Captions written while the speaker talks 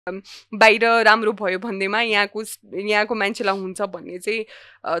बाहिर राम्रो भयो भन्दैमा यहाँको मान्छेलाई हुन्छ भन्ने चाहिँ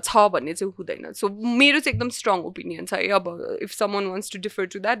छ भन्ने चाहिँ हुँदैन. सो मेरो चाहिँ एकदम स्ट्रङ ओपिनियन छ है. अब if someone wants to differ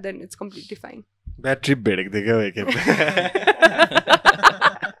to that then it's completely fine. Bad trip भेटेको थियो क्या एकखेप.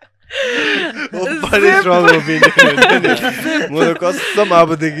 Strong opinion. म त कसम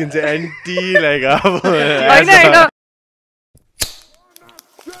अबदेखि चाहिँ एन्टी लाइक अब होइन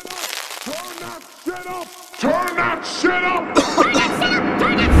Turn that shit up!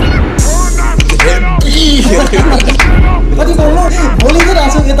 कति बोल्नु बोली त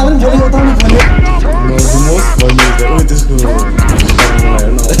राछौ यता पनि बोली उता पनि बोली. मोस्ट भन्नु ओ त्यसको लो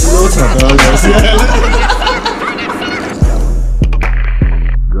छ त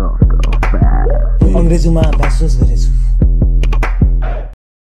अंग्रेजीमा ब्याचलर्स गरेछु.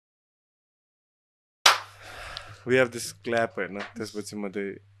 We have this clap हैन त्यसपछि मात्रै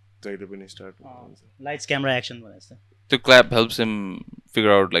जहिले पनि स्टार्ट हुन्छ. Lights, camera, action भने जस्तो. The clap helps him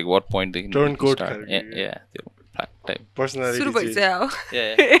figure out like what point they can Turn code start. Yeah, type. Personality. सुरु भइसक्यो.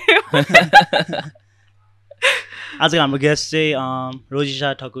 Yeah. आजको हाम्रो गेस्ट चाहिँ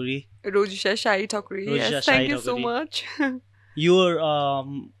रोजिशा Thakuri. Rojisha Shai Thakuri. Yes, thank you so much. You were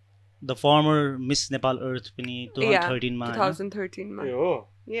the former Miss Nepal Earth पनि 2013 मा. 2013 मा. हो.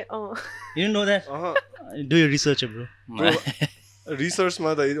 Yeah. You didn't know that? Do your research, bro. Research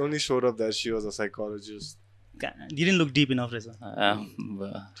ma it only showed up that she was a psychologist. You didn't look deep enough, Reza.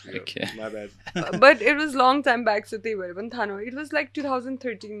 Okay. My bad. But it was long time back, so they were it was like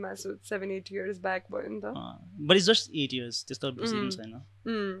 2013 ma, so 7-8 years back. But it's just 8 years. Just the series, I know.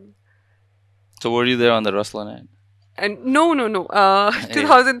 So were you there on the Ruslan ad? And no.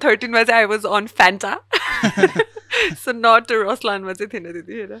 2013 was I was on Fanta. So not the Ruslan was it.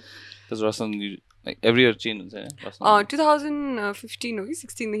 Because Ruslan, like every year change, 2015 or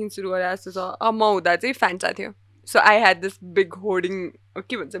 16 देखि सुरु गरे जस्तो छ. म हुँदा चाहिँ Fanta थियो. So I had this big hoarding,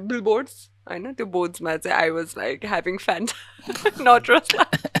 के भन्छ, billboards, हैन, त्यो बोर्ड्समा चाहिँ I was like having Fanta, not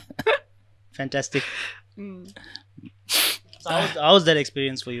Ruslan. Fantastic. So how was that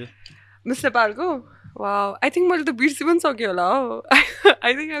experience for you? Miss Nepalko? Wow, I think मैले त बिर्सि पनि सक्यो होला हो.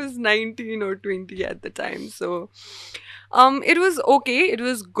 I think I was 19 or 20 at the time. So it was okay, it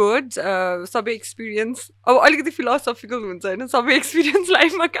was good. Sabai experience अब अलिकति philosophical हुन्छ हैन, सबै experience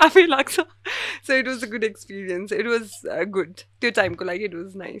life मा काफै लाग्छ. So it was a good experience. It was good. त्यो time को लागि it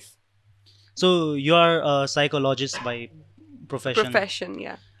was nice. So you are a psychologist by profession. Profession,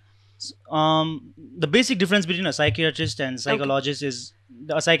 yeah. The basic difference between a psychiatrist and psychologist is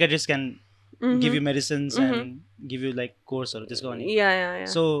a psychiatrist can give you medicines and give you like course or this going. Yeah.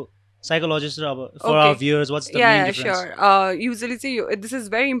 So psychologist for our viewers, what's the main difference? Sure. Usually this is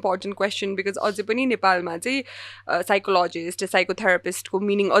very important question because अझै पनि नेपालमा चाहिँ psychologist, psychotherapist को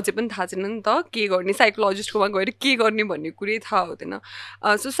meaning अझै पनि थाहा छैन नि त. के गर्ने psychologist कोमा गएर के गर्ने भन्ने कुरै थाहा हुँदैन.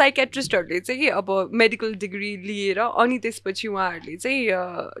 So psychiatrist हरुले चाहिँ अब medical degree लिएर अनि त्यसपछि उहाँहरुले चाहिँ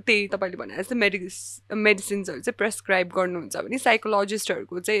त्यही तपाईले भने जस्तै medicines हरु चाहिँ prescribe गर्नुहुन्छ भने psychologist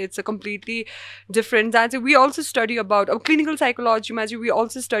हरुको चाहिँ it's a completely different. जहाँ चाहिँ we also study about clinical psychology मा चाहिँ we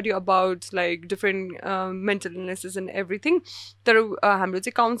also study about like different mental illnesses and everything. तर हाम्रो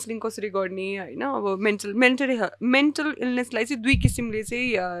चाहिँ काउन्सलिङ कसरी गर्ने हैन, अब mental illness लाई चाहिँ दुई किसिमले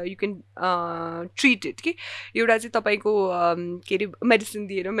चाहिँ you can treat it कि एउटा चाहिँ तपाईको के रे मेडिसिन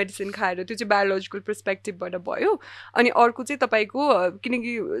दिएर मेडिसिन खाएर त्यो चाहिँ बायोलोजिकल पर्सपेक्टिभबाट भयो, अनि अर्को चाहिँ तपाईको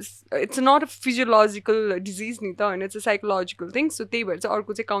किनकि it's not a physiological disease नि त हैन, it's a psychological thing. So त्यही भएर चाहिँ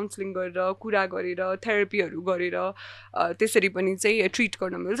अर्को चाहिँ काउन्सलिङ गरेर कुरा गरेर थेरापीहरू गरेर त्यसरी पनि चाहिँ ट्रिट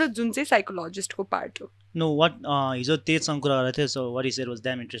गर्न मिल्छ, जुन चाहिँ साइकोलोजिस्टको पार्ट हो. No, what हिजो तेजसँग कुरा गरेको थियो. So what he said was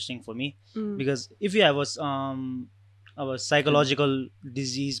damn interesting for me because if you have a psychological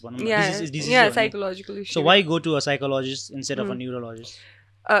disease, disease psychological issue. So why go to a psychologist instead of a neurologist?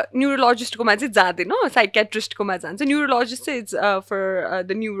 न्युरोलोजिस्टकोमा चाहिँ जाँदैन, साइकियाट्रिस्टकोमा जान्छ. Neurologist चाहिँ it's for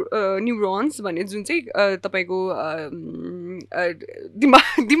the neurons भन्ने जुन चाहिँ तपाईँको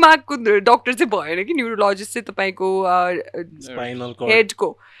दिमागको doctor चाहिँ भएन कि. न्युरोलोजिस्ट चाहिँ तपाईँको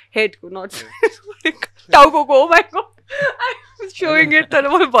हेडको नट टाउको हो भाइको showing it तर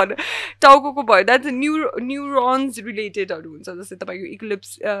मैले भन्नु टाउको भयो. द्याट्स न्युरोन्स रिलेटेडहरू हुन्छ, जस्तै तपाईँको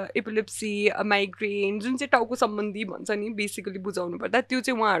एपिलेप्सी, माइग्रेन, जुन चाहिँ टाउको सम्बन्धी भन्छ नि बेसिकली बुझाउनु पर्दा त्यो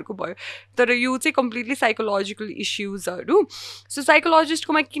चाहिँ उहाँहरूको भयो. तर यो चाहिँ कम्प्लिटली साइकोलोजिकल इस्युजहरू. सो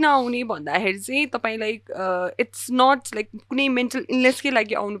साइकोलोजिस्टकोमा किन आउने भन्दाखेरि चाहिँ तपाईँलाई इट्स नट लाइक कुनै मेन्टल इलनेसकै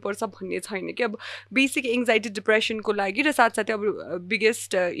लागि आउनुपर्छ भन्ने छैन कि. अब बेसिक एङ्जाइटी डिप्रेसनको लागि र साथसाथै अब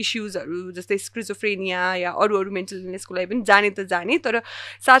बिगेस्ट इस्युजहरू जस्तै स्क्रिजोफ्रेनिया या अरू मेन्टल इलनेसको लागि पनि जाने त जाने तर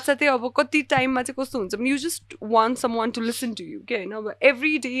साथसाथै अब कति टाइममा चाहिँ कस्तो हुन्छ भने you just want some one to listen to you के होइन अब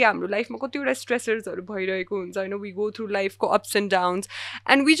एभ्री डे हाम्रो लाइफमा कतिवटा स्ट्रेसर्सहरू भइरहेको हुन्छ होइन वी गो थ्रु लाइफको ups and downs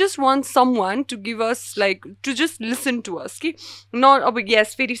and we just want some one to give us like to just listen to us कि नट अब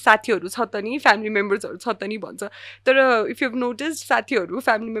यस फेरि साथीहरू छ त नि फ्यामिली मेम्बर्सहरू छ त नि भन्छ तर इफ यु हेभ नोटिस साथीहरू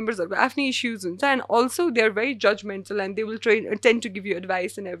फ्यामिली मेम्बर्सहरूको आफ्नै इस्युज हुन्छ and also they are very judgemental and they will tend to give you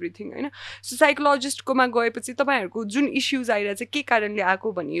advice and everything होइन सो साइकोलोजिस्टकोमा गएपछि तपाईँहरूको जुन इस्युज आइरहेको छ के कारणले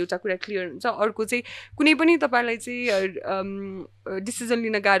आएको भन्ने एउटा कुरा क्लियर हुन्छ अर्को चाहिँ कुनै पनि तपाईँलाई चाहिँ डिसिजन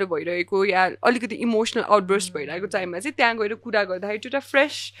लिन गाह्रो भइरहेको या अलिकति इमोसनल आउटबर्स्ट भइरहेको टाइममा चाहिँ त्यहाँ गएर कुरा गर्दाखेरि एउटा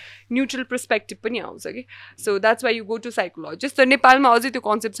फ्रेस न्युट्रल पर्सपेक्टिभ पनि आउँछ कि so that's why you go to psychologist तर नेपालमा अझै त्यो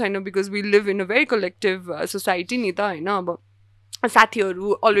कन्सेप्ट छैन because we live in a very collective society नि त होइन अब साथीहरू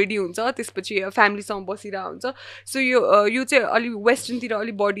अलरेडी हुन्छ त्यसपछि फ्यामिलीसँग बसिरहेको हुन्छ सो यो चाहिँ अलिक वेस्टर्नतिर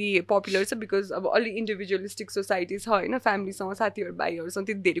अलिक बढी पपुलर छ बिकज अब अलिक इन्डिभिजुअलिस्टिक सोसाइटी छ होइन फ्यामिलीसँग साथीहरू भाइहरूसँग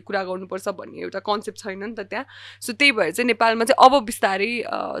त्यति धेरै कुरा गर्नुपर्छ भन्ने एउटा कन्सेप्ट छैन नि त त्यहाँ सो त्यही भएर चाहिँ नेपालमा चाहिँ अब बिस्तारै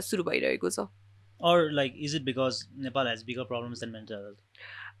सुरु भइरहेको छ Or like, is it because Nepal has bigger problems than mental health?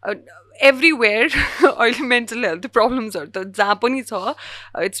 Everywhere अहिले मेन्टल हेल्थ प्रब्लम्सहरू त जहाँ पनि छ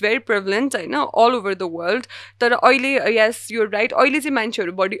इट्स भेरी प्रिभलेन्ट होइन अल ओभर द वर्ल्ड तर अहिले यस युर राइट अहिले चाहिँ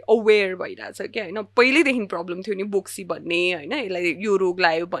मान्छेहरू बढी अवेर भइरहेछ क्या होइन पहिल्यैदेखि प्रब्लम थियो नि बोक्सी भन्ने होइन यसलाई यो रोग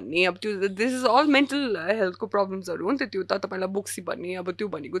लाग्यो भन्ने अब त्यो दिस इज अल मेन्टल हेल्थको प्रब्लम्सहरू हो नि त त्यो त तपाईँलाई बोक्सी भन्ने अब त्यो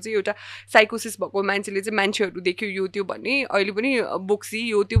भनेको चाहिँ एउटा साइकोसिस भएको मान्छेले चाहिँ मान्छेहरू देख्यो यो त्यो भन्ने अहिले पनि बोक्सी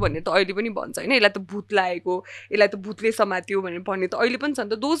यो त्यो भन्ने त अहिले पनि भन्छ होइन यसलाई त भूत लागेको यसलाई त भूतले समात्यो भनेर भन्ने त अहिले पनि छ नि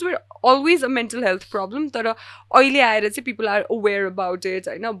त those were always a mental health problem तर अहिले आएर चाहिँ people are aware about it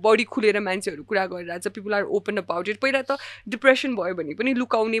होइन बडी खुलेर मान्छेहरू कुरा गरिरहेछ people are open about it पहिला त डिप्रेसन भयो भने पनि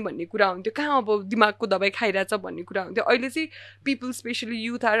लुकाउने भन्ने कुरा हुन्थ्यो कहाँ अब दिमागको दबाई खाइरहेछ भन्ने कुरा हुन्थ्यो अहिले चाहिँ पिपल स्पेसली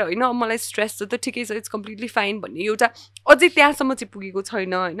युथ आएर होइन मलाई स्ट्रेस छ त ठिकै छ इट्स कम्प्लिटली फाइन भन्ने एउटा अझै त्यहाँसम्म चाहिँ पुगेको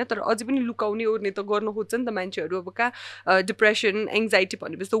छैन होइन तर अझै पनि लुकाउने ओर्ने त गर्न खोज्छ नि त मान्छेहरू अब कहाँ डिप्रेसन एङ्जाइटी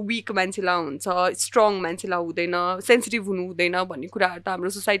भनेपछि त विक मान्छेलाई हुन्छ स्ट्रङ मान्छेलाई हुँदैन सेन्सिटिभ हुनु हुँदैन भन्ने कुराहरू त हाम्रो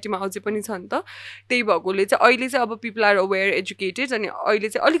सोसाइटीमा अझै पनि छ नि त त्यही भएकोले चाहिँ अहिले चाहिँ अब पिपल आर अवेर एजुकेटेड अनि अहिले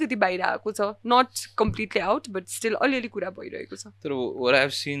चाहिँ अलिकति बाहिर आएको छ not completely out but still अलिअलि कुरा भइरहेको छ तर what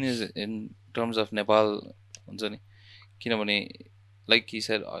I've seen is in terms of Nepal हुन्छ नि किनभने like he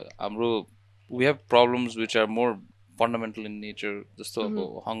said हाम्रो we have problems which are more fundamental in nature जस्तो अब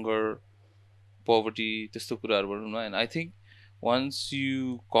hunger poverty त्यस्तो कुराहरू भनौँ न and I think once you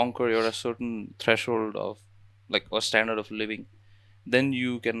conquer a certain threshold of like a standard of living then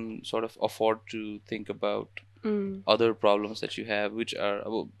you can sort of afford to think about other problems that you have which are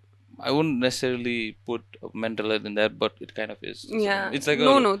I wouldn't necessarily put mental health in that but it kind of is yeah it's like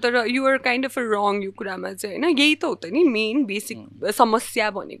no तर you are kind of wrong यो कुरामा चाहिँ होइन यही त हो त नि मेन बेसिक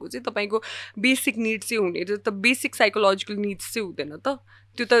समस्या भनेको चाहिँ तपाईँको बेसिक निड्स चाहिँ हुने त बेसिक साइकोलोजिकल निड्स चाहिँ हुँदैन त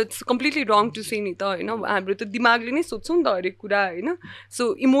त्यो त it's completely wrong to say नि त होइन हाम्रो त दिमागले नै सोध्छौँ नि त हरेक कुरा होइन so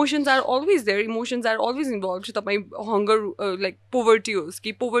emotions are always there emotions are always involve तपाईँ हङ्गर लाइक पोभर्टी होस्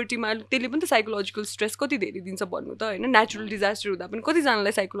कि पोभर्टीमा त्यसले पनि त साइकोलोजिकल स्ट्रेस कति धेरै दिन्छ भन्नु त होइन नेचुरल डिजास्टर हुँदा पनि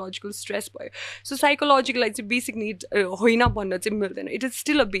कतिजनालाई साइकोलोजिकल स्ट्रेस भयो सो साइकोलोजिकलाई चाहिँ बेसिक निड होइन भन्न चाहिँ मिल्दैन it is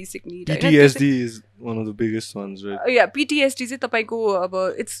still a basic need PTSD is one of the biggest ones, right? Yeah PTSD चाहिँ तपाईँको अब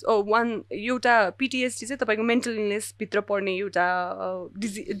इट्स वान एउटा PTSD चाहिँ तपाईँको मेन्टल इलनेसभित्र पर्ने एउटा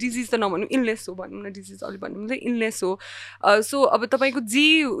डिजिज त नभनौँ इलनेस हो भनौँ न डिजिज अलिक भनौँ न इलनेस हो सो अब तपाईँको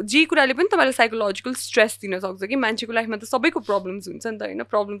जे कुराले पनि तपाईँलाई साइकोलोजिकल स्ट्रेस दिन सक्छ कि मान्छेको लाइफमा त सबैको प्रब्लम्स हुन्छ नि त होइन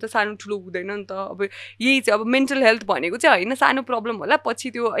प्रब्लम त सानो ठुलो हुँदैन नि त अब यही चाहिँ अब मेन्टल हेल्थ भनेको चाहिँ होइन सानो प्रब्लम होला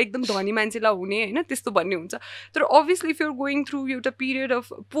पछि त्यो एकदम धनी मान्छेलाई हुने होइन त्यस्तो भन्ने हुन्छ तर obviously if you're going through एउटा पिरियड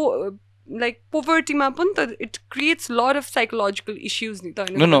अफ like poverty-मा पनि त it creates a lot of psychological issues नि त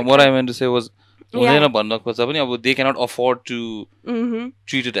होइन no what I meant to say was हुँदैन भन्न खोज्छ पनि अब they cannot afford to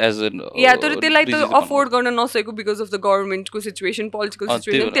treat it as an तर त्यसलाई त अफोर्ड गर्न नसकेको बिकज अफ द गभर्मेन्टको सिचुएसन पोलिटिकल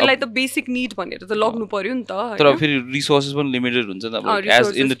सिचुएसन त्यसलाई त बेसिक निड भनेर त लग्नु पर्यो नि त तर फेरि रिसोर्सेस पनि लिमिटेड हुन्छ नि अब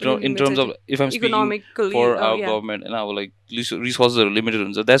as in terms of if I'm speaking for our government होइन अब लाइक रिसोर्सेसहरू लिमिटेड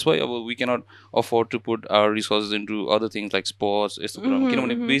हुन्छ द्याट्स वाइ अब we cannot afford to put our resources into other things like sports यस्तो कुरामा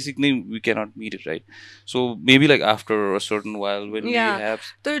किनभने बेसिक नै we cannot meet it right so maybe like after a certain while when we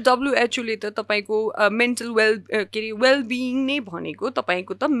have तर WHO ले त तपाईँको mental well-being नै भनेको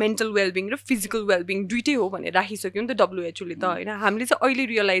तपाईँको त मेन्टल वेलबिङ र फिजिकल वेलबिङ दुइटै हो भनेर राखिसक्यो नि त WHO ले त होइन हामीले चाहिँ अहिले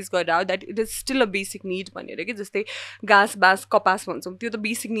रियलाइज गरेर that it is still a basic need भनेर कि जस्तै घाँस बाँस कपास भन्छौँ त्यो त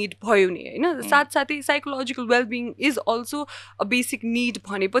बेसिक निड भयो नि होइन साथसाथै psychological well-being is also a basic need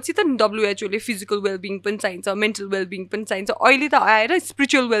भनेपछि त WHO ले फिजिकल वेलबिङ पनि चाहिन्छ मेन्टल वेलबिङ पनि चाहिन्छ अहिले त आएर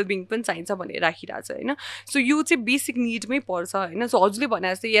स्पिरिचुअल वेलबिङ पनि चाहिन्छ भनेर राखिरहेको छ होइन सो यो चाहिँ बेसिक निडमै पर्छ होइन सो हजुरले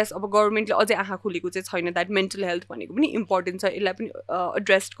भने जस्तै यस अब गभर्मेन्टले अझै आँखा खुलेको चाहिँ छैन द्याट मेन्टल हेल्थ भनेको पनि इम्पोर्टेन्ट छ यसलाई पनि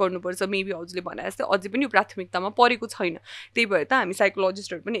एड्रेस गर्नुपर्छ मेबी हजुरले भने जस्तै अझै पनि यो प्राथमिकतामा परेको छैन त्यही भएर त हामी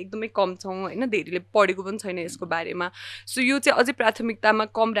साइकोलोजिस्टहरू पनि एकदमै कम छौँ होइन धेरैले पढेको पनि छैन यसको बारेमा सो यो चाहिँ अझै प्राथमिकतामा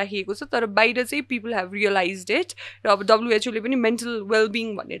कम राखिएको छ तर बाहिर चाहिँ पिपल हेभ रियलाइज इट र अब डब्लुएचओले पनि मेन्टल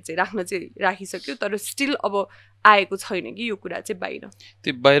वेलबिङ भनेर चाहिँ राख्न चाहिँ राखिसक्यो तर स्टिल अब आएको छैन कि यो कुरा चाहिँ बाहिर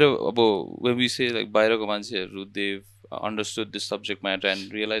त्यो बाहिर अब when we say like बाहिरको मान्छेहरू they've understood this subject matter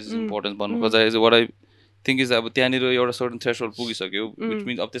and realized its importance भन्नु खोज्दा चाहिँ what I think is अब त्यहाँनिर एउटा certain threshold पुगिसक्यो which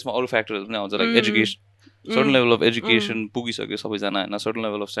means अब त्यसमा अरू फ्याक्टरहरू पनि आउँछ like education certain level of education पुगिसक्यो सबैजना होइन certain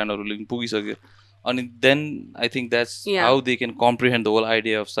level of standard of living पुगिसक्यो अनि then I think that's how they can comprehend the whole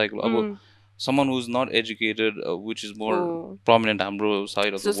idea of cycle अब someone who's not educated which is more prominent हाम्रो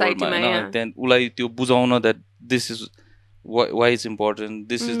side of the world होइन then उसलाई त्यो बुझाउन that this is why it's important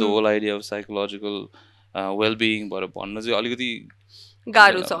this is the whole idea of psychological well-being भनेर भन्न चाहिँ अलिकति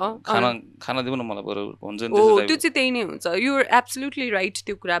गाह्रो छ खाना दिउँ न मलाई बरु हुन्छ नि त्यो चाहिँ त्यही नै हुन्छ यु आर एब्सोल्युटली राइट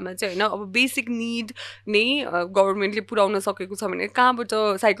त्यो कुरामा चाहिँ होइन अब बेसिक निड नै गभर्मेन्टले पुर्याउन सकेको छ भने कहाँबाट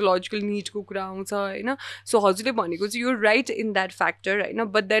साइकोलोजिकल निडको कुरा आउँछ होइन सो हजुरले भनेको चाहिँ you right in that factor होइन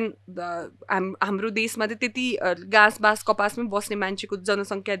बट देन हाम्रो देशमा चाहिँ त्यति घाँस बाँस कपासमै बस्ने मान्छेको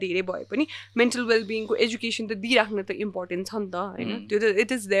जनसङ्ख्या धेरै भए पनि मेन्टल वेलबिङको एजुकेसन त दिइराख्न त इम्पोर्टेन्ट छ नि त होइन त्यो त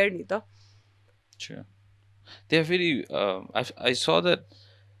इट इज देयर नि त त्यहाँ फेरि आई स द्याट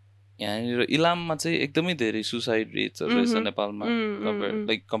यहाँनिर इलाममा चाहिँ एकदमै धेरै सुसाइड रेट्सहरू रहेछ नेपालमा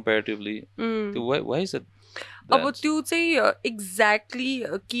लाइक कम्पेरिटिभली त्यो वाइ इज अब त्यो चाहिँ एक्ज्याक्टली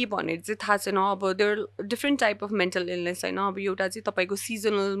के भनेर चाहिँ थाहा छैन अब there different type of mental illness होइन अब एउटा चाहिँ तपाईँको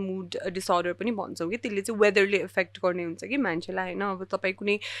सिजनल मुड डिसअर्डर पनि भन्छौँ कि त्यसले चाहिँ वेदरले इफेक्ट गर्ने हुन्छ कि मान्छेलाई होइन अब तपाईँ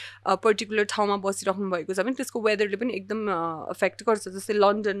कुनै पर्टिकुलर ठाउँमा बसिराख्नु भएको छ भने त्यसको वेदरले पनि एकदम इफेक्ट गर्छ जस्तै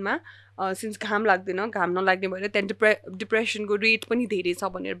लन्डनमा सिन्स घाम लाग्दैन घाम नलाग्ने भएर त्यहाँ डिप्रेसनको रेट पनि धेरै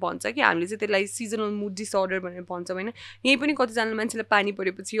छ भनेर भन्छ कि हामीले चाहिँ त्यसलाई सिजनल मुड डिसअर्डर भनेर भन्छौँ होइन यहीँ पनि कतिजना मान्छेलाई पानी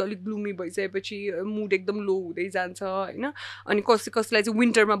परेपछि अलिक ग्लुमी भइसकेपछि मुड एकदम लो हुँदै जान्छ होइन अनि कसैलाई चाहिँ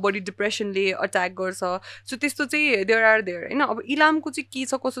विन्टरमा बढी डिप्रेसनले अट्याक गर्छ सो त्यस्तो चाहिँ देयर आर देयर होइन अब इलामको चाहिँ के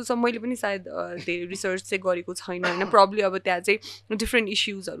छ कसो छ मैले पनि सायद धेरै रिसर्च चाहिँ गरेको छैन होइन प्रब्लम अब त्यहाँ चाहिँ डिफ्रेन्ट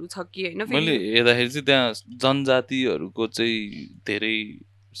इस्युजहरू छ कि होइन मैले हेर्दाखेरि चाहिँ त्यहाँ जनजातिहरूको चाहिँ धेरै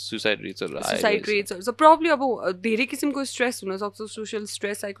सुसाइड रेट्सहरू छ प्रब्लम अब धेरै किसिमको स्ट्रेस हुनसक्छ social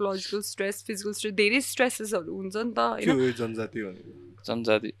stress psychological stress physical stress धेरै स्ट्रेसेसहरू हुन्छ नि त होइन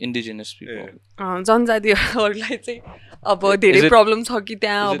जनजाति इन्डिजिनियस पिपल जनजातिहरूलाई चाहिँ अब धेरै प्रब्लम छ कि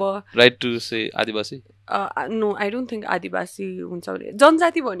त्यहाँ अब राइट टु से आदिवासी नो आई डोन्ट थिङ्क आदिवासी हुन्छ भने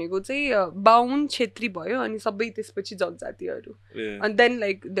जनजाति भनेको चाहिँ बाहुन छेत्री भयो अनि सबै त्यसपछि जनजातिहरू अनि देन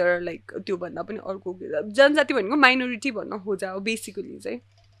लाइक देयर लाइक त्योभन्दा पनि अर्को जनजाति भनेको माइनोरिटी भन्न खोजा हो बेसिकली चाहिँ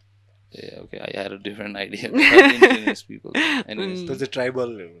okay I had a different idea about indigenous people anyways त्यो चाहिँ tribal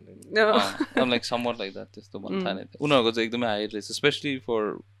I'm like somewhat like that त्यस्तो भन्न थाले उनीहरूको चाहिँ एकदमै high rate specially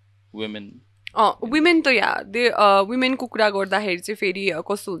for women women त वुमेनको कुरा गर्दाखेरि चाहिँ फेरि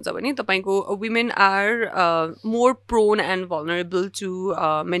कस्तो हुन्छ भने तपाईँको women are more prone and vulnerable to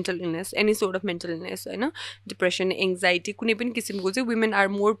mental illness any sort of mental illness होइन डिप्रेसन एङ्जाइटी कुनै पनि किसिमको चाहिँ वुमेन आर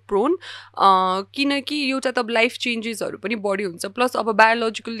मोर प्रोन किनकि एउटा त लाइफ चेन्जेसहरू पनि बढी हुन्छ प्लस अब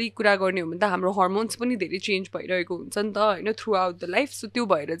बायोलोजिकल्ली कुरा गर्ने हो भने त हाम्रो हर्मोन्स पनि धेरै चेन्ज भइरहेको हुन्छ नि त होइन through out the life so त्यो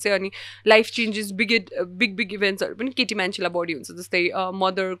भएर चाहिँ अनि लाइफ चेन्जेस बिग इभेन्ट्सहरू पनि केटी मान्छेलाई बढी हुन्छ जस्तै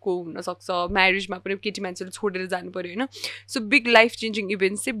मदरको हुनसक्छ म्यारेजमा पनि केटी मान्छेले छोडेर जानु पऱ्यो होइन so big life changing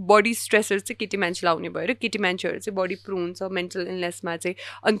events चाहिँ बडी स्ट्रेसर चाहिँ केटी मान्छेलाई आउने भएर केटी मान्छेहरू चाहिँ बडी प्रोन छ मेन्टल इलनेसमा चाहिँ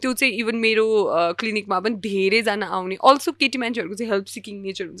अनि त्यो चाहिँ इभन मेरो क्लिनिकमा पनि धेरैजना आउने अल्सो केटी मान्छेहरूको चाहिँ हेल्प सिकिङ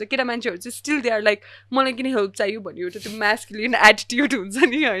नेचर हुन्छ केटा मान्छेहरू चाहिँ स्टिल दे आर लाइक मलाई किन हेल्प चाहियो भन्ने एउटा त्यो म्यास्कुलिन एटिट्युड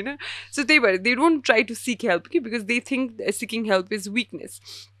हुन्छ नि होइन सो त्यही भएर they don't try to sick help कि because they think seeking help is weakness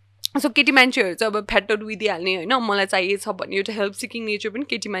so केटी मान्छेहरू चाहिँ अब फ्याट रुइदिइहाल्ने होइन मलाई चाहिएछ भन्ने एउटा हेल्प सिकिङ नेचर पनि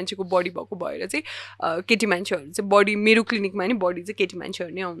केटी मान्छेको बडी भएको भएर चाहिँ केटी मान्छेहरू चाहिँ बडी मेरो क्लिनिकमा नि बडी चाहिँ केटी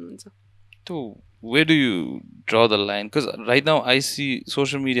मान्छेहरू नै आउनुहुन्छ त्यो where do you draw the line? Because right now I see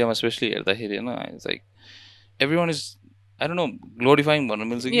social media especially हेर्दाखेरि होइन it's like everyone is I don't know glorifying भन्नु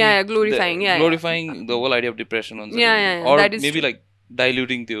मिल्छ कि glorifying the whole idea of depression हुन्छ or maybe like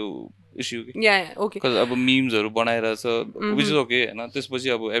diluting त्यो issue okay because अब memes-हरू बनाइरहेछ which is okay होइन त्यसपछि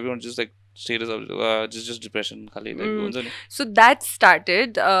अब everyone just like status of just depression खाली like हुन्छ नि so that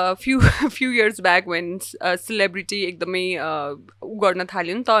started few years back when celebrity एकदमै गर्न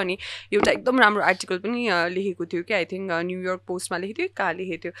थाल्यो नि त अनि एउटा एकदम राम्रो आर्टिकल पनि लेखेको थियो कि आई थिङ्क न्युयोर्क पोस्टमा लेखेको थियो कहाँ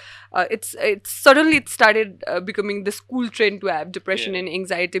लेखेको थियो it's suddenly it started becoming this cool trend to have depression and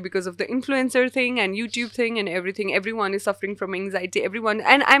anxiety because of the influencer thing and YouTube thing and everything everyone is suffering from anxiety everyone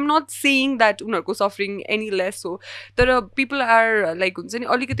and I'm not saying that उनीहरूको suffering any less so तर people are like हुन्छ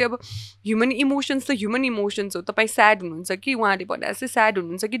नि अलिकति अब human emotions त human emotions हो. तपाईँ sad हुनुहुन्छ कि उहाँले भने जस्तै स्याड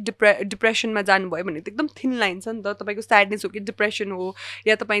हुनुहुन्छ कि डिप्रेसनमा जानुभयो भने त एकदम थिन लाइन छ नि त. तपाईँको स्याडनेस हो कि डिप्रेसन हो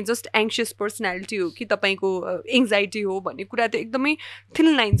या तपाईँ जस्ट एङ्सियस पर्सनालिटी हो कि तपाईँको एङ्जाइटी हो भन्ने कुरा त एकदमै थिन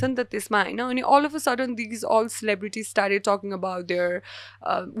लाइन छ नि त त्यसमा होइन. अनि all of a sudden these all celebrities started talking about there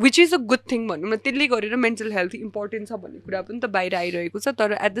which is a good thing भनौँ न. त्यसले गरेर मेन्टल हेल्थ इम्पोर्टेन्ट छ भन्ने कुरा पनि त बाहिर आइरहेको छ.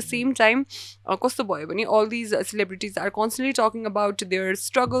 तर एट द सेम टाइम कस्तो भयो भने all these celebrities are constantly talking about their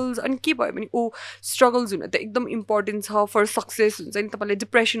struggles. अनि के भयो भने स्ट्रगल्स हुन त एकदम इम्पोर्टेन्ट छ फर सक्सेस हुन्छ नि. तपाईँलाई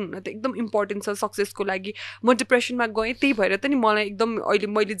डिप्रेसन हुन त एकदम इम्पोर्टेन्ट छ सक्सेसको लागि. म डिप्रेसनमा गएँ त्यही भएर त नि मलाई एकदम अहिले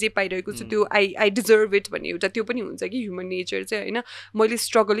मैले जे पाइरहेको छु त्यो आई डिजर्भ इट भन्ने एउटा त्यो पनि हुन्छ कि ह्युमन नेचर चाहिँ होइन. मैले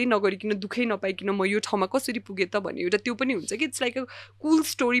स्ट्रगलै नगरिकन दुःखै नपाइकन म यो ठाउँमा कसरी पुगेँ त भन्ने एउटा त्यो पनि हुन्छ कि. It's like a Kul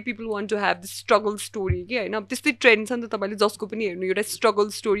story. People want to have this struggle story कि होइन. त्यस्तै ट्रेन्ड छ नि त तपाईँले जसको पनि हेर्नु एउटा स्ट्रगल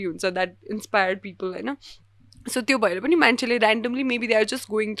स्टोरी हुन्छ द्याट इन्सपायर्ड पिपल होइन. सो त्यो भएर पनि मान्छेले randomly maybe they are just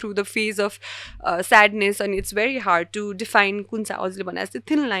going through the phase of sadness. अनि it's very hard to define कुन चाहिँ हजुरले भने जस्तै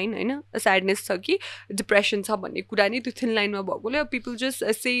थिन लाइन होइन. स्याडनेस छ कि डिप्रेसन छ भन्ने कुरा नै त्यो थिन लाइनमा भएकोले people just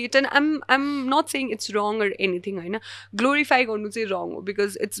say it. And I'm not सेङ it's wrong or anything होइन. ग्लोरिफाई गर्नु चाहिँ रङ हो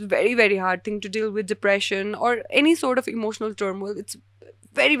because it's very very hard thing to deal with depression or any sort of emotional turmoil. It's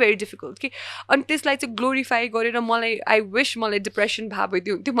very very difficult कि. अनि त्यसलाई चाहिँ glorify गरेर मलाई आई विस मलाई डिप्रेसन भए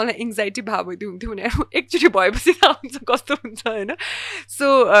भइदियो हुन्थ्यो मलाई एङ्जाइटी भए भइदियो हुन्थ्यो भने एकचोटि भएपछि थाहा हुन्छ कस्तो हुन्छ होइन. सो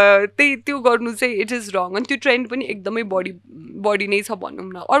त्यही त्यो गर्नु चाहिँ इट इज रङ. अनि त्यो ट्रेन्ड पनि एकदमै बढी नै छ भनौँ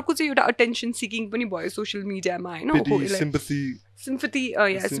न. अर्को चाहिँ एउटा अटेन्सन सिकिङ पनि भयो सोसियल मिडियामा होइन. Sympathy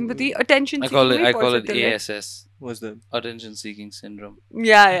attention attention seeking syndrome.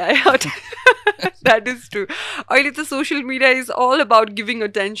 Yeah. That is true. अहिले त social media is all about giving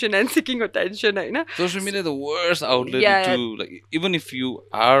attention and seeking attention होइन. Social media is the worst outlet to like even if you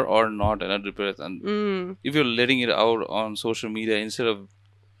are or not depressed and if you're letting it out on social media instead of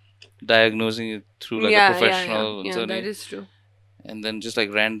diagnosing it through like a professional. Yeah, that is true. And then just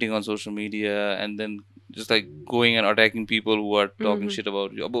like ranting on social media and then just like going and attacking people who are talking shit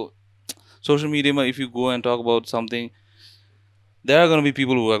about you. About social media, if you go and talk about something, there are going to be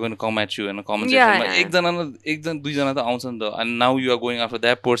people who are going to come at you in a comment section. Ekjana duijana ta aउँछ नि त. And now you are going after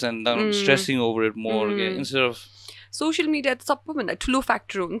that person and stressing over it more instead of social media त सबैभन्दा ठुलो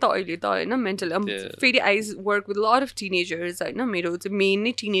factor हो नि त अहिले त होइन. मेन्टल फेरि I work with lot of teenagers होइन. मेरो चाहिँ मेन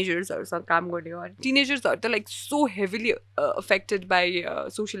नै टिनेजर्सहरूसँग काम गर्ने हो. टिनेजर्सहरू त like so heavily affected by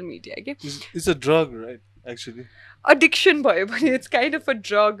social media के. It's a drug right actually. Addiction भयो भने it's kind of a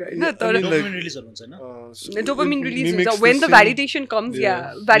drug होइन. तर डोपामिन रिलिज हुन्छ when the validation comes. Yeah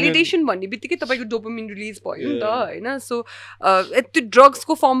validation भन्ने बित्तिकै तपाईँको डोपामिन रिलिज भयो नि त होइन. सो त्यो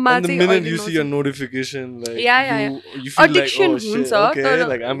ड्रग्सको फर्ममा चाहिँ एडिक्सन हुन्छ.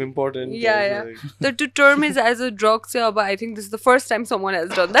 तर त्यो term is as a drug चाहिँ अब I think this is the first time someone has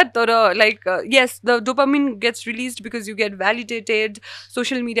done that. तर like yes the dopamine gets release because you get validated.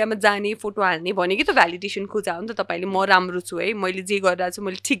 Social मिडियामा जाने फोटो हाल्ने भनेको त भ्यालिडेसन खोजा हो नि त. तपाईँले म राम्रो छु है, मैले जे गरिरहेको छु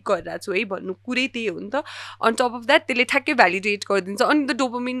मैले ठिक गरिरहेको छु है भन्नु कुरै त्यही हो नि त. अन टप अफ द्याट त्यसले ठ्याक्कै भ्यालिडेट गरिदिन्छ. अनि द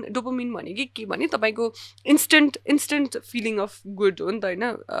डोपामिन भनेको के भने तपाईँको इन्स्टेन्ट फिलिङ अफ गुड हो नि त होइन.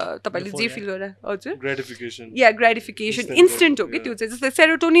 तपाईँले जे फिल गरेर हजुर ग्रेटिफिकेसन इन्स्टेन्ट हो कि त्यो चाहिँ. जस्तै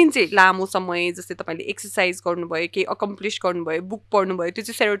सेरोटोनिन चाहिँ लामो समय जस्तै तपाईँले एक्सर्साइज गर्नुभयो केही अकम्प्लिस गर्नुभयो बुक पढ्नुभयो त्यो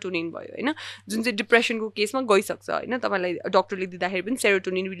चाहिँ सेरोटोनिन भयो होइन. जुन चाहिँ डिप्रेसनको केसमा गइसक्छ होइन. तपाईँलाई डक्टरले दिँदाखेरि पनि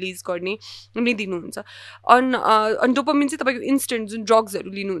सेरोटोनिन रिलिज गर्ने नै दिनुहुन्छ. अनि डोपामिन चाहिँ तपाईँको इन्स्टेन्ट जुन ड्रग्सहरू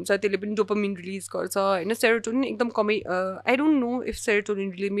लिनुहुन्छ त्यसले पनि डोपामिन रिलिज गर्छ होइन. सेरोटोनिन एकदम कमै I don't know if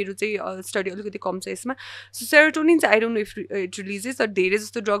serotonin मेरो चाहिँ स्टडी अलिकति कम छ यसमा. सो सेरोटोनिन चाहिँ I don't know if it releases. तर धेरै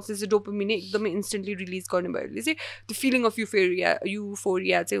जस्तो ड्रग्स चाहिँ डोपामिन एकदमै इन्स्टेन्टली रिलिज गर्ने भएकोले चाहिँ त्यो फिलिङ अफ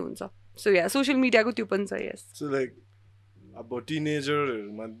युफोरिया चाहिँ हुन्छ. सो या सोसियल मिडियाको त्यो पनि छ. यस सो लाइक अब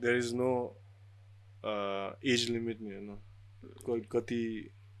टिनेजरहरूमा there is no age limit नि होइन. कति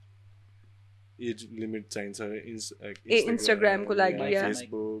एज लिमिट चाहिन्छ इन्स्टाग्रामको लागि.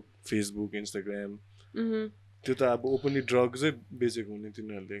 फेसबुक इन्स्टाग्राम त्यो त अब ओपनली ड्रग्सै बेचेको हुने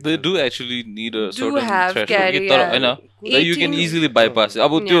तिनीहरूले. They do actually need a certain threshold. तर हैन that you can easily bypass.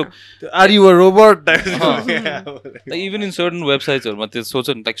 अब त्यो are you a robot? Even in certain websites हरूमा त्यो सोच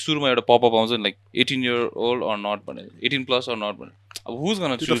नि लाइक सुरुमा एउटा पपअप आउँछ नि like 18 year old or not भने 18 plus or not भने. अब who's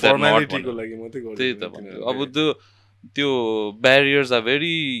going to choose that not को लागि मात्रै गर्छ. त्यही त अब त्यो barriers are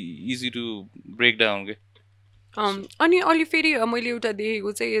very easy to break down. Okay, अनि अलि फेरि मैले एउटा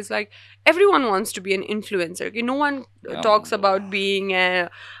देखेको चाहिँ is like everyone wants to be an influencer. Okay? No one talks about being a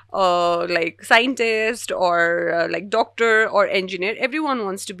like scientist or like doctor or engineer. Everyone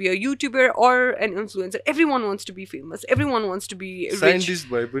wants to be a YouTuber or an influencer. Everyone wants to be famous. Everyone wants to be rich. Scientist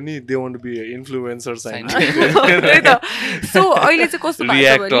bhai pani they want to be an influencer scientist. So अहिले चाहिँ कस्तो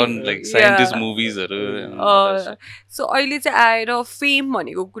react on like scientist movies so अहिले चाहिँ आएर fame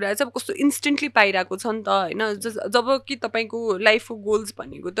भनेको कुरा चाहिँ अब कस्तो इन्स्टेन्टली पाइरहेको छ नि त हैन जब कि तपाईको लाइफको गोल्स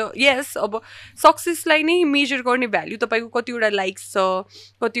भनेको त यस अब सक्सेसलाई नै मेजर गर्ने भ्यालु तपाईको कतिवटा लाइक्स छ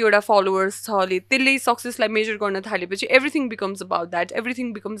कतिवटा फलोवर्स छ ले त्यसले सक्सेसलाई मेजर गर्न थालेपछि everything becomes about that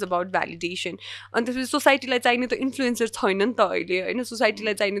everything becomes about validation अनि त्यसपछि सोसाइटीलाई चाहिने त इन्फ्लुएन्सर छैन नि त अहिले हैन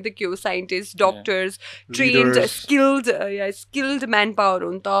सोसाइटीलाई चाहिने त के हो scientist doctors trend skilled man power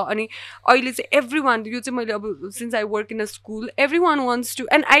हो नि त अनि अहिले चाहिँ एभ्रीवान यो चाहिँ मैले अब since I work in a school everyone wants to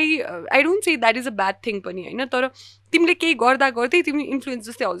and I don't say that is a bad thing पनि हैन तर तिमीले केही गर्दा गर्दै तिमी इन्फ्लुएन्स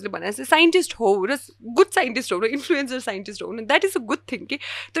जस्तै हजुरले भने जस्तै साइन्टिस्ट हो र गुड साइन्टिस्ट हो र इन्फ्लुएन्सर साइन्टिस्ट हो that is a good thing कि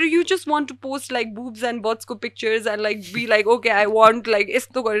तर you just want to post like boobs and बट्सको pictures and like be like okay I want like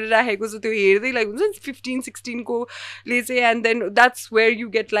यस्तो गरेर राखेको छ त्यो हेर्दै लाइक हुन्छ नि 15-16 चाहिँ and then that's where you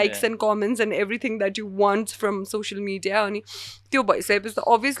get likes and comments and everything that you want from social media अनि त्यो भइसकेपछि त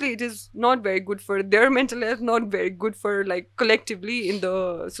obviously it is not very good for there mental health not very good for like collectively in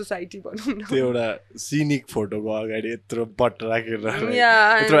the society भनौँ न त्यो एउटा scenic फोटोको अगाडि यत्रो बट राखेर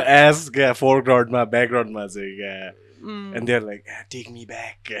यत्रो एस क्या फोरग्राउन्डमा ब्याकग्राउन्डमा चाहिँ क्या and they're like take me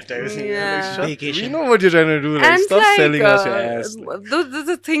back vacation. You know what you're trying to do, like and stop like, selling us your ass those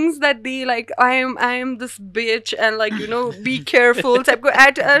the things that they like I am this bitch and like you know be careful type go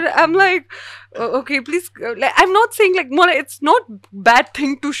at I'm like okay please like I'm not saying like more it's not bad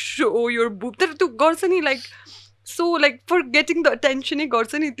thing to show your boob to garsa ni like so like for getting the attention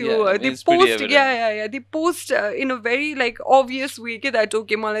garcha ni tyo they post they post in a very like obvious way ke that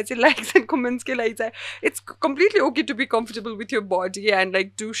okay malai chai likes and comments ke lai chai it's completely okay to be comfortable with your body and like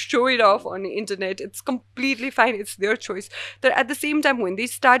to show it off on the internet it's completely fine it's their choice but at the same time when they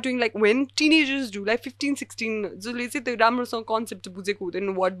start doing like when teenagers do like 15-16 jule chai tyo ramro sang concept bujeko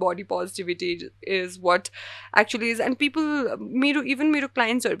hudain what body positivity is what actually is and people even mero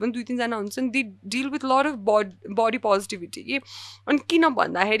clients haru pani 2-3 jana huncha they deal with a lot of body positivity के अनि किन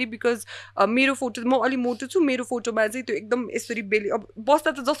भन्दाखेरि because मेरो photo म अलि मोटो छु मेरो फोटोमा चाहिँ त्यो एकदम यसरी बेली अब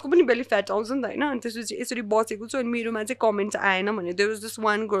बस्दा त जसको पनि बेली फ्याट आउँछ नि त हैन अनि त्यसपछि यसरी बसेको छु अनि मेरोमा चाहिँ कमेन्ट्स आएन भने there was this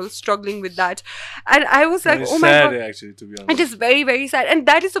one girl struggling with that and I was like oh my God actually to be honest it is very very sad and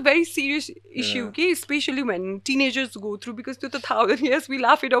that is a very serious issue okay especially when teenagers go through because त्यो त थाहा हुँदैन yes we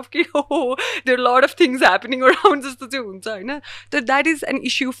laugh it off कि oh there are a lot of things happening around जस्तो चाहिँ हुन्छ हैन तर that is an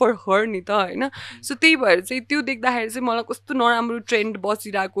issue for her नि त हैन सो त्यही भएर चाहिँ त्यो देख्दाखेरि चाहिँ मलाई कस्तो नराम्रो ट्रेन्ड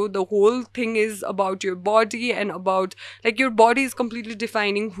बसिरहेको the whole thing is about your body and about like your body is completely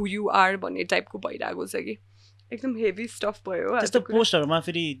defining who you are भन्ने टाइपको भइरहेको छ कि एकदम हेभी स्टफ भयो त्यस्तो पोस्टहरुमा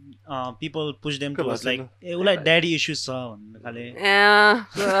फेरि people push them towards like उलाई ड्याडी इश्यूज छ भन्ने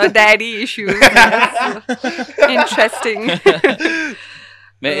खाले daddy issues interesting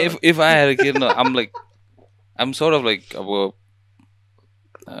if I had a kid no I'm sort of like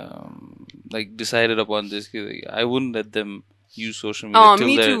like decided upon this I wouldn't let them use social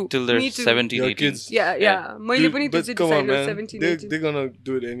media till they're 17 your 18 kids yeah मैले पनि त्यो चाहिँ come on, decided man. 17 18 they're gonna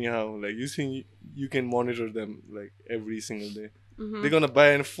do it anyhow like you think you can monitor them like every single day they're gonna buy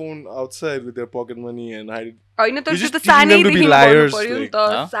a phone outside with their pocket money and hide it हैन तर You're त्यो just त teaching them to be सानैदेखि liars, गर्नु पर्यो नि like, त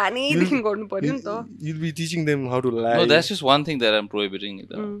सानैदेखि गर्नु पर्यो नि त you'll be teaching them how to lie no that's just one thing that I'm prohibiting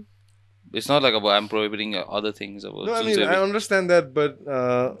it's not like I'm prohibiting other things about no I mean I understand that but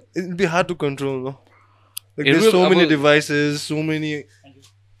it'll be hard to control no like It there's will- so many about- devices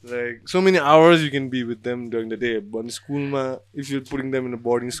so many hours you can be with them during the day but in school if you're putting them in a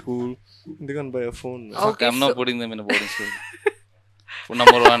boarding school they're gonna buy a phone man. Okay, I'm not so- putting them in a boarding school for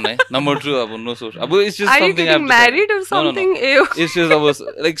number 1 number 2 no social it's just Are you something getting I've married or decided. No, something no. Ew. It's just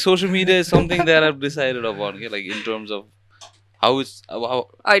like social media is something that I've decided upon okay? Like in terms of how it's how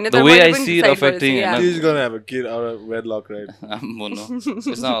हैन the तर way मैले I पनि see it decide affecting गरेछु, yeah. He's gonna have a kid out of wedlock right no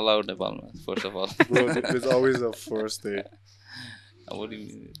it's not allowed in Nepal first of all bro there's always a first date what do you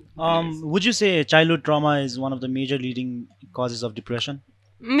mean would you say childhood trauma is one of the major leading causes of depression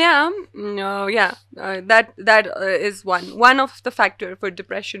that is one of the factor for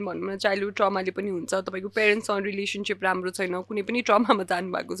depression भनौँ न childhood ट्रमाले पनि हुन्छ तपाईँको पेरेन्ट्ससँग relationship राम्रो छैन कुनै पनि ट्रमामा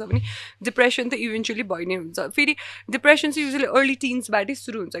जानुभएको छ भने डिप्रेसन त इभेन्चुली भइ नै हुन्छ फेरि डिप्रेसन चाहिँ युजली अर्ली टिन्सबाटै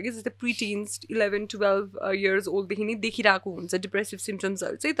सुरु हुन्छ कि जस्तै प्री टिन्स 11-12 इयर्स ओल्डदेखि नै देखिरहेको हुन्छ डिप्रेसिभ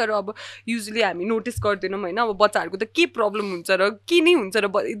सिम्टम्सहरू चाहिँ तर अब युजली हामी नोटिस गर्दैनौँ होइन अब बच्चाहरूको त के प्रब्लम हुन्छ र के नै हुन्छ र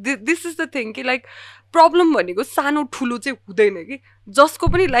दिस इज द थिङ कि लाइक प्रब्लम भनेको सानो ठुलो चाहिँ हुँदैन कि जसको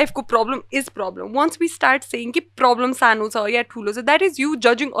पनि लाइफको problem is problem once we start saying कि प्रब्लम सानो छ या ठुलो छ that is you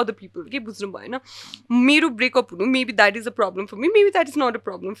जजिङ other people के बुझ्नु भएन मेरो ब्रेकअप हुनु maybe that is a problem for me maybe that is not a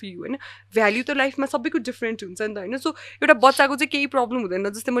problem for you होइन भ्याल्यु त लाइफमा सबैको डिफ्रेन्ट हुन्छ नि त होइन सो एउटा बच्चाको चाहिँ केही प्रब्लम हुँदैन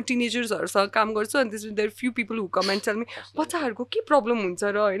जस्तै म टिनेजर्सहरूसँग काम गर्छु अनि त्यसपछि there few people who come and tell me बच्चाहरूको के प्रब्लम हुन्छ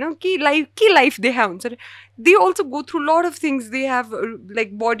र होइन के लाइफ देखा हुन्छ र they also go through lot of things they have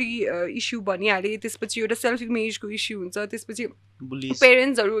like body issue भनिहालेँ त्यसपछि एउटा सेल्फ इमेजको इस्यु हुन्छ त्यसपछि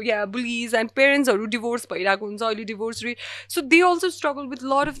पेरेन्ट्सहरू या बुलिज एन्ड पेरेन्ट्सहरू डिभोर्स भइरहेको हुन्छ अहिले divorce so they also struggle with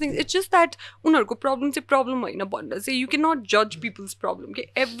lot of things it's just that उनीहरूको प्रब्लम चाहिँ प्रब्लम होइन भनेर चाहिँ यु क्यान नट जज पिपल्स प्रब्लम कि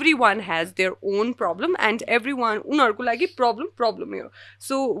every one has their own problem and every one उनीहरूको लागि प्रब्लमै हो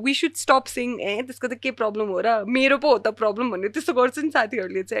सो वी सुड स्टप सिङ त्यसको त के प्रब्लम हो र मेरो पो हो त प्रब्लम भन्ने त्यस्तो गर्छ नि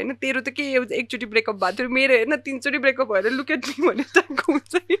साथीहरूले चाहिँ होइन तेरो त के एकचोटि ब्रेकअप भएको थियो मेरो हेर्न 3 चोटि ब्रेकअप भएर लुक एट मी भन्ने टाइपको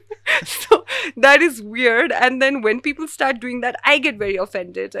हुन्छ so that is weird and then when people start doing that I get very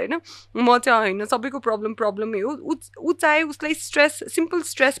offended होइन म चाहिँ होइन सबैको प्रब्लमै हो ऊ चाहे उसलाई सिम्पल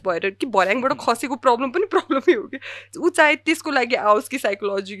स्ट्रेस भएर कि भर्याङबाट खसेको प्रब्लम पनि प्रब्लमै हो कि ऊ चाहे त्यसको लागि आओस् कि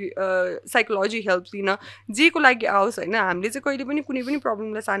साइकोलोजी हेल्प लिन जेको लागि आओस् होइन हामीले चाहिँ कहिले पनि कुनै पनि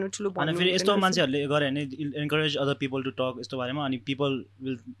प्रब्लमलाई सानो ठुलो भन्नु फेरि यस्तो मान्छेहरूले गरे भने encourage other people to talk यस्तो बारेमा अनि people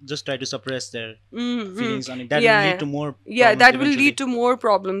will just try to suppress there feelings अनि that will lead to more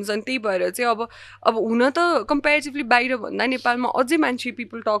problems अनि त्यही भएर चाहिँ अब हुन त कम्पेरिटिभली बाहिर भन्दा नेपालमा अझै मान्छे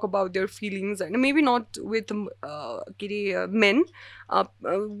people talk about their feelings होइन मेबी नट विथ के अरे main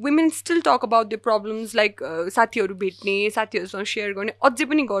women still talk about their problems like साथीहरू भेट्ने साथीहरूसँग सेयर गर्ने अझै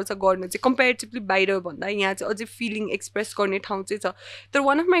पनि गर्छ गर्न चाहिँ कम्पेरिटिभली बाहिर भन्दा यहाँ चाहिँ अझै फिलिङ एक्सप्रेस गर्ने ठाउँ चाहिँ छ तर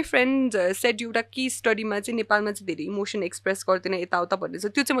one of my friend shed एउटा के स्टडीमा चाहिँ नेपालमा चाहिँ धेरै इमोसन एक्सप्रेस गर्दैन यताउता भन्ने छ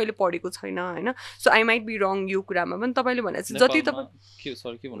त्यो चाहिँ मैले पढेको छैन होइन so I might be wrong यो कुरामा पनि तपाईँले भने चाहिँ जति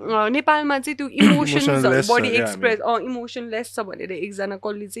तपाईँ नेपालमा चाहिँ त्यो इमोसन्सहरू बडी एक्सप्रेस इमोसनलेस छ भनेर एकजना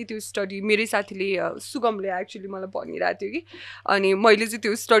कसले चाहिँ त्यो स्टडी मेरै साथीले सुगमले एक्चुली मलाई भनिरहेको थियो कि अनि मैले चाहिँ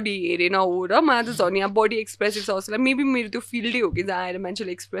त्यो स्टडी हेरेन हो र म आज झन् यहाँ बडी एक्सप्रेसिभ छ जस्तो मेबी मेरो त्यो फिल्डै हो कि जहाँ आएर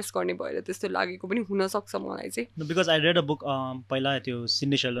मान्छेले एक्सप्रेस गर्ने भएर त्यस्तो लागेको पनि हुनसक्छ मलाई चाहिँ because I read a book पहिला त्यो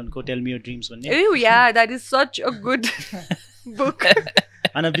Sydney शेल्डनको tell me your dreams भन्ने ए या that is such a good book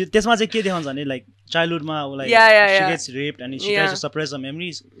अनि त्यसमा चाहिँ के देखाउँछ भने लाइक चाइल्डहुडमा उसलाई she gets raped and she tries to suppress her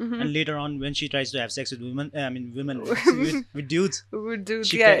memories and later on when she tries to have sex with women with dudes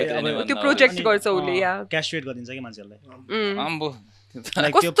त्यो project गर्छ उसले या क्यास्ट्रेट गरिदिन्छ कि मान्छेहरूलाई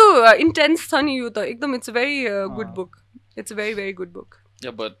कस्तो इन्टेन्स छ नि यो त एकदम it's very good book it's very very good book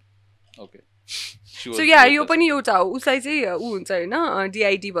so या यो पनि एउटा हो उसलाई चाहिँ ऊ हुन्छ होइन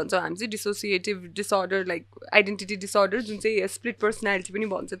डिआइडी भन्छ हामी चाहिँ डिसोसिएटिभ डिसअर्डर लाइक आइडेन्टिटी डिसअर्डर जुन चाहिँ स्प्लिट पर्सनालिटी पनि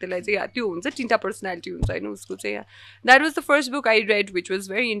भन्छ त्यसलाई चाहिँ त्यो हुन्छ 3टा पर्सनालिटी हुन्छ होइन उसको चाहिँ that was the first book I read which was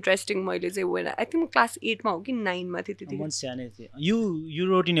very interesting मैले चाहिँ वेन आई थिङ्क क्लास 8मा हो कि 9मा थिएँ त्यति You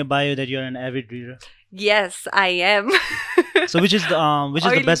wrote in your bio that you're an avid reader. Yes, I am. So which is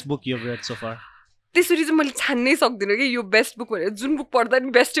the best book you've read so far? त्यसरी चाहिँ मैले छान्नै सक्दिनँ कि यो बेस्ट बुक भनेर जुन बुक पढ्दा नि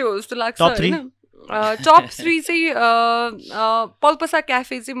बेस्टै हो जस्तो लाग्छ होइन टप 3 चाहिँ पल्पसा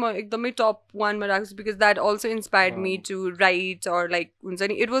क्याफे चाहिँ म एकदमै टप 1मा राख्छु because that also inspired me to right or like हुन्छ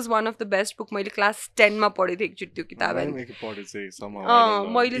नि it was one of the best book मैले क्लास 10मा पढेको थिएँ एकचोटि त्यो किताब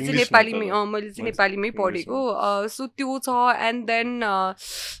मैले चाहिँ नेपालीमै पढेको सो त्यो छ एन्ड देन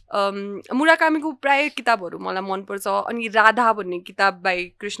मुराकामीको प्राय किताबहरू मलाई मनपर्छ अनि राधा भन्ने किताब बाई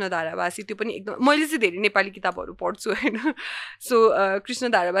कृष्ण धारावासी त्यो पनि एकदम मैले चाहिँ धेरै नेपाली किताबहरू पढ्छु होइन so Krishna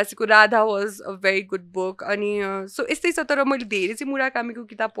धारावासीको Radha was a very good book अनि सो यस्तै छ तर मैले धेरै चाहिँ मुराकामीको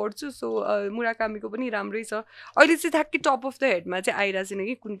किताब पढ्छु सो मुराकामीको पनि राम्रै छ अहिले चाहिँ ठ्याक्कै टप अफ द हेडमा चाहिँ आइरहेको छैन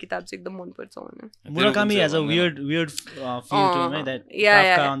कि कुन किताब चाहिँ एकदम मनपर्छ भनेर Murakami has a weird feel to me that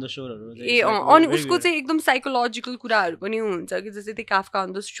Kafka on the Shore अनि उसको चाहिँ एकदम साइकोलोजिकल कुराहरू पनि हुन्छ कि जस्तै त्यो Kafka on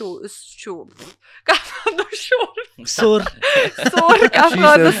the shore Kafka on the shore Kafka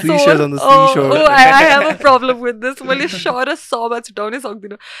on the shore oh I have a problem with this मैले shore र समा छुटाउनै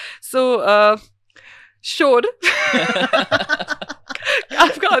सक्दिनँ so shore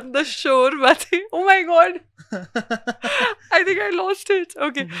Kafka on the shore oh my god I think I lost it.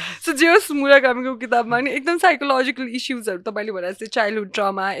 Okay. So जेस मुराकामीको किताबमा नि एकदम psychological इस्युजहरू तपाईँले भने जस्तै चाइल्डहुड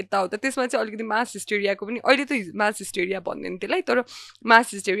ट्रमा यताउता त्यसमा चाहिँ अलिकति मास हिस्टेरियाको पनि अहिले त मास हिस्टेरिया भन्दैन त्यसलाई तर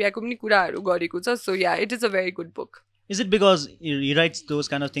मास हिस्टेरियाको पनि कुराहरू गरेको छ so yeah it is a very good book Is it because he writes those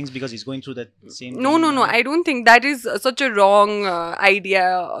kind of things because he's going through that same No, thing? no, no. I don't think that is such a wrong idea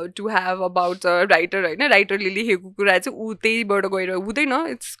to have about a writer, right? Writer ले लेखेको कुरा चाहिँ ऊ त्यहीबाट गएर हुँदैन.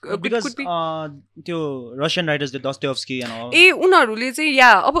 It's because could be. त्यो Russian writers, the Dostoevsky and all. ए उनीहरूले चाहिँ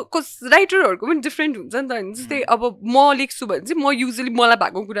या अब राइटरहरूको पनि डिफ्रेन्ट हुन्छ नि त होइन. जस्तै अब म लेख्छु भने चाहिँ म युजली मलाई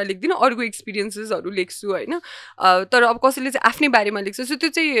भएको कुरा लेख्दिनँ, अरूको एक्सपिरियन्सेसहरू लेख्छु होइन. तर अब कसैले चाहिँ आफ्नै बारेमा लेख्छ. सो त्यो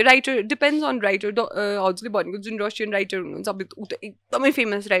चाहिँ राइटर डिपेन्ड्स अन राइटर. हजुरले भनेको जुन रसियन राइटर हुनुहुन्छ अब ऊ त एकदमै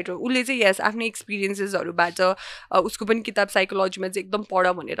फेमस राइटर, उसले चाहिँ यस आफ्नै एक्सपिरियन्सेसहरूबाट उसको पनि किताब साइकोलोजीमा चाहिँ एकदम पढ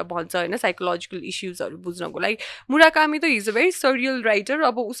भनेर भन्छ होइन, साइकोलोजिकल इस्युजहरू बुझ्नको लागि. मुराकामी त हिज अ भेरी सरियल राइटर.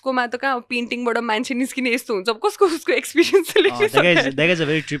 अब उसकोमा त कहाँ पेन्टिङबाट मान्छे निस्किने यस्तो हुन्छ. अब कसको उसको एक्सपिरियन्स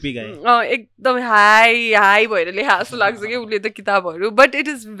एकदम हाई भएर लेखा जस्तो लाग्छ कि उसले त किताबहरू. But it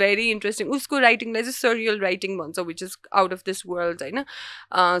is very interesting. उसको राइटिङलाई चाहिँ सरियल राइटिङ भन्छ, which is out of this world होइन.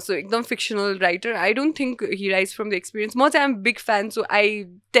 सो एकदम fictional writer. I don't think he rights from the experience. म चाहिँ आम big fan. So I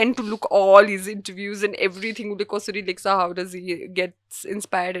टेन्ड to look all his interviews and everything. Ule कसरी लेख्छ, how does he gets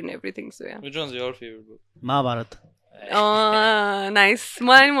inspired and everything. So yeah. Which one's your favorite book? Mahabharat. Nice.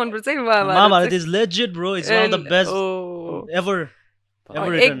 मलाई नि मन पर्छ है Mahabharat. Mahabharat is legit, bro. It's one of the best ever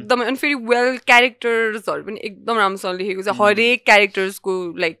written. एकदम and very well charactersहरू पनि एकदम राम्रोसँग लेखेको छ. हरेक क्यारेक्टर्सको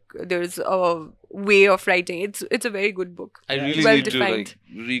like there's a way of writing. It's a very good book. I really well need defined. to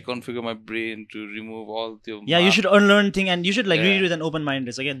like reconfigure my brain to remove all the you should unlearn thing and you should like read it with an open mind.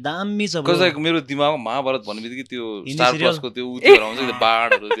 It's again दामी छ. Because like मेरो दिमागमा महाभारत भन्ने बित्तिकै त्यो star plus को त्यो उतिर आउँछ त्यो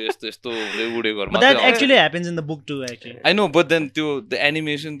बाणहरु त्यो यस्तो यस्तो उडे घर But that actually happens in the book too actually. I know, but then त्यो the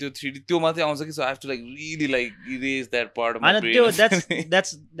animation त्यो 3D त्यो मात्रै आउँछ कि, so I have to like really like erase that part of my brain.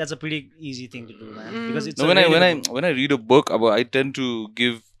 That's a pretty easy thing to do, man. Because it's when I read a book, I tend to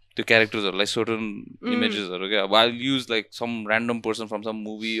give the characters are like certain images or okay, I'll use like some random person from some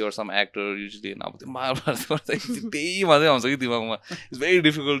movie or some actor usually. Now it's very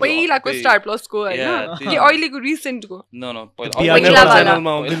difficult. पहिलाको star plus को हैन कि अहिलेको recent को. No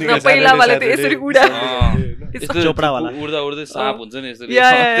पहिला वाला त यसरी उडा चोपडा वाला उड्दै साप हुन्छ नि यसरी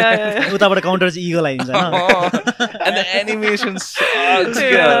उताबाट काउन्टर चाहिँ इगल आइन्छ हैन. And the animation sucks.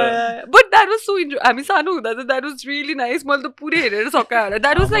 But that was so हामी सानो हुँदा त that was really nice. मैले त पुरै हेरेर सकाएर.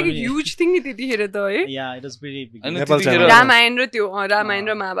 That was like a huge thing नि त्यतिखेर त है. Yeah, it was pretty big. Ramayana र त्यो रामायण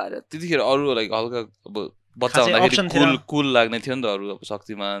र महाभारत त्यतिखेर अरु लाइक हल्का अब बच्चा हुँदाखेरि कुल लाग्ने थियो नि त अरु. अब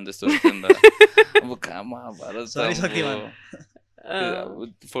शक्तिमान जस्तो थियो नि त. अब कहाँ Mahabharat Shaktimaan.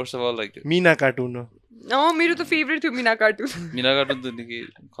 First of all like Meena cartoon. मेरो त फेभरेट थियो मीना कार्टुन. मीना कार्टुन त निकै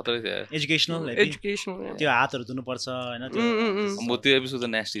खतरै थियो. एजुकेशनल त्यो हातहरु धुनु पर्छ हैन त्यो. म त्यो एपिसोड त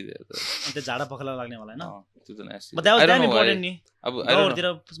नास्टी थियो त. अनि त्यो झाडा पखला लाग्ने होला हैन. त्यो त nasty. But that was damn important नि. अब गाउँतिर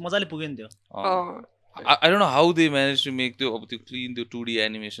मजाले पुग्यो नि त्यो. I don't know how they managed to make त्यो अब त्यो क्लीन त्यो 2D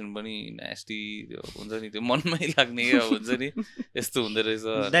एनिमेसन पनि नास्टी त्यो हुन्छ नि, त्यो मनमै लाग्ने के हुन्छ नि यस्तो हुँदै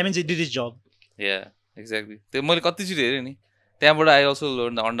रहेछ. That means it did its job. Yeah, exactly. त्यो मैले कतिचोटि हेरेँ नि. त्यहाँबाट I also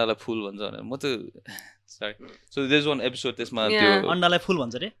learned अन्डालाई फुल भन्छ भनेर. म त sorry. So there's one episode त्यसमा त्यो अन्डालाई फुल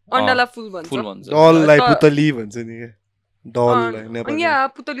भन्छ रे. अन्डालाई फुल भन्छ. डललाई पुतली भन्छ नि के. डललाई नेपाली. या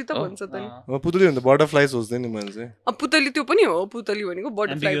पुतली त भन्छ त नि. पुतली भन्दा बटरफ्लाई सोच्दै नि मैले चाहिँ. पुतली त्यो पनि हो. पुतली भनेको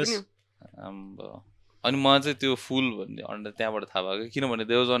बटरफ्लाई पनि हो. अनि म चाहिँ त्यो फुल भन्ने अन्डा त्यहाँबाट थाहा भयो किनभने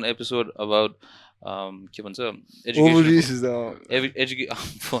there was one episode about के भन्छ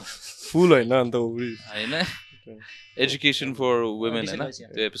फुल हैन अन्त ओभरी हैन एजुकेसन फर वुमेन हैन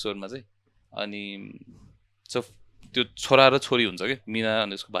त्यो एपिसोडमा चाहिँ. अनि त्यो छोरा र छोरी हुन्छ के, मीना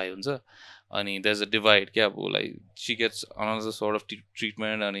अनि उसको भाइ हुन्छ. अनि देयर इज अ डिभाइड क्या, अब like she gets another sort of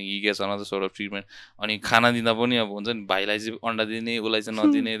treatment अनि he gets another sort of treatment. अनि खाना दिँदा पनि अब हुन्छ नि भाइलाई चाहिँ अन्डा दिने उसलाई चाहिँ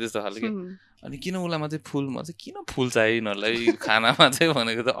नदिने त्यस्तो खालको. अनि किन उसलाई मात्रै फुलमा चाहिँ किन फुल चाहियो यिनीहरूलाई खानामा चाहिँ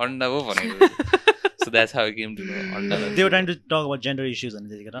भनेको त अन्डा हो भनेको. So that's how I came to know अन्डा. They were trying to talk about gender issues अनि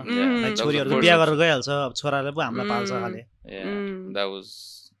त्यतिखेर लाइक छोरीहरु बिहे गरेर गइहाल्छ, अब छोराले पो हामीलाई पाल्छ खाले. Yeah, that was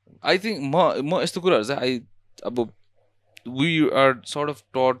I think म यस्तो कुराहरु चाहिँ अब we are sort of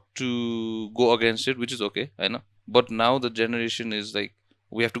taught to go against it, which is okay, हैन. But now the generation is like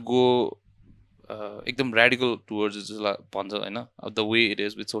we have to go एकदम radical towards it भन्छ हैन, the way it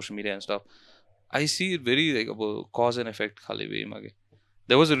is with social media and stuff. I see it very like about cause and effect खाले वेमा के.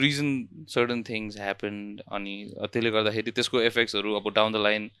 There was a reason certain things happened अनि त्यसले गर्दाखेरि त्यसको effectsहरु अब down the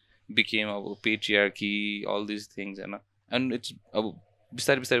line became अब patriarchy, all these things हैन. And it's अब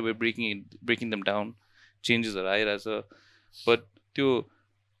बिस्तारै we're breaking them down, changes आइरहेछ. But त्यो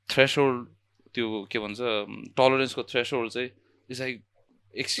threshold त्यो के भन्छ tolerance को threshold चाहिँ is like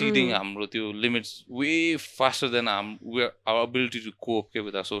exceeding हाम्रो त्यो limits way faster than our ability to cope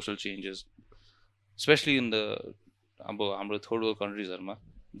with our social changes, especially in the अब हाम्रो third world countries हरुमा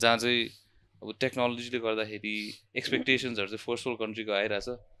जहाँ चाहिँ अब टेक्नोलोजीले गर्दाखेरि एक्सपेक्टेसन्सहरू चाहिँ फर्स्ट वर्ल्ड कन्ट्रीको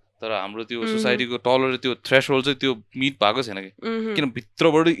आइरहेछ तर हाम्रो त्यो सोसाइटीको टलर त्यो थ्रेसहोल्ड चाहिँ त्यो मिट भएको छैन कि किन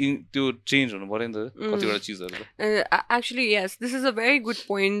भित्रबाट त्यो चेन्ज हुनु पऱ्यो नि त कतिवटा चिजहरू actually yes this is a very good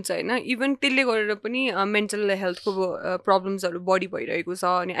point होइन इभन त्यसले गरेर पनि मेन्टल हेल्थको प्रब्लम्सहरू बढी भइरहेको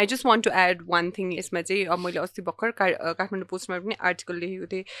छ अनि I just want to add one thing यसमा चाहिँ मैले अस्ति भर्खर काठमाडौँ पोस्टमा पनि आर्टिकल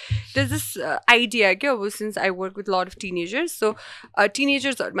लेखेको थिएँ दिस दिस आइडिया क्या अब since I work with lot of teenagers so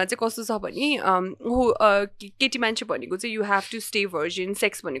टिनेजर्सहरूमा चाहिँ कस्तो छ भने केटी मान्छे भनेको चाहिँ you have to stay virgin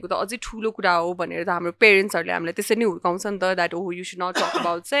sex भनेको त अझै ठुलो कुरा हो भनेर त हाम्रो पेरेन्ट्सहरूले हामीलाई त्यसरी नै हुर्काउँछ नि त that you should not talk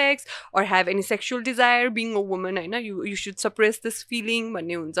about sex or have any sexual desire being a woman होइन you should suppress this feeling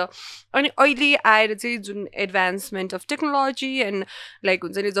भन्ने हुन्छ अनि अहिले आएर चाहिँ जुन advancement of technology and like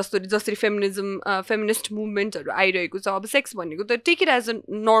हुन्छ नि जसरी फेमिनिस्ट मुभमेन्टहरू आइरहेको छ अब सेक्स भनेको त take it as a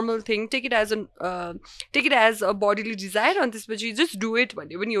normal thing take it as a bodily desire अनि त्यसपछि जस्ट डु इट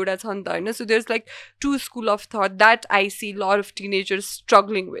भन्ने पनि एउटा छ नि त होइन so there is like to school of thought that I C lot of teenagers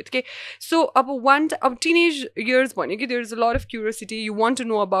struggling with के सो अब टिनेज इयर्स भन्यो कि there is a lot of curiosity you want to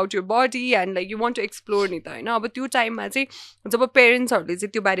know about your body and like you want to explore नि त होइन अब त्यो टाइममा चाहिँ जब पेरेन्ट्सहरूले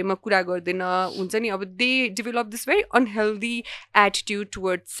चाहिँ त्यो बारेमा कुरा गर्दैन हुन्छ नि अब they develop this very unhealthy attitude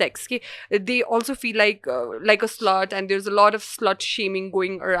towards sex के they also feel like a slot and there is a lot of slot shaming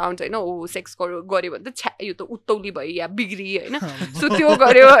going around होइन ओ सेक्स गऱ्यो भने त छ्या यो त उत्तौली भयो या बिग्री होइन सो त्यो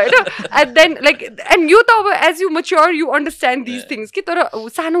गऱ्यो होइन एन्ड देन लाइक एन्ड यो त अब as you mature you understand these things कि तर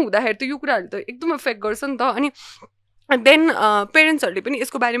सानो हुँदाखेरि त यो कुराहरू त एकदम इफेक्ट गर्छ नि त अनि देन पेरेन्ट्सहरूले पनि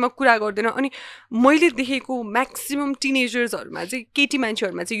यसको बारेमा कुरा गर्दैन अनि मैले देखेको म्याक्सिमम् टिनेजर्सहरूमा चाहिँ केटी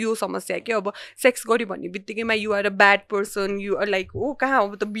मान्छेहरूमा चाहिँ यो समस्या क्या अब सेक्स गऱ्यो भन्ने बित्तिकैमा you are a bad person you are like oh कहाँ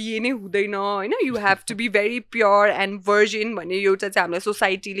अब त बिहे नै हुँदैन होइन you have to be very pure and virgin भन्ने एउटा चाहिँ हामीलाई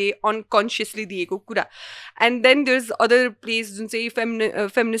सोसाइटीले अनकन्सियसली दिएको कुरा and then there is other place जुन चाहिँ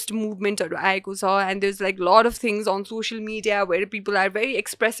फेमिनिस्ट मुभमेन्टहरू आएको छ and there is like lot of things on social media where people are very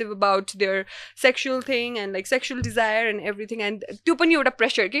expressive about their sexual thing and like sexual desire and everything and त्यो पनि एउटा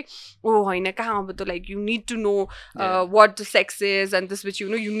pressure कि ओ होइन कहाँ अब त like you need to know what the sex is and त्यसपछि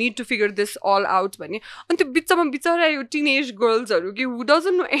you need to figure this all out भन्ने अनि त्यो बिचमा बिचरा यो टिनेज गर्ल्सहरू कि हु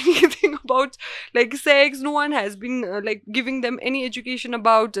doesn't know anything about like sex no one has been like giving them any education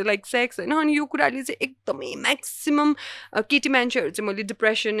about like sex होइन अनि यो कुराले चाहिँ एकदमै म्याक्सिमम् केटी मान्छेहरू चाहिँ मैले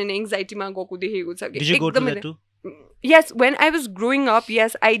डिप्रेसन एन्ड एङ्जाइटीमा गएको देखेको छ कि एकदमै yes when I was growing up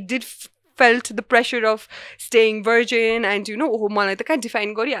yes I did felt the pressure of staying virgin and you know oh मलाई त कहाँ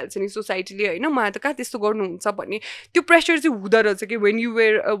डिफाइन गरिहाल्छ नि सोसाइटीले होइन मलाई त कहाँ त्यस्तो गर्नुहुन्छ भन्ने त्यो प्रेसर चाहिँ हुँदो रहेछ कि when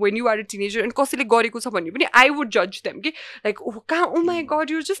you are a teenager and कसैले गरेको छ भने पनि I would judge them कि like oh कहाँ oh my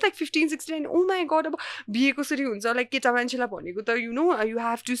god you're just like 15-16 oh my god अब बिहे कसरी हुन्छ लाइक केटा मान्छेलाई भनेको त you know you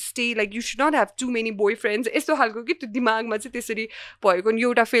have to stay like you should not have too many boyfriends यस्तो खालको कि त्यो दिमागमा चाहिँ त्यसरी भएको नि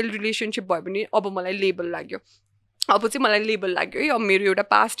एउटा फेल्ड रिलेसनसिप भयो भने अब मलाई लेबल लाग्यो अब चाहिँ मलाई लेबल लाग्यो है अब मेरो एउटा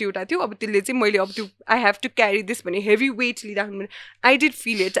पास्ट एउटा थियो अब त्यसले चाहिँ मैले अब त्यो I have to carry this भने heavy weight लिइराख्नु I did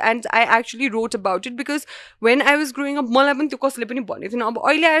feel it and I actually wrote about it because when I was growing up मलाई पनि त्यो कसैले पनि भनेको थिएन अब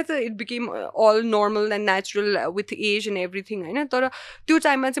अहिले आएर त it became all normal and natural with age and everything होइन तर त्यो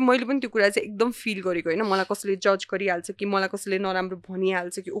टाइममा चाहिँ मैले पनि त्यो कुरा चाहिँ एकदम फिल गरेको होइन मलाई कसैले जज गरिहाल्छ कि मलाई कसैले नराम्रो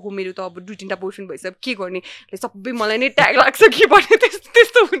भनिहाल्छ कि ओहो मेरो त अब 2-3टा बोयफ्रेन्ड भइसक्यो के गर्ने सबै मलाई नै ट्याग लाग्छ कि भन्ने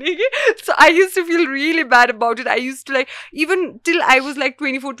त्यस्तो हुने कि so I use to feel really bad about it I to like even till I was like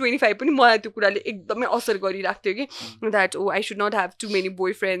 24-25 पनि मलाई त्यो कुराले एकदमै असर गरिराख्थ्यो कि that oh I should not have too many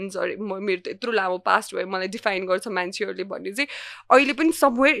boyfriends or मेरो त यत्रो लामो पास्ट भयो मलाई डिफाइन गर्छ मान्छेहरूले भन्ने चाहिँ अहिले पनि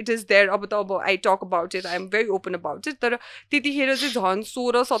somewhere it is there अब त अब I talk about it I am very open about it तर त्यतिखेर चाहिँ झन्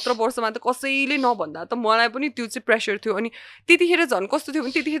 16-17 वर्षमा त कसैले नभन्दा त मलाई पनि त्यो चाहिँ प्रेसर थियो अनि त्यतिखेर झन् कस्तो थियो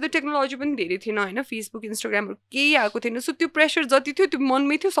भने त्यतिखेर त टेक्नोलोजी पनि धेरै थिएन होइन फेसबुक इन्स्टाग्रामहरू केही आएको थिएन सो त्यो प्रेसर जति थियो त्यो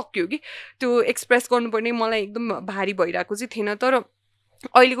मनमै थियो सक्यो कि त्यो एक्सप्रेस गर्नुपर्ने मलाई एकदम भारी भइरहेको चाहिँ थिएन तर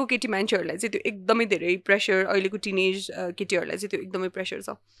अहिलेको केटी मान्छेहरूलाई चाहिँ त्यो एकदमै धेरै प्रेसर अहिलेको टिनेज केटीहरूलाई चाहिँ त्यो एकदमै प्रेसर छ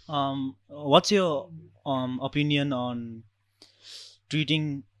what's your opinion on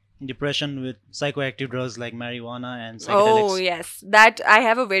treating depression with psychoactive drugs like marijuana and psychedelics? Oh yes, that I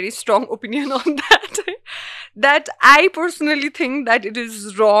have a very strong opinion on that. That I personally think that it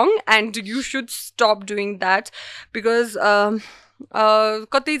is wrong and you should stop doing that because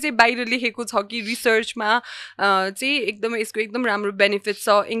कतै चाहिँ बाहिर लेखेको छ कि रिसर्चमा चाहिँ एकदमै यसको एकदम राम्रो बेनिफिट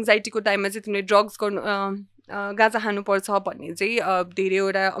छ एङ्जाइटीको टाइममा चाहिँ तिमीले ड्रग्स गर्नु गाँजा खानुपर्छ भन्ने चाहिँ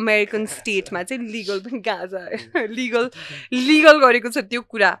धेरैवटा अमेरिकन स्टेटमा चाहिँ लिगल पनि गाँजा लिगल गरेको छ त्यो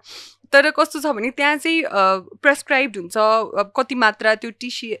कुरा तर कस्तो छ भने त्यहाँ चाहिँ प्रेस्क्राइब्ड हुन्छ कति मात्रा त्यो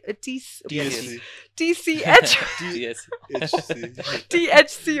TCH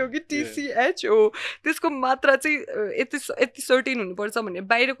THC हो कि TCH हो त्यसको मात्रा चाहिँ यति सर्टेन हुनुपर्छ भन्ने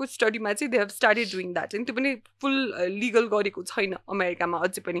बाहिरको स्टडीमा चाहिँ they have started doing that अनि त्यो पनि फुल लिगल गरेको छैन अमेरिकामा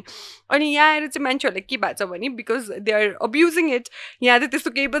अझै पनि अनि यहाँ आएर चाहिँ मान्छेहरूलाई के भएको छ भने because they are abusing it यहाँ चाहिँ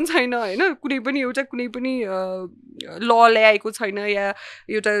त्यस्तो केही पनि छैन होइन कुनै पनि ल ल्याएको छैन या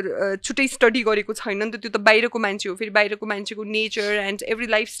एउटा छुट्टै स्टडी गरेको छैन नि त त्यो त बाहिरको मान्छे हो फेरि बाहिरको मान्छेको nature and every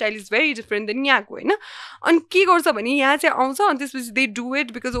lifestyle is very different then यहाँको होइन अनि के गर्छ भने यहाँ चाहिँ आउँछ अनि त्यसपछि they do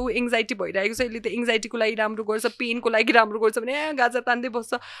it because anxiety भइरहेको छ यसले त एङ्जाइटीको लागि राम्रो गर्छ पेनको लागि राम्रो गर्छ भने गाजा तान्दै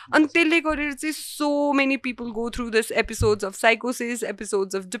बस्छ अनि त्यसले गरेर चाहिँ so many people go through this episodes of साइकोसिस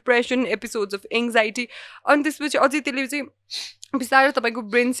episodes of depression episodes of anxiety अनि त्यसपछि अझै त्यसले चाहिँ बिस्तारै तपाईँको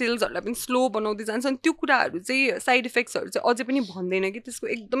ब्रेन सेल्सहरूलाई पनि स्लो बनाउँदै जान्छ अनि त्यो कुराहरू चाहिँ साइड इफेक्ट्सहरू चाहिँ अझै पनि भन्दैन कि त्यसको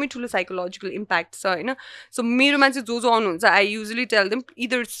एकदमै ठुलो साइकोलोजिकल इम्प्याक्ट छ होइन सो मेरोमा चाहिँ जो आउनुहुन्छ I usually tail them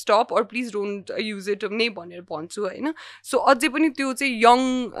either stop or please don't use it नै भनेर भन्छु होइन सो अझै पनि त्यो चाहिँ यङ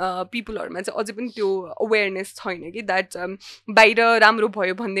पिपलहरूमा चाहिँ अझै पनि त्यो अवेरनेस छैन कि द्याट बाहिर राम्रो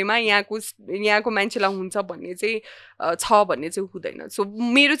भयो भन्दैमा यहाँको मान्छेलाई हुन्छ भन्ने चाहिँ छ भन्ने चाहिँ हुँदैन सो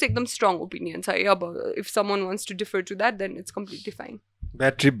मेरो चाहिँ एकदम स्ट्रङ ओपिनियन छ है अब if someone wants to differ to that then it's completely fine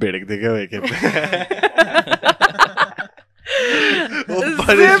bad trip भेटेको थिएँ क्या एकखेप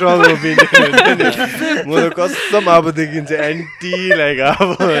म त कसम अबदेखि चाहिँ एन्टी लाइक अब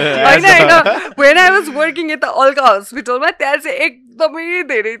होइन when I was working at the Alka हस्पिटलमा त्यहाँ चाहिँ एकदमै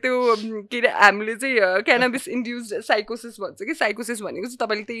धेरै त्यो के अरे हामीले चाहिँ क्यानाबिस इन्ड्युस्ड साइकोसिस भन्छ कि साइकोसिस भनेको चाहिँ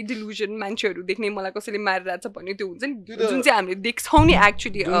तपाईँले त्यही डिल्युजन मान्छेहरू देख्ने मलाई कसैले मारिरहेछ भन्ने त्यो हुन्छ नि जुन चाहिँ हामीले देख्छौँ नि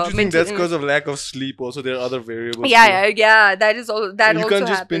एक्चुली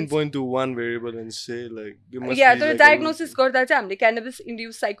तर डायग्नोसिस गर्दा चाहिँ हामीले क्यानाबिस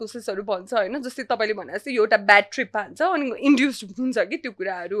इन्ड्युस साइकोसिसहरू भन्छ होइन जस्तै तपाईँले भने जस्तै एउटा ब्याड ट्रिप हान्छ अनि इन्ड्युस्ड हुन्छ कि त्यो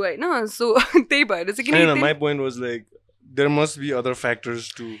कुराहरू होइन सो त्यही भएर चाहिँ there must be other factors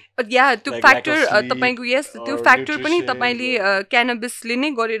too. Yeah, त्यो फ्याक्टर तपाईको यस त्यो फ्याक्टर पनि तपाईले क्यानाबिसले नै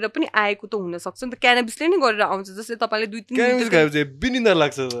गरेर पनि आएको त हुन सक्छ नि त क्यानाबिसले नै गरेर आउँछ जस्तै तपाईले 2-3 क्यानाबिस खाएपछि बिनिन्द्रा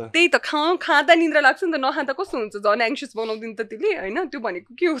लाग्छ त त्यही त खाँदा निन्द्रा लाग्छ नि त नखाँदा कस्तो हुन्छ झन् एङ्सियस बनाउँदिन त त्यसले हैन त्यो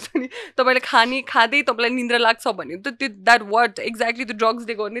भनेको के हुन्छ नि तपाईले खाँदै तपाईलाई निन्द्रा लाग्छ भने त त्यो द्याट वाट एक्ज्याक्टली त्यो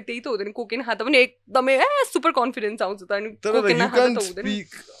ड्रग्सले गर्ने त्यही त हुँदैन कोकेन खाँदा पनि एकदमै सुपर कन्फिडेन्स आउँछ त अनि कोकेन खाँदा त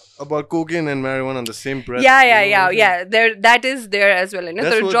हुँदैन about cocaine and marijuana on the same breath. Yeah. That is there as well.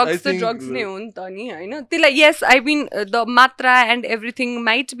 The drugs ne ho ni ta ni, haina. Tila yes, I mean the matra and everything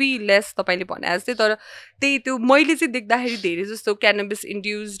might be less tapaile bhane jastै तर त्यही त्यो मैले चाहिँ देख्दाखेरि धेरै जस्तो cannabis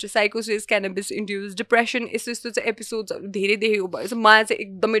induced साइकोसिस cannabis induced depression यस्तो चाहिँ एपिसोड्सहरू धेरै देखेको भएछ मलाई चाहिँ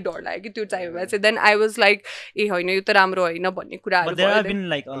एकदमै डर लाग्यो कि त्यो टाइममा चाहिँ then I was like a होइन यो त राम्रो होइन भन्ने कुराहरू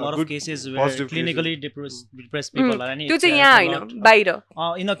त्यो चाहिँ यहाँ होइन बाहिर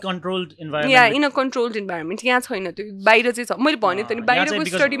इन अ कन्ट्रोल्ड इन्भाइरोमेन्ट यहाँ छैन त्यो बाहिर चाहिँ छ मैले भने त नि बाहिरको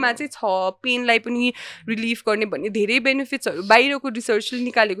स्टडीमा चाहिँ छ पेनलाई पनि रिलिफ गर्ने भन्ने धेरै बेनिफिट्सहरू बाहिरको रिसर्चले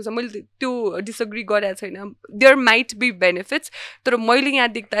निकालेको छ मैले त्यो डिसएग्री गरेको छैन देयर माइट बी बेनिफिट्स तर मैले यहाँ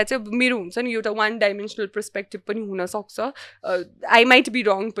देख्दा चाहिँ मेरो हुन्छ नि एउटा 1 डाइमेन्सनल पर्सपेक्टिभ पनि हुनसक्छ आई माइट बी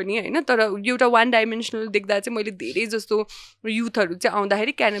रङ पनि होइन तर एउटा 1 डाइमेन्सनल देख्दा चाहिँ मैले धेरै जस्तो युथहरू चाहिँ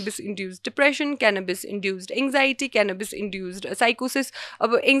आउँदाखेरि cannabis induced depression cannabis induced anxiety cannabis induced साइकोसिस अब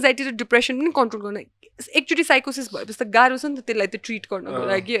एङ्जाइटी र डिप्रेसन पनि कन्ट्रोल गर्न एकचोटि साइकोसिस भएपछि त गाह्रो छ नि त त्यसलाई त ट्रिट गर्नको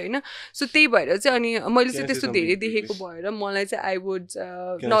लागि होइन सो त्यही भएर चाहिँ अनि मैले चाहिँ त्यस्तो धेरै देखेको भएर मलाई चाहिँ I would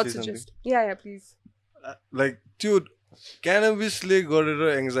not suggest yeah please like त्यो क्यानाबिसले गरेर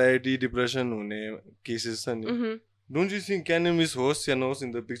एङ्जाइटी डिप्रेसन हुने केसेस छ नि डोन्ट यु थिङ्क क्यानाबिस होस् या नहोस्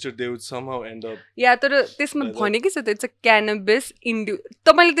in the picture they would somehow and up या तर त्यसमा भनेकै छ त इट्स अ क्यानाबिस इन्ड्यु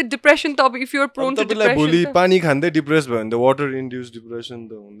तपाईले त डिप्रेसन त अब if you are prone to depression भोलि पानी खाँदै डिप्रेस भयो भने त वाटर इन्ड्युस डिप्रेसन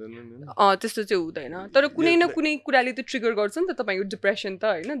त हुँदैन नि त्यस्तो चाहिँ हुँदैन तर कुनै न कुनै कुराले त ट्रिगर गर्छ नि त तपाईको डिप्रेसन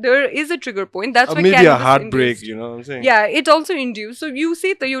त हैन there is a trigger point that's why cannabis heart brake you know what I'm saying yeah it also induce so you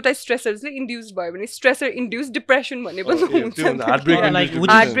से त एउटा स्ट्रेसर्सले इन्ड्युस भयो भने स्ट्रेसर इन्ड्युस डिप्रेसन भन्ने पनि हुन्छ हार्ट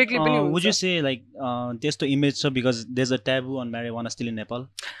ब्रेकले पनि वुड यु से लाइक त्यस्तो इमेज छ because there is a taboo on marijuana still in Nepal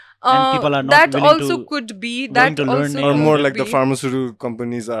and people are not that willing also to could be that to learn also or more like the pharmaceutical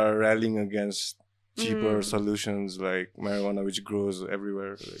companies are rallying against cheaper solutions like marijuana which grows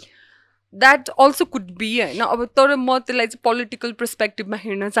everywhere that also could be होइन अब तर म त्यसलाई चाहिँ political पर्सपेक्टिभमा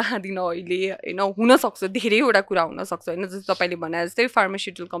हेर्न चाहदिनँ अहिले होइन हुनसक्छ धेरैवटा कुरा हुनसक्छ होइन जस्तो तपाईँले भने जस्तै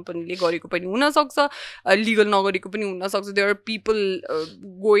फार्मास्युटिकल कम्पनीले गरेको पनि हुनसक्छ लिगल नगरेको पनि हुनसक्छ there are people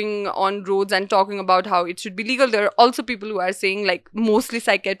going on roads and talking about how it should be legal there are also people who are saying like mostly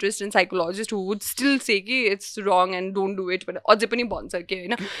psychiatrist and psychologist who would still say कि it's wrong and don't do it भनेर अझै पनि भन्छ कि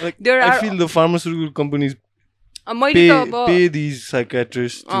होइन there are I feel the pharmaceutical companies मैले त अब pay these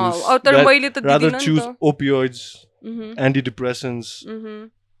psychiatrists तर मैले त rather choose opioids antidepressants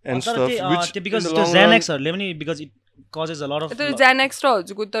and stuff, which because the Xanax-हरुले पनि because it causes a lot of Xanax र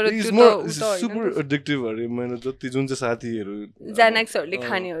हजुरको तर त्यो त super addictive हरे मैले जति जुन चाहिँ साथीहरु Xanax-हरुले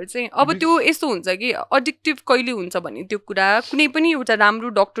खानेहरु चाहिँ अब त्यो यस्तो हुन्छ कि एडिक्टिभ कहिले हुन्छ भने त्यो कुरा कुनै पनि एउटा राम्रो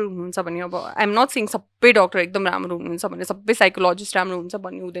डाक्टर हुनुहुन्छ भने अब आई एम नट सेइङ सबै डाक्टर एकदम राम्रो हुनुहुन्छ भने सबै साइकोलोजिस्ट राम्रो हुन्छ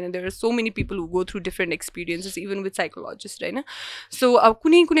भन्ने हुँदैन there are so many people who go through different experiences even with psychologist हैन सो अब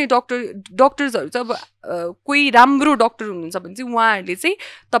कुनै डाक्टर्सहरु चाहिँ अब कोही राम्रो डाक्टर हुनुहुन्छ भने चाहिँ उहाँहरुले चाहिँ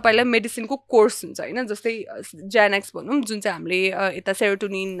तपाईलाई मेडिसिनको कोर्स हुन्छ हैन जस्तै Xanax भनौं जुन चाहिँ हामीले यता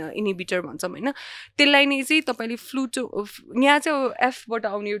सेरोटोनिन इन्हिबिटर भन्छौं हैन त्यसलाई नै चाहिँ तपाईले फ्लुटो यहाँ चाहिँ एफ बाट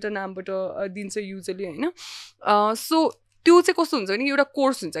आउने एउटा नामबाट दिन्छ युजुअली हैन सो त्यो चाहिँ कस्तो हुन्छ भने एउटा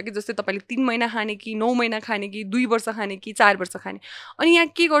कोर्स हुन्छ कि जस्तै तपाईले 3 महिना खाने कि 9 महिना खाने कि 2 वर्ष खाने कि 4 वर्ष खाने अनि यहाँ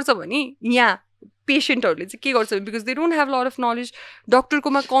के गर्छ भने यहाँ पेशेन्टहरुले चाहिँ के गर्छ because they don't have lot of knowledge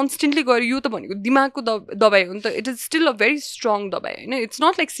डाक्टरकोमा कन्स्टेन्टली गएर यो त भनेको दिमागको दबाई हो नि त it is still a very strong दबाई हैन इट्स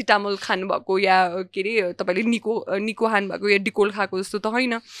नट लाइक सिटामोल खानुभएको या के अरे तपाईले निको खानुभएको या डिकोल खाएको जस्तो त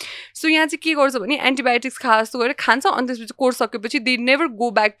होइन सो यहाँ चाहिँ के गर्छ भने एन्टिबायोटिक्स खा जस्तो गरेर खान्छ अनि त्यसपछि कोर्स सकेपछि they never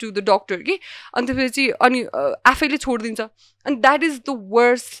go back to the doctor कि अनि त्यसपछि अनि आफैले छोडिदिन्छ अनि that is the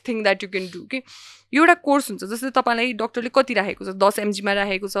worst thing that you can do कि एउटा कोर्स हुन्छ जस्तै तपाईलाई डाक्टरले कति राखेको छ 10 mg मा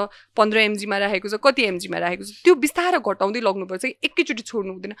राखेको छ 15 mg मा राखेको छ कति mg मा राखेको छ त्यो बिस्तारै घटाउँदै लग्नुपर्छ एकैचोटी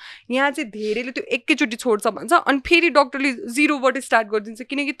छोड्नु हुँदैन यहाँ चाहिँ धेरैले त्यो एकैचोटी छोड्छ भन्छ अनि फेरि डाक्टरले 0 बाट स्टार्ट गरिदिन्छ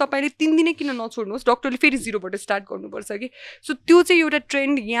किनकि तपाईले 3 दिनै किन नछोड्नुहोस् डाक्टरले फेरि 0 बाट स्टार्ट गर्नुपर्छ कि सो त्यो चाहिँ एउटा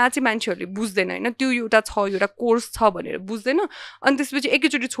ट्रेन्ड यहाँ चाहिँ मान्छेहरुले बुझ्दैन हैन त्यो एउटा छ एउटा कोर्स छ भनेर बुझ्दैन अनि त्यसपछि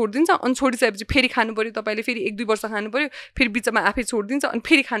एकैचोटी छोड्दिन्छ अनि छोडिसकेपछि फेरि खानु पर्यो तपाईले फेरि 1-2 वर्ष खानु पर्यो फेरि बिचमा आफै छोड्दिन्छ अनि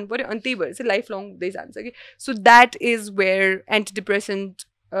फेरि खानु पर्यो अनि त्यही भएर चाहिँ लाइफ लङ जान्छ कि सो द्याट इज वेयर एन्टिडिप्रेसेन्ट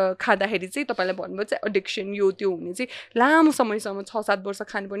खाँदाखेरि चाहिँ तपाईलाई भन्नुभयो चाहिँ एडिक्सन यो त्यो हुने चाहिँ लामो समयसम्म 6-7 वर्ष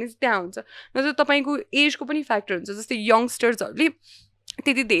खानुपर्ने चाहिँ त्यहाँ हुन्छ नत्र तपाईको एजको पनि फ्याक्टर हुन्छ जस्तै यङ्गस्टर्सहरुले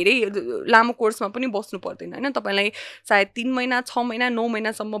त्यति धेरै लामो कोर्समा पनि बस्नु पर्दैन हैन तपाईलाई सायद 3 महिना 6 महिना 9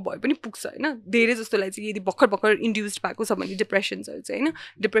 महिनासम्म भए पनि पुग्छ हैन धेरै जस्तोलाई चाहिँ यदि भर्खर इन्ड्युस्ड भएको छ भने डिप्रेसन्सहरु चाहिँ हैन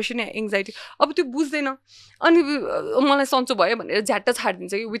डिप्रेसन या एङ्जाइटी अब त्यो बुझ्दैन अनि मलाई सन्चो भयो भनेर झ्याट्ट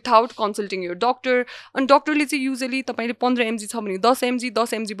छाड्दिन्छ कि विथआउट कन्सल्टिङ योर डाक्टर अनि डाक्टरले चाहिँ युजुअली तपाईले 15 mg छ भने 10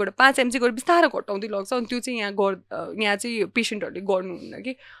 mg बाट 5 mg गरेर बिस्तारै घटाउँदै लग्छ अनि त्यो चाहिँ यहाँ चाहिँ पेशेन्टहरुले गर्नुहुन्न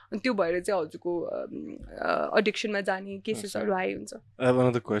कि अनि त्यो भएर चाहिँ हजुरको एडिक्सनमा जाने केसेसहरु हाई हुन्छ I have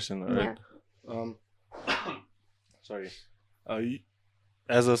another question, right? Sorry.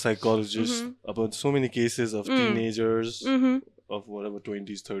 As a psychologist, about so many cases of teenagers of whatever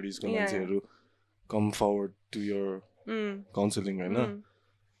 20s, 30s come forward to your counseling, right?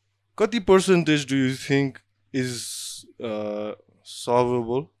 What percentage do you think is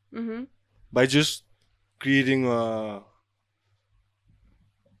solvable by just creating a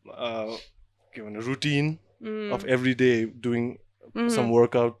routine of every day doing some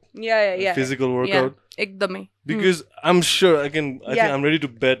workout, physical workout, ekdamai because I'm sure I think I'm ready to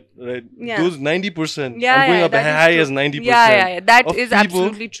bet, right? Those 90%, I'm going up as high as 90%. That is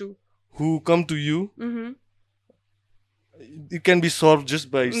absolutely true. Who come to you, it can be solved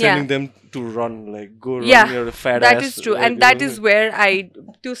just by sending them to run, like go run your fat that ass. That is true, and that is where I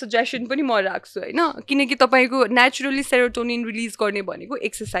त्यो suggestion पनि म राख्छु हैन किनकि तपाईको naturally serotonin release गर्ने भनेको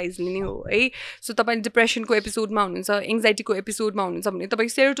एक्सरसाइजले नै हो है सो तपाईले डिप्रेसनको एपिसोडमा हुनुहुन्छ एङ्जाइटीको एपिसोडमा हुनुहुन्छ भने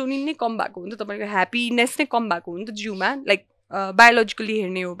तपाईको सेरोटोनिन नै कम भएको हुन्छ तपाईको ह्याप्पीनेस नै कम भएको हुन्छ जिउमा लाइक बायोलोजिकली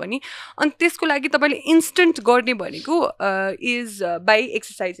हेर्ने हो भने अनि त्यसको लागि तपाईले इन्स्टेन्ट गर्ने भनेको इज बाई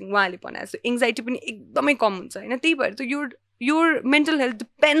एक्सरसाइजिङ उहाँले भने जस्तो एङ्जाइटी पनि एकदमै कम हुन्छ हैन त्यही भएर त your mental health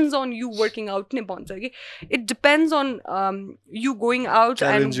depends on you working out ne bhन्छ कि it depends on you going out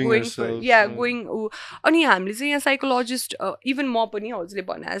and going yourself, going अनि हामीले चाहिँ यहाँ साइकोलोजिस्ट इभन म पनि हजुरले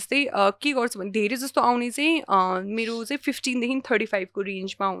भने जस्तै के गर्छु भने धेरै जस्तो आउने चाहिँ मेरो चाहिँ 15 देखि 35 को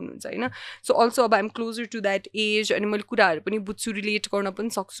रेन्जमा हुनुहुन्छ हैन सो अल्सो अब आइ am closure to that as अनि मैले कुराहरू पनि बुझ्छु रिलेट गर्न पनि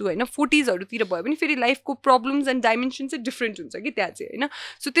सक्छु हैन 40s हरूतिर भयो भने फेरि लाइफको प्रब्लम्स एन्ड डाइमेन्सन चाहिँ डिफरेन्ट हुन्छ कि त्यहाँ चाहिँ हैन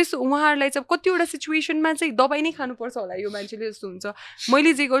सो त्यस उहाँहरूलाई चाहिँ कतिवटा सिचुएसनमा चाहिँ दबाई नै खानुपर्छ होला यो मान्छेले जस्तो हुन्छ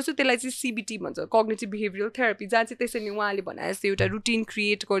मैले जे गर्छु त्यसलाई चाहिँ CBT भन्छ कग्निटिभ बिहेभियरल थेरापी जहाँ चाहिँ त्यसरी उहाँले भने जस्तो एउटा रुटिन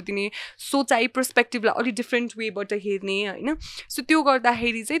क्रिएट गरिदिने सोचाइ पर्सपेक्टिभलाई अलिक डिफरेन्ट वेबाट हेर्ने हैन सो त्यो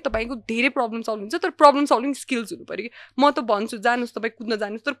गर्दाखेरि चाहिँ तपाईँको धेरै प्रब्लम सल्भ हुन्छ तर प्रब्लम सल्भिङ स्किल्स हुनु पऱ्यो कि म त भन्छु जानुहोस् तपाईँ कुद्न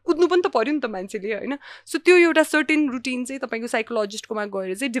जानुहोस् तर कुद्नु पनि त पऱ्यो नि त मान्छेले हैन सो त्यो एउटा सर्टेन रुटिन चाहिँ तपाईँको साइकोलोजिस्टकोमा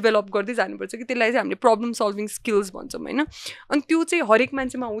गएर चाहिँ डेभलप गर्दै जानुपर्छ कि त्यसलाई चाहिँ हामीले प्रब्लम सल्भिङ स्किल्स भन्छौँ हैन अनि त्यो चाहिँ हरेक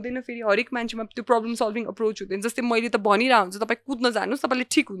मान्छेमा हुँदैन फेरि हरेक मान्छेमा त्यो प्रब्लम सल्भिङ अप्रोच हुँदैन जस्तै मैले त भनिरहेको हुन्छ तपाईँ कुद्न जानुहोस् तपाईँले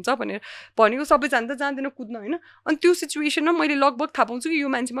ठिक हुन्छ भनेर भनेको सबैजना त जान्दैन कुद्न हैन अनि त्यो सिचुएसनमा मैले लगभग थाहा पाउँछु कि यो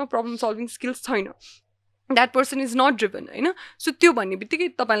मान्छेमा प्रब्लम सल्भिङ स्किल्स छैन that person is not driven हैन सो त्यो भन्ने बित्तिकै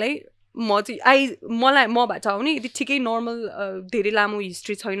तपाईँलाई म चाहिँ मलाई मबाट हो भने यदि ठिकै नर्मल धेरै लामो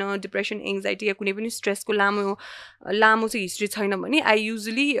हिस्ट्री छैन डिप्रेसन एङ्जाइटी या कुनै पनि स्ट्रेसको लामो चाहिँ हिस्ट्री छैन भने आई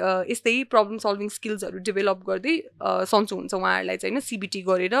युजली यस्तै प्रब्लम सल्भिङ स्किल्सहरू डेभलप गर्दै सन्चो हुन्छ उहाँहरूलाई चाहिँ होइन CBT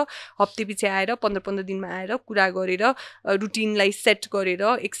गरेर हप्ते पछि आएर 15 दिनमा आएर कुरा गरेर रुटिनलाई सेट गरेर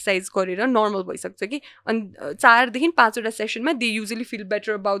एक्सर्साइज गरेर नर्मल भइसक्छ कि अनि 4 देखि 5 वटा सेसनमा they usually feel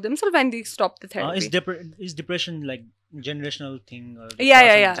better about themselves and they stop the therapy is depression like generational thing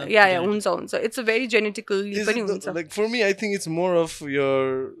yeah हुन्छ it's a very genetically पनि हुन्छ like for me I think it's more of your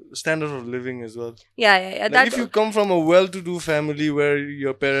standard of living as well yeah like that if you come from a well to do family where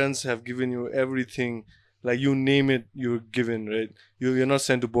your parents have given you everything like you name it you're given right you're not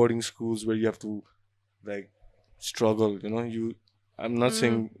sent to boarding schools where you have to like struggle you know I'm not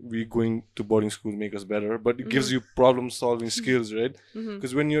saying we going to boarding school make us better, but it gives you problem-solving skills, right?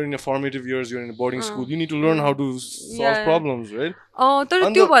 Because when you're in a formative years, you're in a boarding school, you need to learn how to solve problems, right?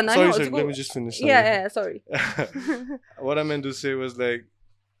 Sorry, let me just finish. Yeah, sorry. What I meant to say was like,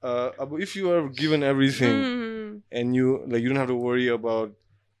 if you are given everything and you don't have to worry about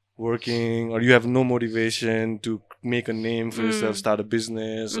working or you have no motivation to make a name for yourself, start a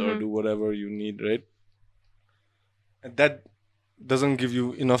business or do whatever you need, right? And that doesn't give you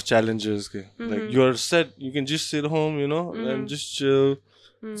enough challenges like you're set you can just sit home you know and just chill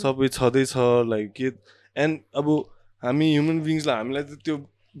sabai chhadai cha like it and abo hami human beings la hamilai tyo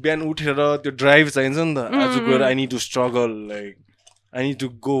bihan uthera tyo drive chahincha ni ta aju gaera I need to struggle like I need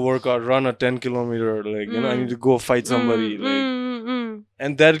to go work out run a 10 kilometer like you know I need to go fight somebody like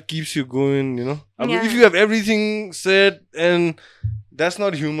and that keeps you going you know if you have everything set and that's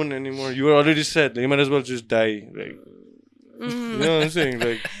not human anymore you are already set you might as well just die like you know what I'm saying?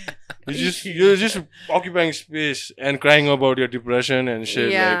 Like, you're just occupying space and crying about your depression and shit.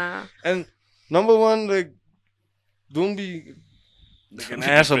 Yeah. Like, and number one, like, don't be like an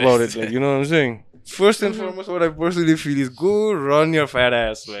ass about it. Like, you know what I'm saying? First and foremost, what I personally feel is go run your fat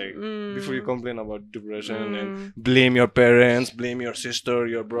ass, like, before you complain about depression and blame your parents, blame your sister,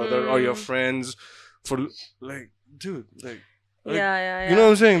 your brother, or your friends for, like, dude, like. Like, you know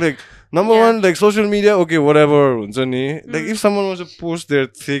what I'm saying? Like, number one, like social media, okay, whatever. Like, if someone wants to post their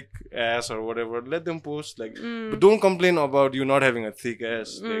thick ass or whatever, let them post. Like, but don't complain about you not having a thick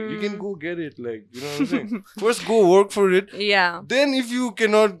ass. Like, you can go get it. Like, you know what I'm saying? First, go work for it. Yeah. Then, if you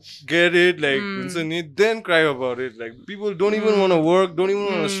cannot get it, like, then cry about it. Like, people don't even want to work, don't even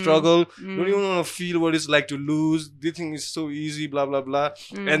want to struggle, don't even want to feel what it's like to lose. They think it's so easy, blah, blah, blah.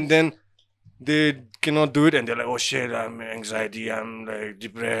 And then they cannot do it and they're like, oh shit, I'm anxiety, I'm like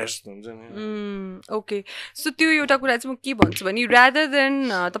depressed. Okay. So त्यो एउटा कुरा चाहिँ म के भन्छु भने rather than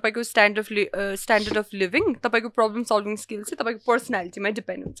तपाईको standard of living तपाईको problem solving skills चाहिँ तपाईको personality मा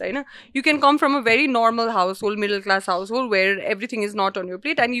depend हुन्छ हैन. You can come from a very normal household, middle class household where everything is not on your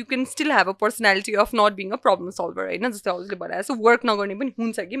plate and you can still have a personality of not being a problem solver हैन. जस्तै हजुरले भने जस्तो work नगर्ने पनि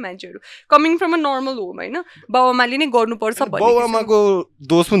हुन्छ कि मान्छेहरु coming from a normal home हैन. बाउआमाले नै गर्नुपर्छ भन्ने बाउआमाको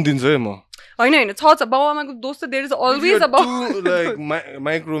दोष पनि दिन्छु है म हैन छ बाउआमाको दोष त there is always about like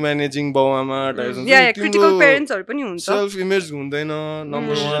micro managing बाउआमा types yeah critical पेरेन्ट्सहरु पनि हुन्छ सेल्फ इमेज हुँदैन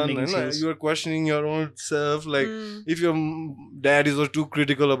नम्बर 1 हैन you are क्वेशनिङ your own self like if your dad is to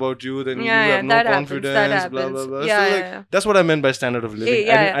critical about you then you have no confidence blah blah blah so like that's what I meant by standard of living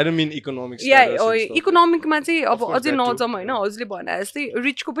I don't mean economics या इकोनोमिकमा चाहिँ अब अझै नजाम हैन हजुरले भने जस्तै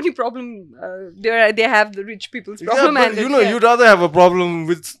रिचको पनि problem they have the rich people's problem and you know you rather have a problem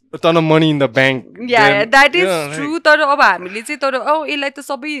with a ton of money in the bank. Yeah, that is true. तर अब हामीले चाहिँ तर यसलाई त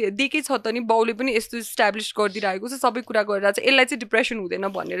सबै देकै छ त नि बाउले पनि यस्तो इस्टाब्लिश गरिदिरहेको छ सबै कुरा गरेर चाहिँ यसलाई चाहिँ डिप्रेसन हुँदैन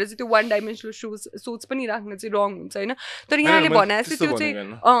भनेर चाहिँ त्यो वान डाइमेन्सनल सोच पनि राख्न चाहिँ रङ हुन्छ हैन. तर यहाँले भने जस्तै त्यो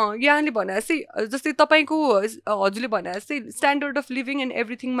चाहिँ यहाँले भने जस्तै जस्तै तपाईको हजुरले भने जस्तै स्ट्यान्डर्ड अफ लिभिङ एन्ड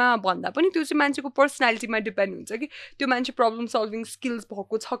एभ्रिथिङमा भन्दा पनि त्यो चाहिँ मान्छेको पर्सनालिटीमा डिपेन्ड हुन्छ कि त्यो मान्छे प्रब्लम सल्भिङ स्किल्स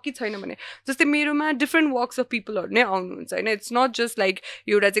भएको छ कि छैन भने जस्तै मेरोमा डिफ्रेन्ट वर्क्स अफ पिपलहरु नै आउनुहुन्छ हैन. इट्स नट जस्ट लाइक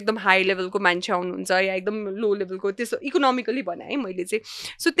एउटा एकदम हाई लेभलको मान्छे आउनुहुन्छ या एकदम लो लेभलको त्यसो इकोनोमिकली भने है मैले चाहिँ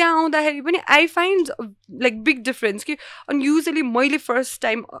सो त्यहाँ आउँदाखेरि पनि I find like big difference कि अनि युजली मैले फर्स्ट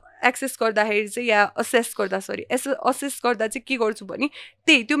टाइम एक्सेस गर्दाखेरि चाहिँ या असेस गर्दा चाहिँ के गर्छु भने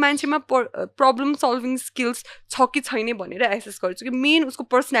त्यही त्यो मान्छेमा प्रब्लम सल्भिङ स्किल्स छ कि छैन भनेर एक्सेस गर्छु कि मेन उसको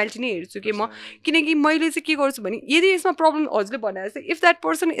पर्सनालिटी नै हेर्छु कि म किनकि मैले चाहिँ के गर्छु भने यदि यसमा प्रब्लम हजुरले भने जस्तै if that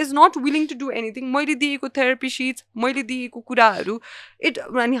person is not willing to do anything मैले दिएको थेरापी सिट्स मैले दिएको कुराहरू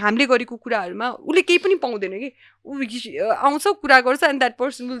अनि हामीले गरेको कुराहरूमा उसले केही पनि पाउँदैन कि आउँछ कुरा गर्छ and that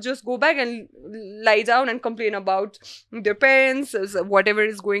person will just go back and lie down and complain about their parents what ever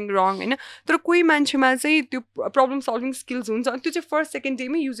is going रङ होइन तर कोही मान्छेमा चाहिँ त्यो प्रब्लम सल्भिङ स्किल्स हुन्छ अनि त्यो चाहिँ फर्स्ट सेकेन्ड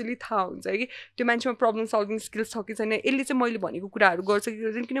डेमै युजली थाहा हुन्छ कि त्यो मान्छेमा प्रब्लम सल्भिङ स्किल्स छ कि छैन यसले चाहिँ मैले भनेको कुराहरू गर्छ कि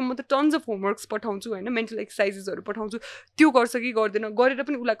गर्दैन किन म त टन्स अफ होमवर्क्स पठाउँछु होइन मेन्टल एक्सर्साइजेसहरू पठाउँछु त्यो गर्छ कि गर्दैन गरेर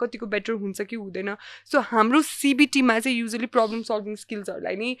पनि उसलाई कतिको बेटर हुन्छ कि हुँदैन सो हाम्रो सिबिटीमा चाहिँ युजली प्रब्लम सल्भिङ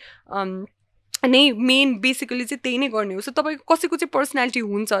स्किल्सहरूलाई नै मेन बेसिकली चाहिँ त्यही नै गर्ने हो सो तपाईँको कसैको चाहिँ पर्सनालिटी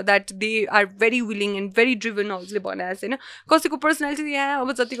हुन्छ that they are very willing and very driven हाउसले भनेको होइन कसैको पर्सनालिटी यहाँ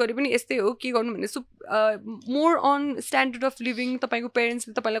अब जति गरे पनि यस्तै हो के गर्नु भने so more on standard of living तपाईँको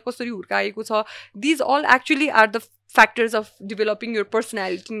पेरेन्ट्सले तपाईँलाई कसरी हुर्काएको छ these all actually are the factors of developing your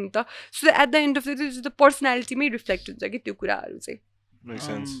personality नि त so at the and of the पर्सनालिटीमै reflect हुन्छ कि त्यो कुराहरू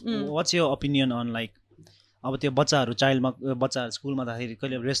चाहिँ what's your opinion on like अब त्यो बच्चाहरू बच्चाहरू स्कुलमा जाँदाखेरि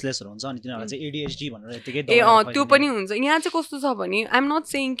कहिले रेस्टलेसहरू हुन्छ अनि तिनीहरूलाई चाहिँ एडिएचडी भनेर यतिकै त्यो पनि हुन्छ यहाँ चाहिँ कस्तो छ भने आइएम नट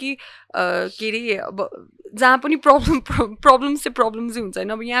सेइङ कि के अरे अब जहाँ पनि प्रब्लम्स चाहिँ हुन्छ होइन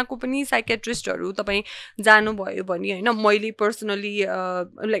अब यहाँको पनि साइकेट्रिस्टहरू तपाईँ जानुभयो भने होइन मैले पर्सनली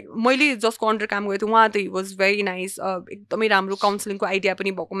लाइक मैले जसको अन्डर काम गरेको थिएँ उहाँ त हि वाज भेरी नाइस एकदमै राम्रो काउन्सिलिङको आइडिया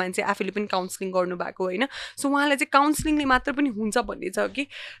पनि भएको मान्छे आफैले पनि काउन्सिलिङ गर्नुभएको होइन सो उहाँलाई चाहिँ काउन्सिलिङले मात्र पनि हुन्छ भन्ने छ कि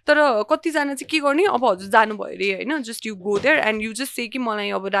तर कतिजना चाहिँ के गर्ने अब हजुर जानुभयो अरे होइन just you go there and you just say कि मलाई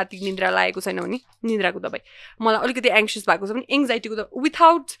अब राति निन्द्रा लागेको छैन भने निन्द्राको दबाई मलाई अलिकति एङ्सियस भएको छ भने एङ्जाइटीको दबाई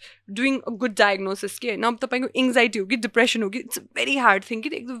without doing a good diagnosis कि होइन अब तपाईँको एङ्जाइटी हो कि डिप्रेसन हो कि इट्स भेरी हार्ड थिङ कि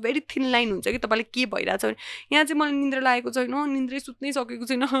एकदम भेरी थिन लाइन हुन्छ कि तपाईँलाई के भइरहेछ भने यहाँ चाहिँ मलाई निन्द्रा लागेको छैन निन्द्रै सुत्नै सकेको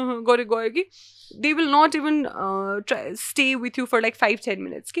छैन गरे गयो कि they will not even stay with you for like 5-10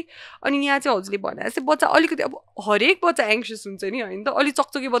 minutes कि अनि यहाँ चाहिँ हजुरले भने चाहिँ बच्चा अलिकति अब हरेक बच्चा एङ्सियस हुन्छ नि होइन त अलिक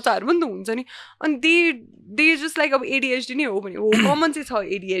चकचके बच्चाहरू पनि त हुन्छ नि अनि दे जस्ट लाइक अब एडिएचडी नै हो भने हो कमन चाहिँ छ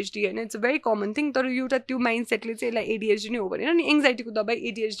एडिएचडी होइन it's a very common thing तर एउटा त्यो माइन्ड सेटले चाहिँ यसलाई एडिएचडी नै हो भनेर अनि एङ्जाइटीको दबाई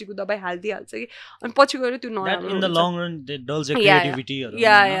एडिएचडीको दबाई हालिदिइहाल्छ कि अनि पछि गएर त्यो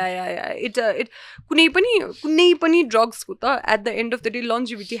कुनै पनि ड्रग्सको त at the and of the day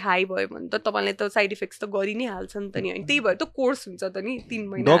longevity high भयो भने त तपाईँलाई त साइड इफेक्ट्स त गरि नै हाल्छ नि त नि होइन त्यही भएर त कोर्स हुन्छ त नि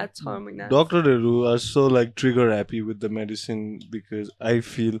 3 महिना 6 महिना डक्टरहरू are so like trigger happy with the medicine because I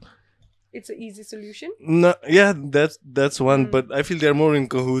feel it's an easy solution. No, yeah, that's one. But I feel they're more in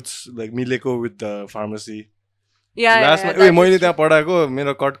cahoots, like Mileko with the pharmacy. Yeah. मैले त्यहाँ पढाएको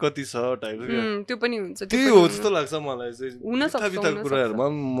मेरो cut कति छ type त्यो पनि हुन्छ त्यही हो जस्तो लाग्छ मलाई चाहिँ बित्था कुराहरूमा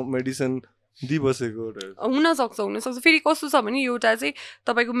मेडिसिन दिइबसेको हुनसक्छ फेरि कस्तो छ भने एउटा चाहिँ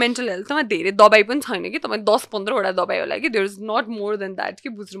तपाईँको मेन्टल हेल्थमा धेरै दबाई पनि छैन कि तपाईँ 10-15 वटा दबाई होला कि there is not more than that कि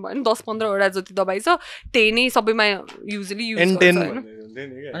बुझ्नु भयो नि 10-15 वटा जति दबाई छ त्यही नै सबैमा युजली युज गर्छ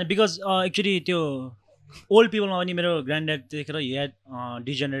अनि बिकज एक्चुली त्यो ओल्ड पिपलमा पनि मेरो ग्रान्ड ड्याड देखेर ह्याड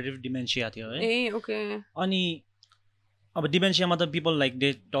डिजेनरेटिभ डिमेन्सिया थियो है ओके अनि अब डिमेन्सियामा त people like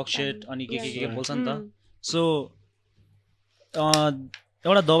they talk set अनि के बोल्छ नि त सो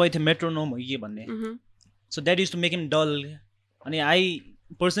एउटा दबाई थियो मेट्रोनोम हो कि भन्ने so that is to make हिम डल अनि I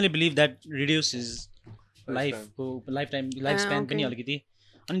personally believe that reduce his life span पनि अलिकति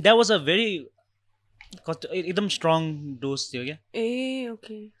अनि द्याट वाज अ भेरी एकदम स्ट्रङ डोज थियो क्या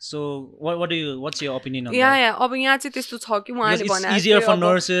okay so what's your opinion on that अब यहाँ चाहिँ त्यस्तो छ कि उहाँले भने easier for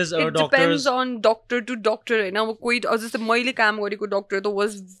nurses or doctors depends on doctor to doctor हैन अब कोही जस्तै मैले काम गरेको डक्टर त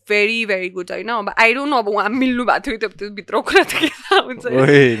वाज भेरी भेरी गुड हैन अब आई डोन्ट नो अब उहाँ मिल्नु भएको थियो त्यो भित्र कुरा त के थाहा हुन्छ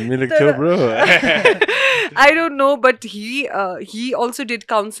ओए मिलेको थियो bro I don't know but he also did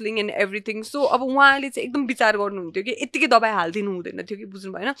counselling and everything so अब उहाँले चाहिँ एकदम विचार गर्नुहुन्थ्यो कि यत्तिकै दबाई हालिदिनु हुँदैन थियो कि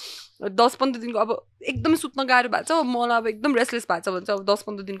बुझ्नु भएन 10-15 दिनको अब एकदमै सुत्न गाह्रो भएको छ मलाई अब एकदम रेस्टलेस भएको छ भने चाहिँ अब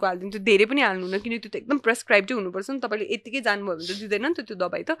 10-15 दिनको हालिदिनु त्यो धेरै पनि हाल्नु हुन किनकि त्यो त एकदम प्रेस्क्राइब्डै हुनुपर्छ नि तपाईँले यत्तिकै जानुभयो भने त दिँदैन नि त त्यो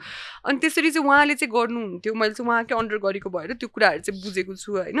दबाई त अनि त्यसरी चाहिँ उहाँले चाहिँ गर्नुहुन्थ्यो मैले चाहिँ उहाँकै अन्डर गरेको भएर त्यो कुराहरू चाहिँ बुझेको छु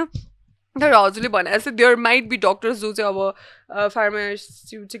होइन तर हजुरले भने जस्तो देयर माइट बी डक्टर्स जो चाहिँ अब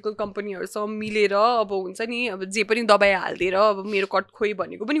फार्मास्युटिकल कम्पनीहरूसँग मिलेर अब हुन्छ नि अब जे पनि दबाई हालिदिएर अब मेरो कट खोइ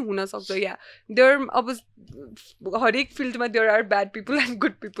भनेको पनि हुनसक्छ या देयर अब हरेक फिल्डमा there are bad people and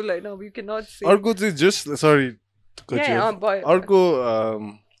good people होइन अब यु क्यान नट से अर्को चाहिँ जस्ट सरी अर्को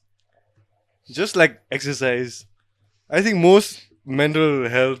just like exercise I think most mental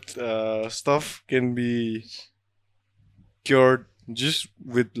health stuff can be cured just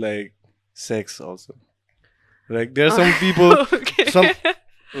with like sex also. Like there are some people some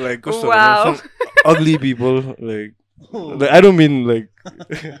like some ugly people like I don't mean like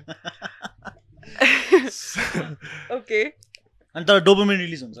okay and the dopamine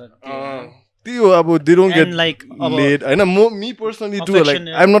release huncha they don't get like laid. I know me personally too, like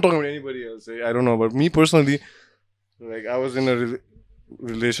I'm not talking about anybody else. I don't know, but me personally, like I was in a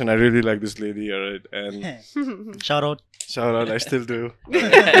relation. I really like this lady, alright, and Shout out. I still do,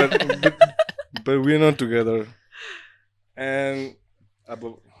 but we're not together. And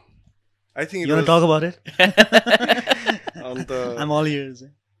I think You want to talk about it? it I'm all ears.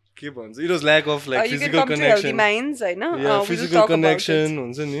 was lack of like you can physical come to Healthy connection. Minds, I know. Yeah, we'll physical talk about connection, it.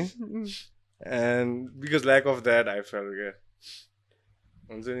 हुन्छ नि. And because lack of that, I felt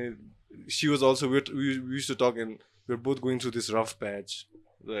हुन्छ नि. She was also we used to talk, and we were both going through this rough patch.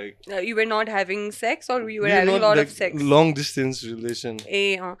 Like You were not having sex, or you were we were having a not, lot like, of sex? long distance relation.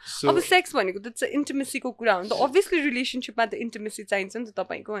 So अब sex भनेको त चाहिँ इन्टिमेसीको कुरा हो नि त. Obviously रिलेसनसिपमा त intimacy चाहिन्छ नि त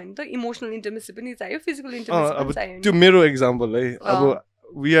तपाईँको, होइन त? इमोसनल इन्टिमेसी पनि चाहियो, फिजिकल इन्टिमेसी अब पनि चाहियो नि. त्यो मेरो एक्जाम्पल है. अब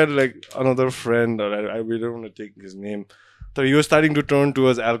we had like another friend, or we don't want to take his name. So he was starting to turn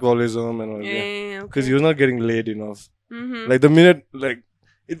towards alcoholism and all that because he was not getting laid enough. Like the minute, like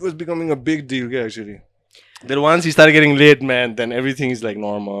it was becoming a big deal actually. Then once he started getting laid, man, then everything is like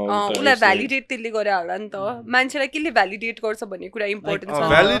normal. उसलाई validate त्यसले गरे होला नि त. मान्छेलाई केले validate गर्छ भन्ने कुरा इम्पोर्टेन्ट छ.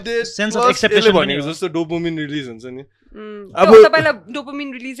 Validate Sense of plus acceptation यसले पनि भनेको हो. जस्तो डोपामिन रिलिज हुन्छ नि. अब तपाईलाई डोपामिन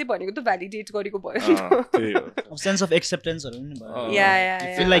रिलिजै भनेको त भ्यालिडेट गरेको भयो नि त. त्यही हो. Sense of acceptance हरू पनि भयो. Yeah.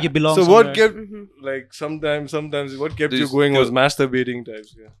 Feel like you belong So somewhere. what kept like sometimes what kept you going was masturbating types.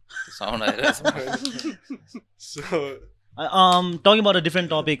 Sound आइरहेछ. So Talking about a different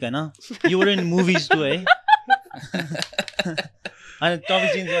topic, है ना? You were in movies too, eh? And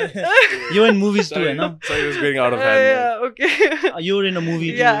topic change. You were in movies too, है ना? sorry, it was going out of hand. man. Yeah, okay. You were in a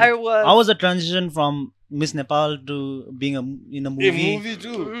movie too. Yeah, I was. How was the transition from Miss Nepal to being in a movie? A movie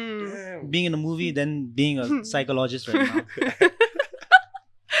too. Damn. Being in a movie, then being a psychologist right now.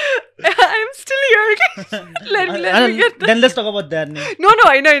 I'm still here. Let me get that. Then let's talk about that. Ne? No,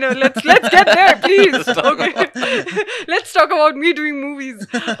 I know. Let's get there, please. Okay. Let's talk about me doing movies.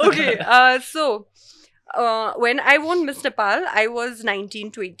 Okay. So when I won Miss Nepal, I was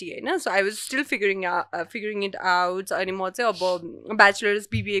 19-20, होइन? So I was still figuring it out. अनि म चाहिँ अब bachelors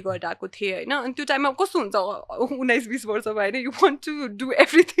BBA गरेर आएको थिएँ, होइन? अनि त्यो टाइममा कस्तो हुन्छ 19-20 वर्षमा, होइन? You want to do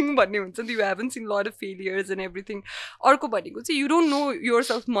everything भन्ने हुन्छ नि. You haven't seen a lot of failures and everything. अर्को भनेको चाहिँ you don't know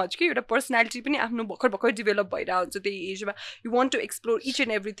yourself much के एउटा पर्सनालिटी पनि आफ्नो भर्खर डेभलप भइरहेको हुन्छ त्यही एजमा. You want to explore each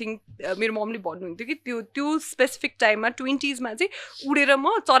and everything. मेरो मम्मीले भन्नुहुन्थ्यो कि त्यो स्पेसिफिक टाइममा 20s मा चाहिँ उडेर म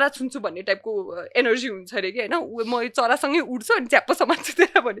चरा छुन्छु भन्ने टाइपको एनर्जी हुन्छ अरे कि, होइन? म चरासँगै उड्छु अनि च्याप्प समात्छु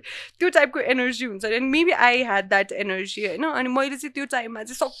त्यसलाई भने त्यो टाइपको एनर्जी हुन्छ अरे. अनि maybe I had that energy, होइन? अनि मैले चाहिँ त्यो टाइममा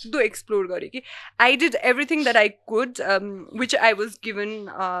चाहिँ सक्दो एक्सप्लोर गरेँ कि I did everything that I could which I was given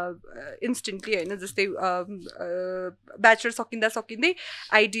instantly, होइन? जस्तै ब्याचलर सकिँदै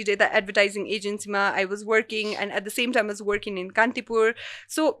आई डिड यता advertising एजेन्सीमा I was working, and at the same time was working in Kantipur.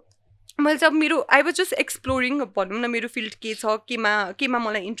 So मैले चाहिँ अब मेरो आई वाज जस्ट एक्सप्लोरिङ, भनौँ न मेरो फिल्ड के छ, केमा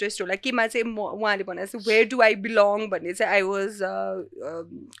मलाई इन्ट्रेस्ट होला, केमा चाहिँ उहाँले भने जस्तो वेयर डु आई बिलोङ भन्ने चाहिँ I was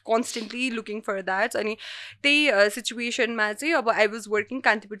constantly looking for that. अनि त्यही सिचुएसनमा चाहिँ अब आई वाज वर्किङ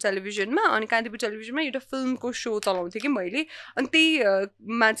कान्तिपुर टेलिभिजनमा. अनि कान्तिपुर टेलिभिजनमा एउटा फिल्मको सो चलाउँथेँ कि मैले. अनि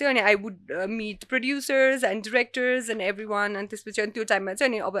त्यहीमा चाहिँ अनि I would meet producers and directors and every one. अनि त्यसपछि अनि त्यो टाइममा चाहिँ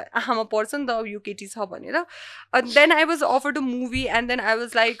अनि अब आँखामा पर्छ नि त यो केटी छ भनेर. अनि then I was afford a movie, and then I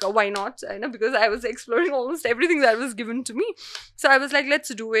was like why not, होइन? Because I was exploring almost everything that was given to me. So I was like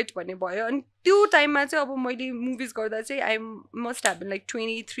let's do it भन्ने भयो. अनि त्यो टाइममा चाहिँ अब मैले movies गर्दा चाहिँ I must have been like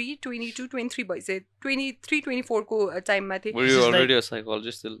 23, 22, 23 भइसक्यो. 23, 24 को टाइममा थिएँ. Were you already a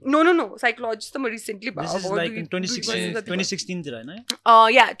psychologist still? No. Psychologist त म recently This is like in 2016 तिर, होइन?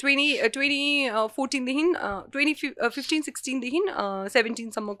 या 2014देखि 2015-16देखि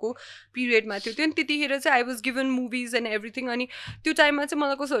 17सम्मको पिरियडमा थियो. अनि त्यतिखेर चाहिँ I was given movies and everything. अनि त्यो टाइममा चाहिँ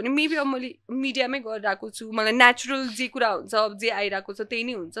मलाई कस्तो भने मेबी अब मैले मिडियामै गरेर आएको छु, मलाई नेचुरल जे कुरा हुन्छ, अब जे आइरहेको छ त्यही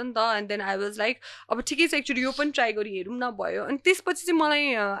नै हुन्छ नि त. And then I was like अब ठिकै छ, एक्चुली यो पनि ट्राई गरी हेरौँ न भयो. अनि त्यसपछि चाहिँ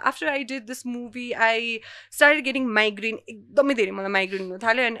मलाई after I did this movie I started getting migraine. एकदमै धेरै मलाई माइग्रेन हुन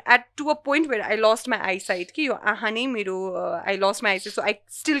थाल्यो. And at to a point where I lost my I site कि यो आँखा नै मेरो I lost my I site. So I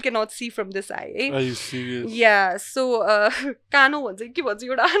still can not C from this I है. Are you serious? Yeah so कानो भन्छ के भन्छ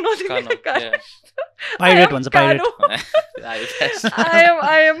एउटा Pirate भन्छ, pirate. I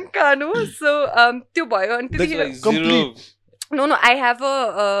am कानो. सो त्यो भयो. अनि त्यतिखेर No, I have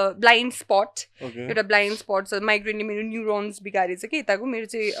a blind spot. Okay. एउटा ब्लाइन्ड स्पट छ. माइग्रेनले मेरो न्युरोन्स बिगारेछ कि यताको. मेरो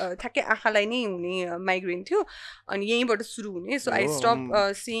चाहिँ ठ्याक्कै आँखालाई नै हुने माइग्रेन थियो. अनि यहीँबाट सुरु हुने. So I stop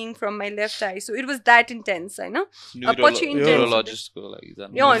seeing from my left I. So it was that intense, होइन? पछि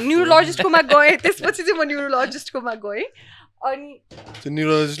न्युरोलोजिस्टकोमा गएँ. त्यसपछि चाहिँ म न्युरोलोजिस्टकोमा गएँ. अनि त्यो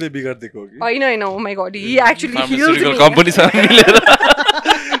न्युरोलोजिस्टले बिगार्दिएको हो कि? होइन, ओ my God, Hee actually healed me. कम्पनीसँग मिलेर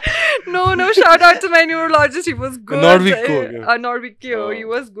No, shout out to my neurologist. He was good. Norvik ko he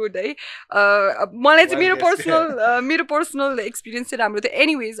was good है. मलाई चाहिँ मेरो पर्सनल एक्सपिरियन्स चाहिँ राम्रो थियो.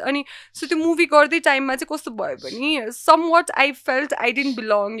 एनिवेज अनि सो त्यो मुभी गर्दै टाइममा चाहिँ कस्तो भयो भने somewhat I felt I didn't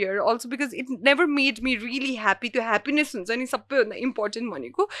belong here also because it never made me really happy. त्यो ह्याप्पिनेस हुन्छ नि सबैभन्दा इम्पोर्टेन्ट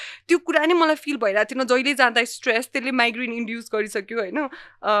भनेको त्यो कुरा नै मलाई फिल भइरहेको थिएन. जहिले जाँदा स्ट्रेस त्यसले माइग्रेन इन्ड्युस गरिसक्यो होइन.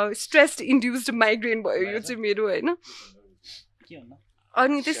 स्ट्रेस इन्ड्युस्ड माइग्रेन भयो यो चाहिँ मेरो होइन.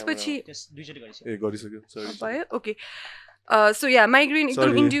 अनि त्यसपछि भयो ओके. So yeah, migraine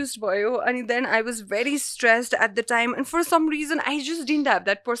एकदम induced भयो अनि then I was very stressed at the time and for some reason I just didn't have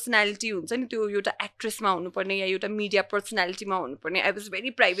that personality हुन्छ नि त्यो एउटा एक्ट्रेसमा हुनुपर्ने या एउटा मिडिया पर्सनालिटीमा हुनुपर्ने. I was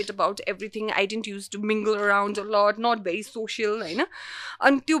very private about everything. I didn't used to mingle around a lot, not very social होइन.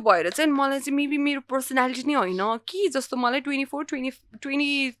 अनि त्यो भएर चाहिँ मलाई चाहिँ मेबी मेरो पर्सनालिटी नै होइन कि जस्तो मलाई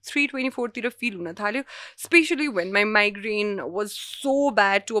 23-24 तिर फिल हुन थाल्यो. Specially when my migraine was so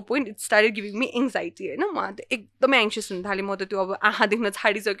bad to a point it started giving me anxiety होइन. म एकदमै एङ्सियस हुन थालेँ. म त त्यो अब आँखा देख्न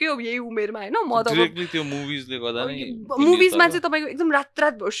छाडिसक्यो अब यही उमेरमा होइन. म त मुभिजमा चाहिँ तपाईँको एकदम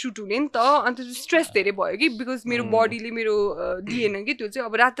रातभर सुट हुने नि त. अन्त स्ट्रेस धेरै भयो कि बिकज मेरो बडीले मेरो दिएन कि त्यो चाहिँ.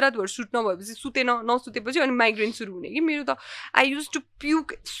 अब रातभर सुट नभएपछि नसुतेपछि अनि माइग्रेन सुरु हुने कि मेरो त. I use to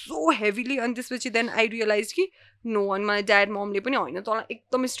प्युक so heavily. अनि त्यसपछि देन आई रियलाइज कि नो. अनि मलाई ड्याड ममले पनि होइन तँलाई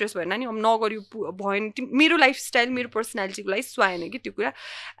एकदम स्ट्रेस भएन नि अब नगर्यो भएन. मेरो लाइफस्टाइल मेरो पर्सनालिटीको लागि सुहाएन कि त्यो कुरा.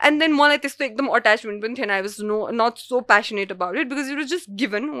 एन्ड देन मलाई त्यस्तो एकदम अट्याचमेन्ट पनि थिएन. I was not so passionate about it because it was just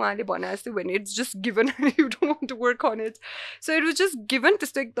given. उहाँले भने जस्तो भने it's just given you don't want to work on it. So it was just given.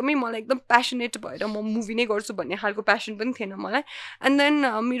 त्यस्तो एकदमै मलाई एकदम प्यासनेट भएर म मुभी नै गर्छु भन्ने खालको प्यासन पनि थिएन मलाई. एन्ड देन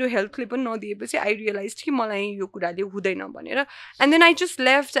मेरो हेल्थले पनि नदिएपछि आई रियलाइज कि मलाई यो कुराले हुँदैन भनेर. And then I just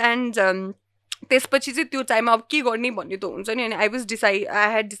left and त्यसपछि चाहिँ त्यो टाइममा अब के गर्ने भन्ने त हुन्छ नि. अनि आई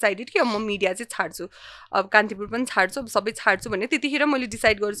ह्याड डिसाइडेड कि अब म मिडिया चाहिँ छाड्छु. अब कान्तिपुर पनि छाड्छु अब सबै छाड्छु भने त्यतिखेर मैले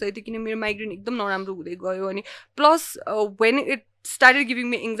डिसाइड गरिसकेको थिएँ किन मेरो माइग्रेन एकदम नराम्रो हुँदै गयो. अनि plus when it started giving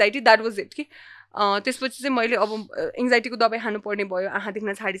me anxiety that was it कि. त्यसपछि चाहिँ मैले अब एङ्जाइटीको दबाई खानुपर्ने भयो आँखा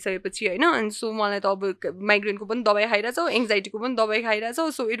देख्न छाडिसकेपछि होइन. अनि सो मलाई त अब माइग्रेनको पनि दबाई खाइरहेछौ एङ्जाइटीको पनि दबाई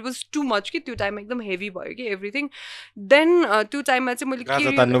खाइरहेछौ. So it was too much कि त्यो टाइममा एकदम हेभी भयो कि एभ्रिथिङ. देन त्यो टाइममा चाहिँ मैले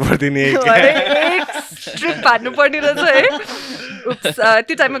स्ट्रिप हान्नुपर्ने रहेछ है.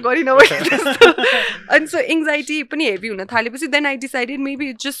 त्यो टाइममा गरिनँ मैले. अनि सो एङ्जाइटी पनि हेभी हुन थालेपछि then I decided maybe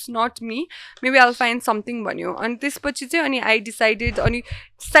it's just not me maybe I will find something भन्यो. अनि त्यसपछि चाहिँ अनि आई डिसाइडेड अनि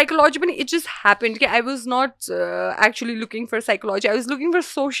साइकोलोजी पनि इट जस्ट ह्यापन्ड कि I was not actually looking for psychology. I was looking for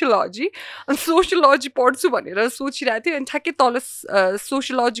sociology. अनि sociology पढ्छु भनेर सोचिरहेको थिएँ. अनि ठ्याक्कै तल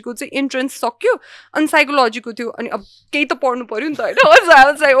सोसियोलोजीको चाहिँ इन्ट्रेन्स सक्यो अनि साइकोलोजीको थियो. अनि अब केही त पढ्नु पऱ्यो नि त होइन.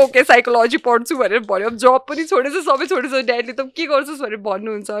 ओके साइकोलोजी पढ्छु भनेर भन्यो. अब जब पनि छोडेछ सबै छोडेछ. ड्याडीले त के गर्छस् भनेर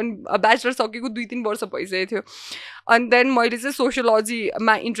भन्नुहुन्छ. अनि ब्याचलर सकेको 2-3 वर्ष भइसकेको थियो. अनि देन मैले चाहिँ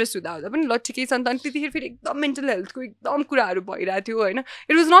सोसियोलोजीमा इन्ट्रेस्ट हुँदा पनि ल ठिकै छ नि त. अनि त्यतिखेर फेरि एकदम मेन्टल हेल्थको एकदम कुराहरू भइरहेको थियो होइन.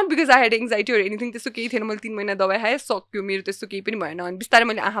 It was not because I head anxiety or anything त्यस्तो केही थिएन. मैले 3 महिना दबाई खाएँ सक्यो मेरो त्यस्तो केही पनि भएन. अनि बिस्तारै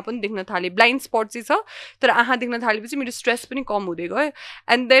मैले आँखा पनि देख्न थालेँ. ब्लाइन्ड स्पट चाहिँ छ तर आँखा देख्न थालेपछि मेरो स्ट्रेस पनि कम हुँदै गयो.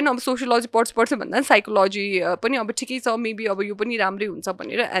 एन्ड देन अब सोसियोलोजी पढ्छु भन्दा साइकोलोजी पनि अब ठिकै छ मेबी अब यो पनि राम्रै हुन्छ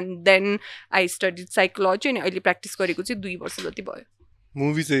भनेर. And then I studied psychology. अनि अहिले प्र्याक्टिस गरेको चाहिँ 2 वर्ष जति भयो.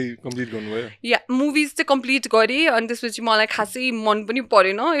 मुभी चाहिँ कम्प्लिट गर्नुभयो? या मुभिज चाहिँ कम्प्लिट गरेँ. अनि त्यसपछि मलाई खासै मन पनि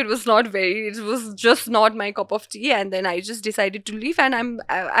परेन. It was just not my cup of T. And then I just decided to live and I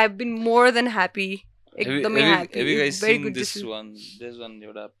have been more than happy. एकदमै happy. Very good decision. There one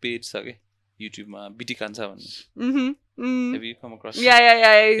एउटा पेज छ के युट्युबमा बिटी कान्छा भन्ने. Have you come across?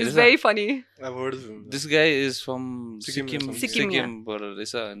 Yeah. He's very funny. I've heard of him. This guy is from Sikkim, yeah.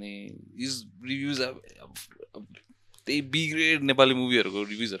 and his reviews are they B grade Nepali movieहरूको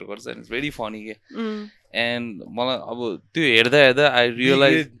रिभ्युजहरू गर्छ. And it's very funny के. And मलाई अब त्यो हेर्दा I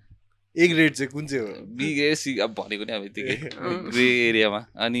realise A grade चाहिँ कुन चाहिँ हो? बी ग्रेड सी अब भनेको नि अब यतिकै ग्रे एरियामा.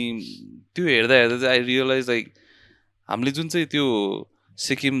 अनि त्यो हेर्दा चाहिँ आई रियलाइज लाइक हामीले जुन चाहिँ त्यो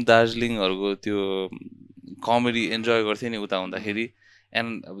सिक्किम दार्जिलिङहरूको त्यो कमेडी इन्जोय गर्थ्यो नि उता हुँदाखेरि.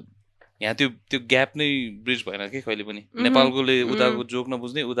 एन्ड अब यहाँ त्यो ग्याप नै ब्रिज भएन कि कहिले पनि. नेपालकोले उताको जोक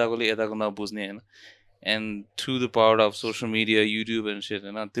नबुझ्ने उताकोले यताको नबुझ्ने होइन. And through the power of social media YouTube and set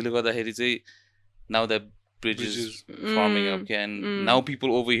होइन त्यसले गर्दाखेरि चाहिँ now that bridge is farming up के. And now people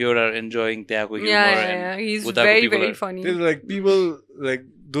over here are enjoying त्यहाँको ह्युमर. एन्ड उताको people like people like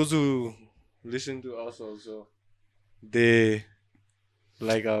those who listen to us also they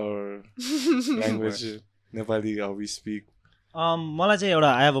like our language Nepali how we speak. मलाई चाहिँ एउटा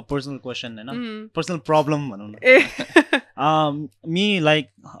I have a personal question होइन personal problem भनौँ न. Me like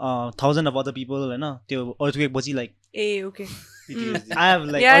 1000 of other people होइन त्यो earthquake पछि like a okay PTSD. I have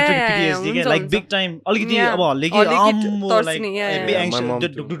like Yeah, alternate yeah, yeah, PTSD हुन्छ, like हुन्छ. big time अलिकति Yeah. अब हल्ले कि अलिकति like तर्सिने, yeah, a big yeah. anxious My mom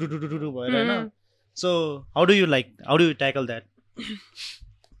डुडुडुडुडुडु भएर हैन. So how do you tackle that?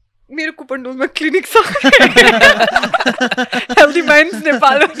 मेरो कुपनडोलमा क्लिनिक छ healthy minds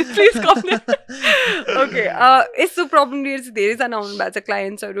Nepal please com okay यस्तो प्रब्लम लिएर चाहिँ धेरैजना आउनु भएको छ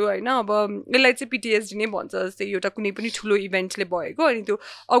क्लायन्ट्सहरू होइन अब यसलाई चाहिँ पिटिएसडी नै भन्छ जस्तै एउटा कुनै पनि ठुलो इभेन्टले भएको अनि त्यो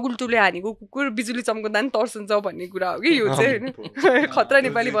अगुल्टोले हानेको कुकुर बिजुली चम्कँदा नि तर्सन्छ भन्ने कुरा हो कि यो चाहिँ होइन खतरा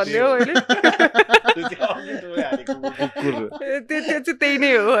नेपाली भन्दै हो अहिले त्यो चाहिँ त्यही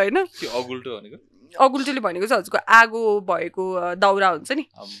नै हो होइन अगुल्टो भनेको अगुल्टोले भनेको चाहिँ हजुरको आगो भएको दाउरा हुन्छ नि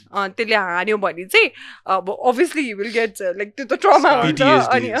त्यसले हान्यो भने चाहिँ अब obviously you will get like त्यो त ट्रमा हुन्छ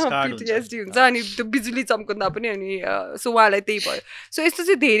अनि पिटिएसडी हुन्छ अनि त्यो बिजुली चम्कँदा पनि अनि सो उहाँलाई त्यही भयो सो यस्तो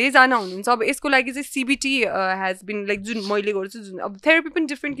चाहिँ धेरैजना हुनुहुन्छ अब यसको लागि चाहिँ सिबिटी हेज बिन लाइक जुन मैले गर्छु जुन अब थेरापी पनि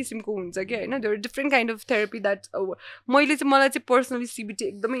डिफ्रेन्ट किसिमको हुन्छ कि होइन त्यो different kind of therapy that मैले चाहिँ मलाई चाहिँ पर्सनली सिबिटी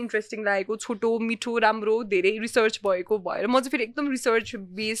एकदमै इन्ट्रेस्टिङ लागेको छोटो मिठो राम्रो धेरै रिसर्च भएको भएर म चाहिँ फेरि एकदम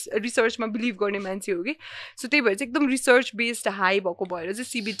रिसर्चमा बिलिभ गर्ने मान्छे हो कि सो त्यही भएर चाहिँ एकदम रिसर्च बेस्ड हाई भएको भएर चाहिँ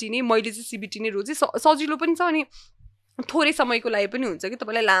सिबिटी नै मैले चाहिँ सिबिटी नै रोजेँ सजिलो पनि छ अनि थोरै समयको लागि पनि हुन्छ कि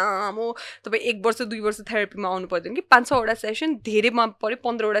तपाईँलाई लामो तपाईँ 1 वर्ष 2 वर्ष थेरापीमा आउनु पर्दैन कि 5-6वटा सेसन धेरैमा पऱ्यो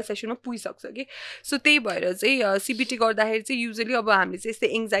 15वटा सेसनमा पुगिसक्छ कि सो त्यही भएर चाहिँ सिबिटी गर्दाखेरि चाहिँ युजली अब हामीले चाहिँ यस्तै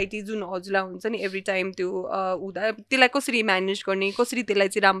एङ्जाइटी जुन हजुरलाई हुन्छ नि एभ्री टाइम त्यो हुँदा त्यसलाई कसरी म्यानेज गर्ने कसरी त्यसलाई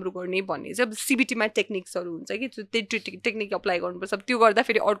चाहिँ राम्रो गर्ने भन्ने चाहिँ अब सिबिटीमा टेक्निक्सहरू हुन्छ कि त्यो टेक्निक अप्लाई गर्नुपर्छ अब त्यो गर्दा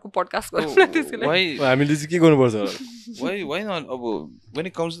फेरि अर्को पडकास्ट गर्नु त्यसको लागि हामीले चाहिँ के गर्नुपर्छ why not अब when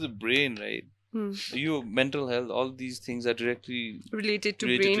it comes to the brain right your mental health all these things are directly related to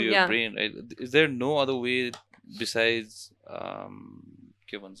your brain right is there no other way besides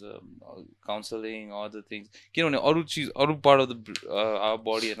के भन्छ counseling or other things किनभने अरु चीज अरु part of the our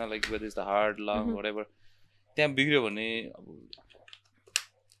body हैन like whether it's the heart lung whatever त्यहाँ बिग्रियो भने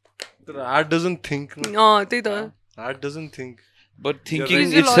तर heart doesn't think त्यही त heart doesn't think but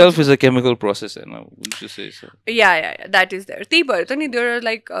thinking itself is a chemical process and wouldn't you say so yeah that is there त्यही भएर त नि there are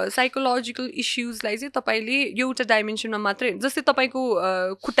like psychological issues लाई चाहिँ तपाईले एउटा डाइमेन्सनमा मात्रै जस्तै तपाईको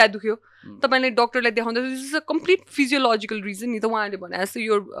खुट्टा दुख्यो तपाईले डाक्टरलाई देखाउँदा this is a complete physiological reason नि त उहाँले भने जस्तो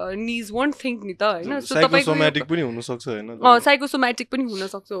योर नीज वन्ट थिङ्क नि त हैन सो तपाईको साइकोसोम्याटिक पनि हुन सक्छ हैन साइकोसोम्याटिक पनि हुन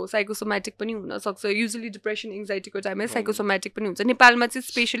सक्छ साइकोसोम्याटिक पनि हुन सक्छ युजुअली डिप्रेसन एङ्जाइटीको टाइममा साइकोसोम्याटिक पनि हुन्छ नेपालमा चाहिँ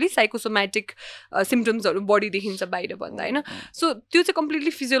स्पेशली साइकोसोम्याटिक सिम्पटम्सहरू बढी देखिन्छ बाहिर भन्दा हैन सो त्यो चाहिँ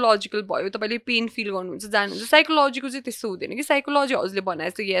कम्प्लिटली फिजियोलोजिकल भयो तपाईँले पेन फिल गर्नुहुन्छ जानुहुन्छ साइकोलोजीको चाहिँ त्यस्तो हुँदैन कि साइकोलोजी हजुरले भने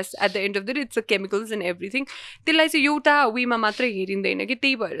जस्तो यस at the and of the day it's a chemicals and everything त्यसलाई चाहिँ एउटा वेमा मात्रै हेरिँदैन कि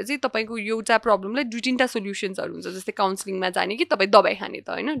त्यही भएर चाहिँ तपाईँको एउटा प्रब्लमलाई 2-3टा सोल्युसन्सहरू हुन्छ जस्तै काउन्सिलिङमा जाने कि तपाईँ दबाई खाने त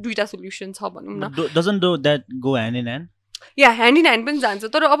होइन 2टा सोल्युसन छ भनौँ न doesn't that go hand in hand yeah hand in hand पनि जान्छ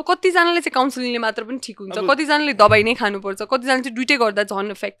तर अब कतिजनाले चाहिँ काउन्सिलिङले मात्र पनि ठिक हुन्छ कतिजनाले दबाई नै खानुपर्छ कतिजना चाहिँ दुइटै गर्दा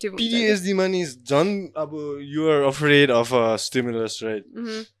झन् इफेक्टिभ हुन्छ PTSD मा नि झन् अब you are afraid of a stimulus right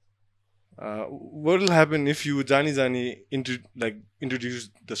what will happen if you jani introduce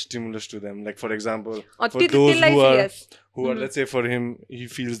the stimulus to them like for example for those who are let's say for him he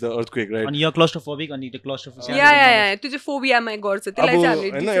feels the earthquake right and you're claustrophobic and the claustrophobic yeah त्यो चाहिँ फोबियामा गर्छ त्यसलाई चाहिँ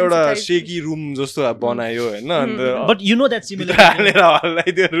हामीले हैन एउटा shaky room जस्तो बनायो हैन अन्त but you know that similar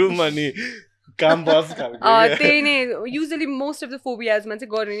हालेर त्यो रुम अनि काम बस खालको त्यही नै युजुअली मोस्ट अफ द फोबियाजमा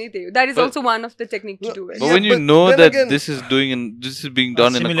चाहिँ गर्ने नै त्यही हो that is also one of the technique to do but when you know that this is being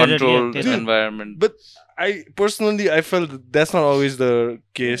done in a controlled environment but I personally I felt that's not always the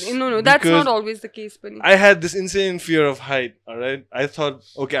case no that's not always the case but I had this insane fear of height all right I thought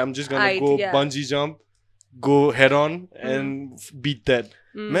okay I'm just gonna go bungee jump go head on and beat that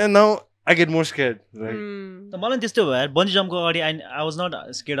man now I get more scared right त मलाई त्यस्तो भयो bungee जम्पको अगाडि I was not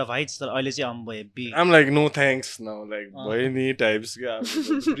scared of heights तर अहिले चाहिँ I'm like no thanks now like भयो नि टाइप्स के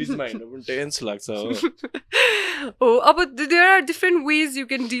ब्रिजमा हिँड्नु पनि टेन्स लाग्छ हो अब there are different ways you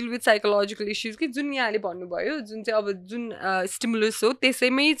can deal with psychological issues कि जुन यहाँले भन्नुभयो जुन चाहिँ अब जुन स्टिमुलस हो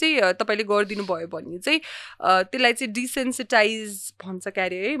त्यसैमै चाहिँ तपाईँले गरिदिनु भयो भने चाहिँ त्यसलाई चाहिँ डिसेन्सिटाइज भन्छ क्या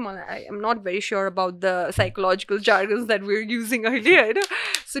अरे है मलाई I am not very sure about the psychological jargons that we're using अहिले होइन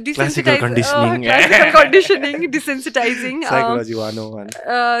so desensitize classical conditioning desensitizing psychology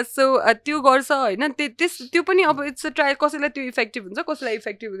 101 so त्यो गर्छ हैन त्यो पनि अब इट्स अ ट्रायल कसैलाई त्यो इफेक्टिभ हुन्छ कसैलाई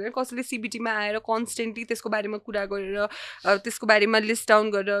इफेक्टिभ हुँदैन कसैले सिबिटीमा आएर कन्स्टेन्टली त्यसको बारेमा कुरा गरेर त्यसको बारेमा लिस्ट डाउन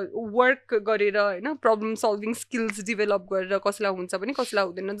गरेर वर्क गरेर हैन प्रब्लम सल्भिङ स्किल्स डेभलप गरेर कसैलाई हुन्छ पनि कसैलाई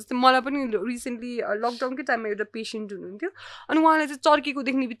हुँदैन जस्तै मलाई पनि रिसेन्टली लकडाउनकै टाइममा एउटा पेसेन्ट हुनुहुन्थ्यो अनि उहाँलाई चाहिँ चर्केको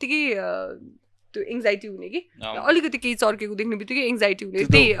देख्ने बित्तिकै त्यो एङ्जाइटी हुने कि अलिकति केही चर्केको देख्ने बित्तिकै एङ्जाइटी हुने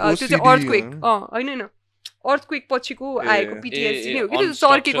त्यही त्यो चाहिँ अर्थक्वेक होइन अर्थक्वेक पछिको आएको PTSD नै हो कि त्यो on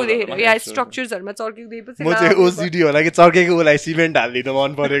चर्केको structure देखेर या स्ट्रक्चर्सहरुमा चर्केको देखेपछि म चाहिँ OCD होला कि चर्केको उसलाई सिमेन्ट हाल्दिन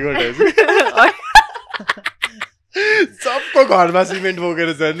मन परेको सबको घरमा सिमेन्ट बोकेर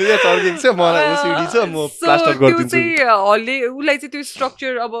छ नि चर्केको छ मलाई OCD छ म प्लास्टर गरिदिन्छु त्यो चाहिँ हलले उसलाई चाहिँ त्यो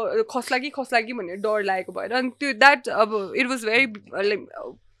स्ट्रक्चर अब खस्ला कि भनेर डर लागेको भएर अनि त्यो द्याट अब it was very like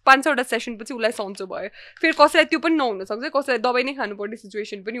 5-6वटा session पछि उसलाई सन्चो भयो फेरि कसैलाई त्यो पनि नहुन सक्छ कसैलाई दबाई नै खानुपर्ने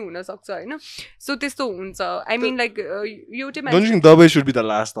सिचुएसन पनि हुन सक्छ हैन सो त्यस्तो हुन्छ आई मिन लाइक एउटै Don't you think दबाई should be the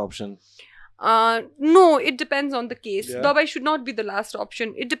last option? No, it depends on the case. Yeah. Dabai should not be the last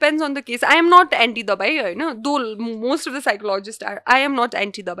option. It depends on the case. I am not anti-dabai, though most of the psychologists are. I am not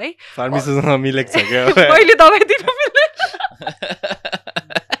anti-dabai. Pharmacist मिलेको छ क्या मैले दबाई दिन मिल्दैन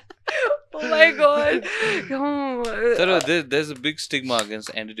Oh my god. So there's a big stigma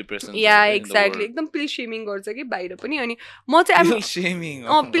against antidepressants. Yeah, exactly. एकदम pill shaming गर्छ कि बाहिर पनि अनि म चाहिँ Pill shaming.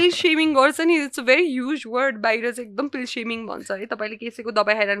 pill shaming गर्छ नि it's a very huge word बाहिर चाहिँ एकदम pill shaming भन्छ है तपाईले केसैको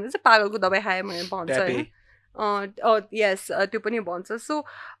दबाई खाइरहनु हुन्छ पागलको दबाई खाए भनेर भन्छ हैन यस त्यो पनि भन्छ सो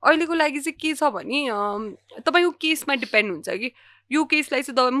अहिलेको लागि चाहिँ के छ भने तपाईको केसमा डिपेन्ड हुन्छ कि यो केसलाई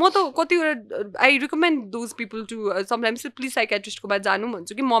चाहिँ दबाई म त कतिवटा I recommend those people to sometimes please साइकेट्रिस्टकोमा जानु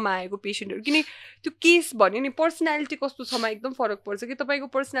भन्छु कि ममा आएको पेसेन्टहरू किन त्यो केस भन्यो नि पर्सनालिटी कस्तो छमा एकदम फरक पर्छ कि तपाईँको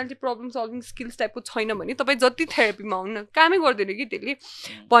पर्सनालिटी प्रब्लम सल्भिङ स्किल्स टाइपको छैन भने तपाईँ जति थेरापीमा आउनु कामै गर्दैन कि त्यसले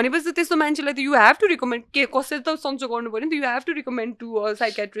भनेपछि त्यस्तो मान्छेलाई त यु हेभ टु रिकमेन्ड के कसरी त सन्चो गर्नु पऱ्यो नि त you have to recommend to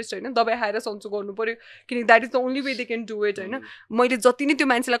psychiatrist होइन दबाई खाएर सन्चो गर्नु पऱ्यो किनकि that is the only way they can do it होइन मैले जति नै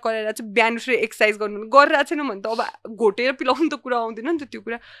त्यो मान्छेलाई कराएर चाहिँ बिहान उठेर एक्सर्साइज गर्नु गरिरहेको छैन भने त अब घोटेर पिलाउनु त कुरा आउँदैन नि त त्यो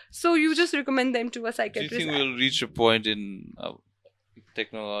कुरा so you just recommend them to a psychiatrist Do you think we'll reach a point in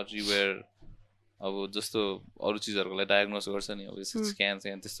technology where अब जस्तो अरू चिजहरुको लागि डायग्नोस गर्छ नि अब स्क्यान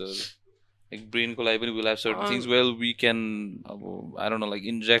त्यस्तोहरु like brain को लागि पनि we'll have certain things well we can I don't know like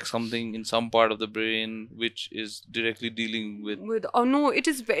inject something in some part of the brain which is directly dealing with no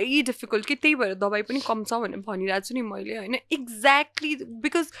it is very difficult कि त्यही भएर दबाई पनि कम छ भनेर भनिरहेको छु नि मैले हैन exactly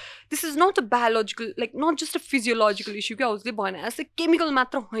because this is not a biological like not just a physiological issue कि उसले भने जस्तै केमिकल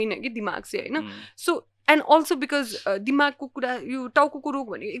मात्र होइन कि दिमाग चाहिँ हैन so and also because दिमागको कुरा यो टाउकोको रोग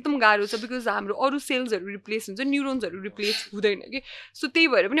भने एकदम गाह्रो छ because हाम्रो अरू सेल्सहरु रिप्लेस हुन्छ न्युरोन्सहरु रिप्लेस हुँदैन कि सो त्यही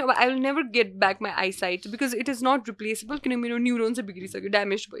भएर पनि अब I will never get back my I site because it is not replaceable किन मेरो न्युरोन चाहिँ बिग्रिसक्यो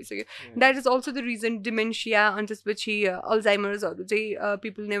ड्यामेज भइसक्यो that is also the reason dementia अनि त्यसपछि अल्जाइमर्सहरु चाहिँ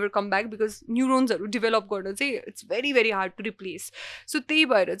people never come back because न्युरोन्सहरु develop गर्न चाहिँ it's very very hard to replace so त्यही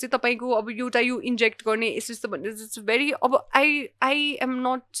भएर चाहिँ तपाईँको अब एउटा यो इन्जेक्ट गर्ने यस्तो भन्ने इट्स भेरी अब I am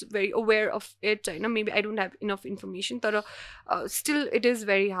not very aware of it होइन maybe I don't have enough information but still it is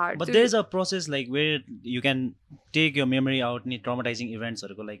very hard but there's a process like where you can take your memory out any traumatizing events or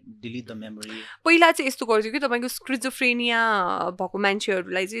like delete the memory पहिला चाहिँ यस्तो गर्छु कि तपाईको schizophrenia भएको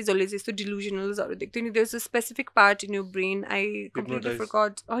मान्छेहरुलाई चाहिँ जसले चाहिँ यस्तो डिलुजनल्सहरु देख्थ्यो नि there's a specific part in your brain I completely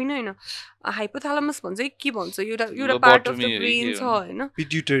forgot हैन हाइपोथालमस भन्छ के भन्छ एउटा पार्ट अफ द ब्रेन छ हैन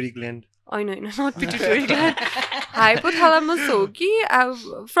pituitary gland हैन not pituitary gland हाइपोथालमस हो कि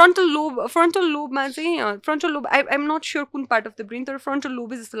फ्रन्टल लोबमा चाहिँ frontal lobe I am not sure कुन पार्ट अफ द ब्रेन तर फ्रन्टल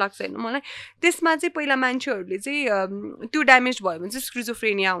लोबै जस्तो लाग्छ होइन मलाई त्यसमा चाहिँ पहिला मान्छेहरूले चाहिँ त्यो ड्यामेज भयो भने चाहिँ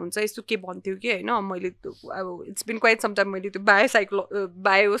स्किजोफ्रेनिया हुन्छ यस्तो के भन्थ्यो कि होइन मैले अब it's been quite some time मैले त्यो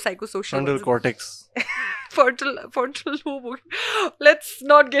बायोसाइकोसोसियल फ्रन्टल लोब हो let's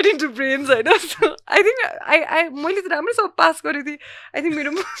not get into brains होइन आई थिङ्क आई मैले त राम्रोसँग पास गरेको थिएँ आई थिङ्क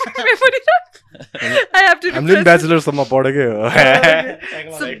मेरो मेमोरी आई हेभ टु हामीले ब्याचलरसम्म पढेकै हो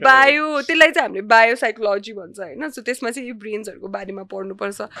सो बायो त्यसलाई चाहिँ हामीले बायोसाइकोलोजी भन्छ होइन सो त्यसमा चाहिँ यो ब्रेन्सहरूको बारेमा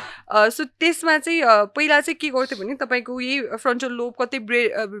पढ्नुपर्छ सो त्यसमा चाहिँ पहिला चाहिँ के गर्थ्यो भने तपाईँको यही फ्रन्टल लोब कतै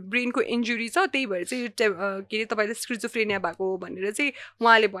ब्रेनको इन्जुरी छ त्यही भएर चाहिँ के अरे तपाईँले स्किजोफ्रेनिया भएको भनेर चाहिँ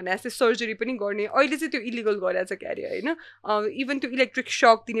उहाँले भने जस्तै सर्जरी पनि गर्ने अहिले चाहिँ त्यो इलिगल गरेको छ क्यारे होइन इभन त्यो इलेक्ट्रिक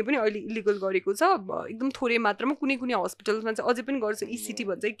सक दिने पनि अहिले इलिगल गरेको छ एकदम थोरै मात्रामा कुनै कुनै हस्पिटल्समा चाहिँ अझै पनि गर्छ इसिटी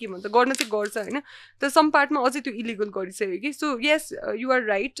भन्छ के भन्छ गर्न चाहिँ गर्छ होइन तर सम पार्टमा अझै त्यो इलिगल गरिसक्यो कि so yes you are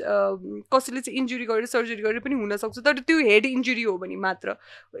right कसैले चाहिँ इन्जुरी गरेर सर्जरी गरेर पनि हुनसक्छ तर त्यो हेड इन्जुरी हो भने मात्र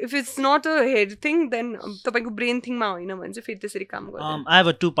if it's not a head thing then तपाईँको ब्रेन थिङमा होइन भने चाहिँ फेरि त्यसरी काम गर्छ I have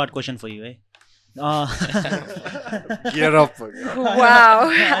a two-part question for you, Gear up. Wow,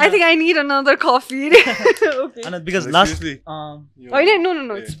 I think I need another coffee. Okay. Because no,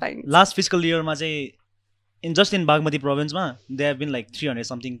 it's fine. Last fiscal year ma chai just in Bagmati province ma there have been like 300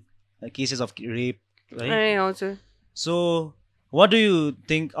 something cases of rape, right? Also. So what do you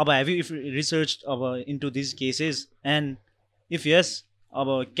think about, have you researched into these cases, and if yes,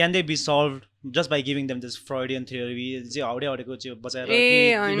 can they be solved just by giving them this Freudian theory will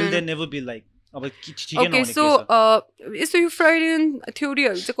they never be like okay, so यस्तो यो Freudian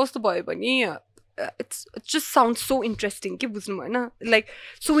थ्योरीहरु चाहिँ कस्तो भयो भने it's it just sounds so interesting के बुझ्नु भएन like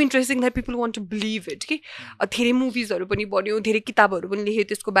so interesting that people want to believe it के धेरै मुभिजहरु पनि बन्यो धेरै किताबहरु पनि लेखे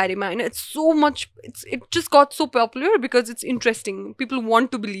त्यसको बारेमा हैन it's so much it just got so popular because it's interesting people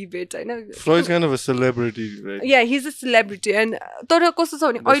want to believe it हैन Freud's kind of a celebrity right yeah he's a celebrity and तर कस्तो छ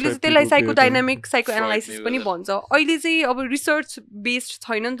भने अहिले चाहिँ त्यसलाई साइकोडाइनामिक साइकोएनालाइसिस पनि भन्छ अहिले चाहिँ अब रिसर्च बेस्ड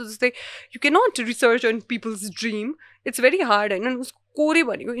छैन नि त जस्तै you cannot research on people's dream it's very hard हैन उसको कोरे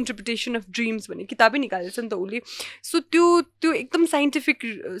भनेको इन्टरप्रिटेसन अफ ड्रिम्स भन्ने किताबै निकालेछ नि त उसले सो त्यो एकदम साइन्टिफिक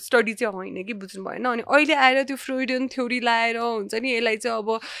स्टडी चाहिँ होइन कि बुझ्नु भएन अनि अहिले आएर त्यो फ्रोइडियन थ्योरी लाएर हुन्छ नि यसलाई चाहिँ अब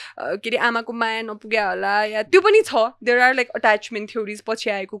के अरे आमाको माया नपुग्या होला या त्यो पनि छ there are like attachment theories पछि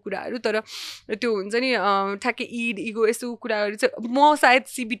आएको कुराहरू तर त्यो हुन्छ नि ठ्याक्कै इगो यस्तो कुराहरू चाहिँ म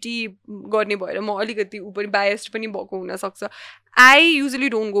सायद सिबिटी गर्ने भएर म अलिकति ऊ पनि बायस्ड पनि भएको हुनसक्छ I usually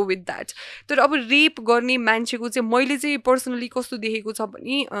don't go with that तर अब रेप गर्ने मान्छेको चाहिँ मैले चाहिँ पर्सनली कस्तो देखेको छ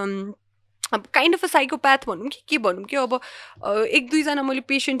भने अब काइन्ड अफ अ साइकोप्याथ भनौँ कि के भनौँ कि अब एक दुईजना मैले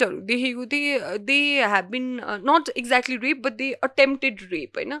पेसेन्टहरू देखेको थिएँ they have been not exactly rape but they attempted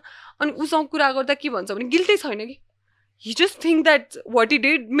rape होइन अनि उसँग कुरा गर्दा के भन्छ भने गिल्टै छैन कि ही just think that what e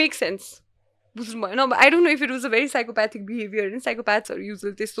did make sense बुझ्नु भएन अब I don't know if it was a very साइकोप्याथिक behaviour होइन साइकोप्याथ्सहरू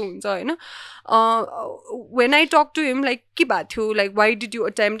युजली त्यस्तो हुन्छ होइन when I talk to him like के भएको थियो like why did you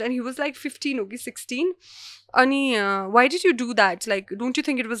attempt and he was like 15 हो कि 16 अनि why did you do that like don't you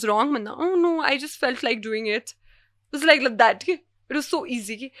think it was रङ भन्दा oh no I just felt like doing it was like that कि it was so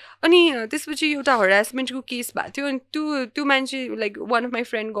easy कि अनि त्यसपछि एउटा हरासमेन्टको case भएको थियो अनि त्यो मान्छे like one of my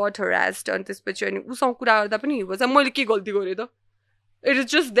friend got harassed अनि त्यसपछि अनि उसँग कुरा गर्दा पनि भन्छ मैले के गल्ती गरेँ त इट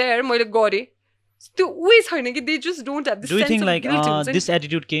इज जस्ट देयर मैले गरेँ त्यो उही छैन कि they just don't have this sense of guilt हुन्छ नि this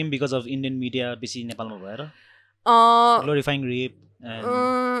attitude came because of Indian media बेसी नेपालमा भएर ग्लोरिफाइङ रेप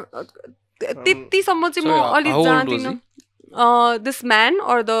त्यतिसम्म चाहिँ म अलिक जान्दिनँ this man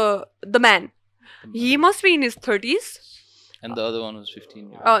or the man he must be in his 30s and the other one was 15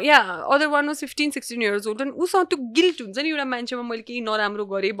 years old. Yeah other one was 15-16 years old and उसँग त्यो guilt हुन्छ नि एउटा मान्छेमा मैले केही नराम्रो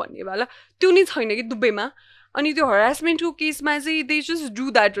गरेँ भन्ने वाला त्यो नि छैन कि दुबईमा अनि त्यो हरासमेन्टको केसमा चाहिँ दे जस्ट डु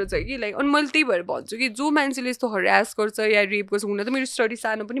द्याट रहेछ कि लाइक अनि मैले त्यही भएर भन्छु कि जो मान्छेले यस्तो हरास गर्छ या रेप गर्छ हुन त मेरो स्टडी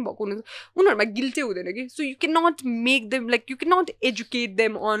सानो पनि भएको हुनुहुन्छ उनीहरूमा गिल्टै हुँदैन कि so you can not make them like you can not educate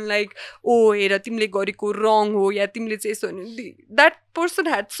them on like oh हेर तिमीले गरेको रङ हो या तिमीले चाहिँ यस्तो that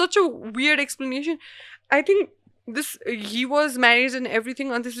person had such a weird explanation I think this he was married and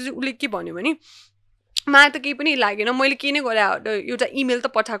everything अनि त्यसपछि उसले के भन्यो भने मलाई त केही पनि लागेन मैले के नै गरेँ एउटा इमेल त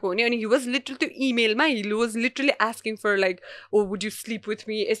पठाएको हो नि अनि हि वाज लिटरली त्यो इमेलमा he was literally asking for like oh would you sleep with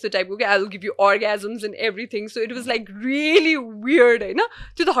me यस्तो टाइपको कि I will give you अर्ग्याजम्स and everything so it was like really weird होइन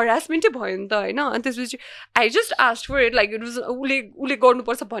त्यो त हरासमेन्टै भयो नि त होइन अनि त्यसपछि I just ask for it like it was उसले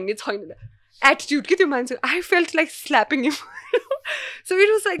गर्नुपर्छ भन्ने छैन एटिट्युड कि त्यो मान्छे I felt like स्ल्यापिङ him so it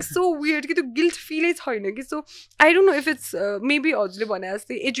was like so weird कि त्यो गिल्ट फिलै छैन कि so I don't know if it's maybe हजुरले भने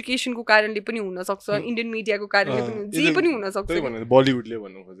जस्तै एजुकेसनको कारणले पनि हुनसक्छ इन्डियन मिडियाको कारणले पनि जे पनि हुनसक्छ बलिउडले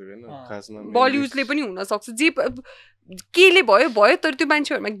भन्नु खोजेको होइन खासमा बलिउडले पनि हुनसक्छ जे केले भयो तर त्यो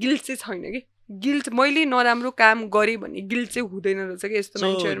मान्छेहरूमा गिल्ट चाहिँ छैन कि गिल्ट मैले नराम्रो काम गरेँ भन्ने गिल्ट चाहिँ हुँदैन रहेछ कि यस्तो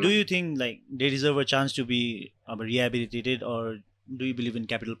मान्छेहरू do you think like they deserve a chance to be अब रिहेबिलिटेटेड or do you believe in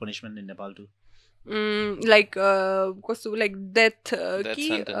capital punishment in Nepal too? Like कस्तो like death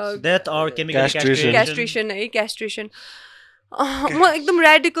death or chemical castration है castration म एकदम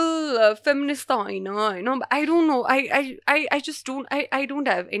radical feminist त होइन I don't know I just don't I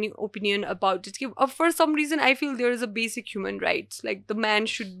don't have any opinion about it for some reason I feel there is a basic human rights like the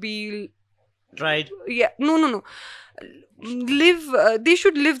man should be tried yeah no leave they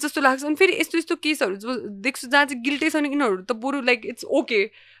should leave जस्तो लाग्छ अनि फेरि यस्तो यस्तो केसहरू देख्छु जहाँ चाहिँ गिल्टै छैन यिनीहरू त बरु like it's okay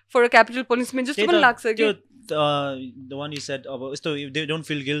for a capital punishment जस्तो पनि लाग्छ कि the one you said अब यस्तो they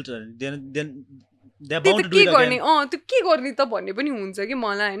don't feel guilt then they are bound to do it again त्यो के गर्ने त भन्ने पनि हुन्छ कि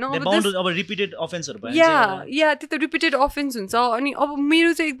मलाई हैन अब रिपिटेड अफेन्सहरु भयो या त्यो त रिपिटेड अफेन्स हुन्छ अनि अब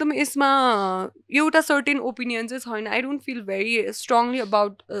मेरो चाहिँ एकदम यसमा एउटा सर्टेन ओपिनियन चाहिँ छैन I don't feel very strongly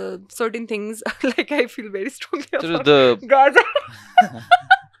about certain things like I feel very strongly about Gaza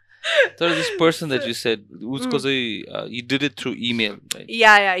So this person that you said, उसको चाहिँ he did it through email, right?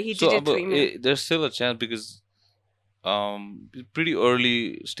 Yeah, he did it through email. There's still a chance because pretty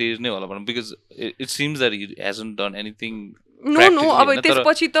early stage नै होला because it seems that he hasn't done anything. No अब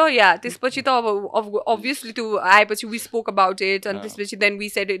त्यसपछि त अब obviously त्यो आएपछि we spoke about it and त्यसपछि then we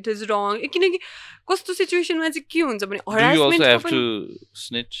said it is wrong किनकि कस्तो सिचुएसनमा चाहिँ के हुन्छ भने harassment you also have to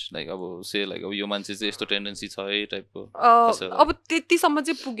snitch like अब say like अब यो मान्छे चाहिँ यस्तो टेन्डेन्सी छ है टाइपको अब त्यतिसम्म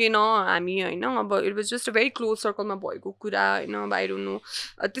चाहिँ पुगेन हामी होइन अब it was just a very close सर्कलमा भएको कुरा होइन अब आई डोन्ट नो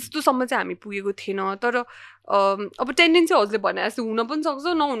त्यस्तोसम्म चाहिँ हामी पुगेको थिएन तर अब टेन्डेन्सी हजुरले भने जस्तो हुन पनि सक्छ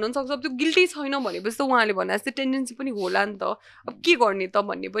नहुन पनि सक्छ अब त्यो गिल्टी छैन भनेपछि त उहाँले भने जस्तो टेन्डेन्सी पनि होला नि त अब के गर्ने त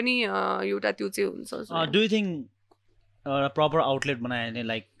भन्ने पनि एउटा त्यो चाहिँ हुन्छ do you think proper outlet बनायो भने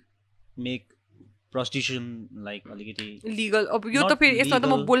like make prostitution like alikiti legal अब यो Not त फेरि यसमा त म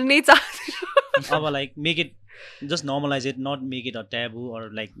legal. बोल्नै चाहन्छु अब like make it just normalize it, not make it a taboo or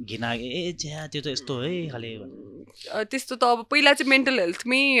like घिना ए ज्या त्यो त यस्तो है खाले त्यस्तो त अब पहिला चाहिँ मेन्टल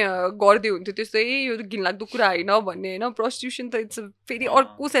हेल्थमै गर्दै हुन्थ्यो त्यस्तो यो त घिनलाग्दो कुरा होइन भन्ने होइन प्रस्टिट्युसन त इट्स फेरि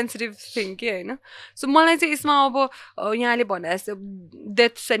अर्को सेन्सिटिभ थिङ के होइन सो मलाई चाहिँ यसमा अब यहाँले भने जस्तो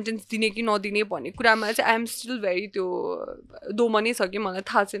डेथ सेन्टेन्स दिने कि नदिने भन्ने कुरामा चाहिँ आई एम स्टिल भेरी त्यो दोमनै छ कि मलाई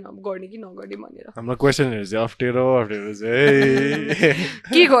थाहा छैन अब गर्ने कि नगर्ने भनेर हाम्रो क्वेसनहरू चाहिँ अप्ठ्यारो चाहिँ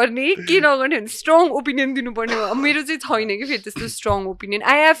के गर्ने के नगर्ने भने स्ट्रङ ओपिनियन दिनुपर्ने हो मेरो चाहिँ छैन कि फेरि त्यस्तो strong opinion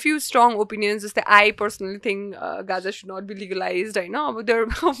I have few strong opinions जस्तै I personally think Gaza should not be legalise होइन अब देयर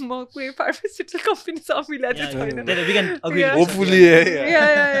म कुनै फार्मास्युटिकल कम्पनी छ मिला चाहिँ छैन होपफुली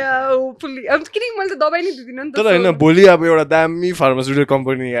होपफुली अब किनकि मैले त दबाई नै दिँदिनँ नि त तर होइन भोलि अब एउटा दामी फार्मास्युटिकल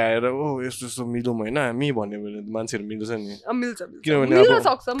कम्पनी आएर ओ यस्तो यस्तो मिलौँ होइन हामी भन्यो भने मान्छेहरू मिल्छ नि मिल्छ किनभने मिल्न अब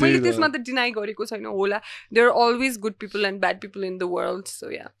सक्छ मैले त्यसमा त डिनाइ गरेको छैन होला there are always good people and bad people in the world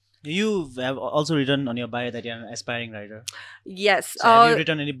so yeah You have also written on your bio that you're an aspiring writer. Yes. So have you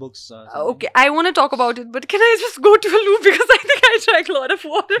written any books? Okay, I want to talk about it, but can I just go to a loop because I think I drank a lot of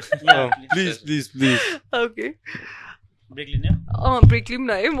water. Yeah, please. Okay. Break लिने? Break लिऊँ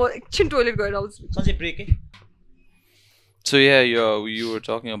न है म एकछिन toilet गएर आउँछु. सन्चै break है? So yeah, you were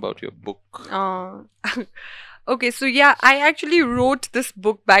talking about your book. Okay, so yeah, I actually wrote this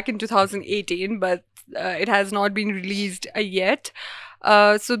book back in 2018, but it has not been released yet.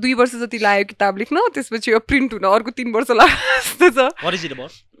 So 2 वर्ष जति लाग्यो किताब लेख्न त्यसपछि यो प्रिन्ट हुन अर्को 3 वर्ष लाग्यो छ. What is it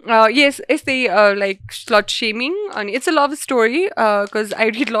about? Yes, यस्तै like slut shaming and it's a love story because I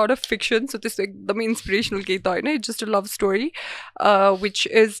read a lot of fiction so this एकदमै inspirational केही त होइन it's just a love story which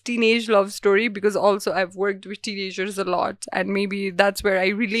is teenage love story because also I've worked with teenagers a lot and maybe that's where I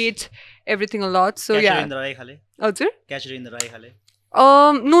relate everything a lot so yeah. Catcher in the Rye खाले? हजुर? Catcher in the Rye खाले?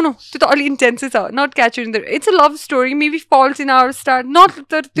 No, त्यो त अलि इन्टेन्सै छ not Catcher in the it's a love story maybe Fault in Our Star not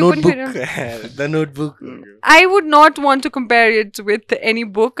the Notebook the Notebook I would not want to compare it with any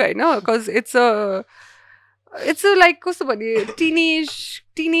book I know because it's a like कस्तो भने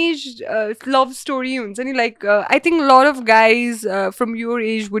teenage love story हुन्छ नि like I think a lot of guys from your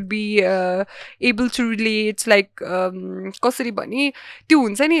age would be able to relate like कसरी भने त्यो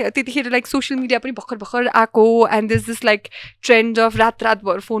हुन्छ नि त्यतिखेर like social media पनि भर्खर आएको and there's this like trend of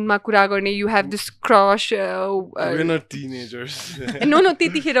रातभर फोनमा कुरा गर्ने you have this crush we're not teenagers no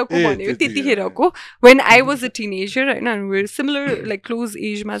त्यतिखेरको भनेको त्यतिखेरको when I was a teenager होइन we're similar like close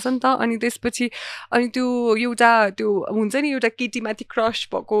age मा छ नि त अनि त्यसपछि अनि त्यो एउटा त्यो हुन्छ नि एउटा केटीमाथि क्रस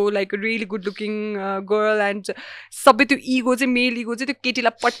भएको like really good looking girl and सबै त्यो इगो चाहिँ मेल इगो चाहिँ त्यो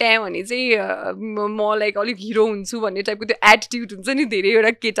केटीलाई पट्यायो भने चाहिँ म लाइक अलिक हिरो हुन्छु भन्ने टाइपको त्यो एटिट्युड हुन्छ नि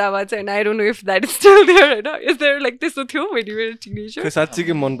धेरैवटा केटामा चाहिँ I don't know if that is still there होइन इज देयर लाइक त्यस्तो थियो मैले टिनेजर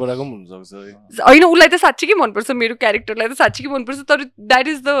साँच्चीकै मन पराएको पनि हुनसक्छ होइन उसलाई त साँच्चीकै मनपर्छ मेरो क्यारेक्टरलाई त साँच्चीकै मनपर्छ तर द्याट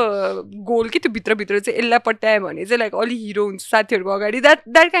इज द गोल कि त्यो भित्रभित्र चाहिँ यसलाई पट्यायो भने चाहिँ लाइक अलिक हिरो हुन्छ साथीहरूको अगाडि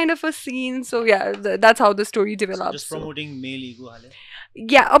that kind of a scene so yeah that's how the story Just promoting male ego हाले?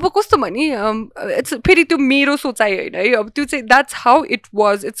 या अब कस्तो भने इट्स फेरि त्यो मेरो सोचाइ होइन है अब त्यो चाहिँ that's how it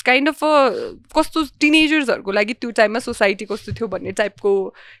was it's kind of a कस्तो टिनेजर्सहरूको लागि त्यो टाइममा सोसाइटी कस्तो थियो भन्ने टाइपको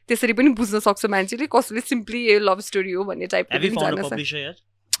त्यसरी पनि बुझ्न सक्छ मान्छेले कसैले सिम्पली ए लभ स्टोरी हो भन्ने टाइपको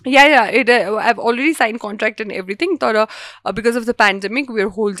Yeah, I've already signed contract and everything. But because of the pandemic,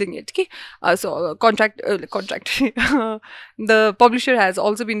 we're holding it. So contract, the publisher has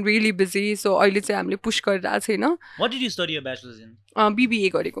also been really busy. So I let's say I'm push kar raha chha na. What did you study your bachelor's in?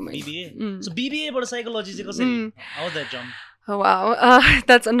 BBA gareko मैले. BBA. So BBA बाट psychology चाहिँ कसरी? How was that jump? Wow,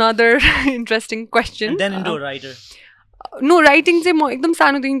 that's another interesting question. And then into a writer. No, writing चाहिँ म एकदम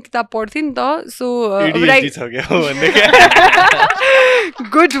सानोदेखि किताब पढ्थेँ नि त सो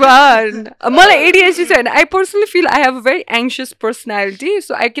गुड वान मलाई एडिएचडी छ होइन I personally feel I have a very anxious personality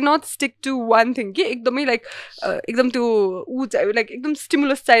so I can not stick to one thing कि एकदमै लाइक एकदम त्यो ऊ चाहिँ लाइक एकदम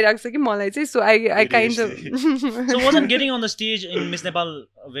स्टिमुलस चाहिरहेको छ कि मलाई चाहिँ so I kind So wasn't getting on the stage in Miss Nepal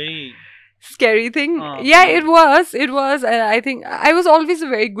a very scary thing? Yeah, it was. And I think I was always a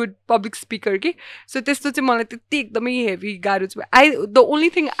very good public speaker. So त्यस्तो चाहिँ मलाई त्यति एकदमै heavy गाह्रो छ. The only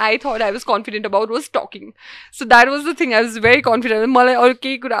thing I thought I was confident about was talking. So that was the thing. I was very confident. मलाई अरू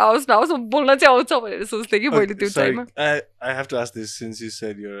केही कुरा आओस् नआओस् म बोल्न चाहिँ आउँछ भनेर सोच्थेँ कि मैले त्यो टाइममा. I have to ask this since you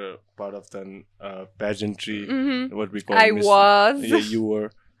said you're part of the pageantry, what we call I was. Yeah, you were.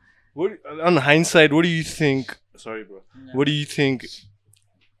 On hindsight, what do you think? Sorry, bro. Yeah. What do you think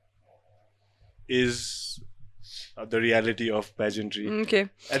is the reality of pageantry. Okay.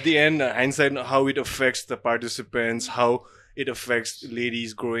 At the end, hindsight, how it affects the participants, how it affects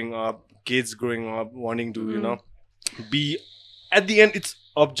ladies growing up, kids growing up, wanting to, you know, be. At the end, it's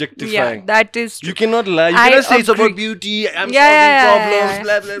objectifying. Yeah, that is true. You cannot lie. You cannot say it's about beauty. I'm solving problems.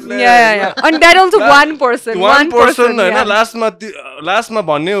 Blah blah blah. Yeah. And that also one person. One person. होइन लास्टमा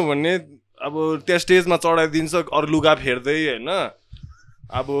भन्ने हो भने अब त्यहाँ स्टेजमा चढाइदिन्छ अरू लुगा फेर्दै होइन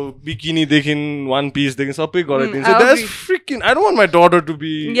अब बिकिनीदेखि वान पिसदेखि सबै गराइदिन्छ. That's freaking. I don't want my daughter to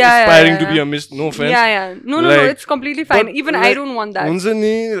be aspiring to be a Miss. No offense. Yeah. No, it's completely fine. Even I don't want that. हुन्छ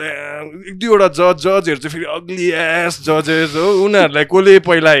नि एक दुईवटा जजहरू चाहिँ फेरि अग्ली एस जजेस हो उनीहरूलाई कसले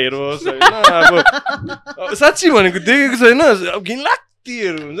पहिला हेरोस् होइन अब साँच्ची भनेको देखेको छैन अब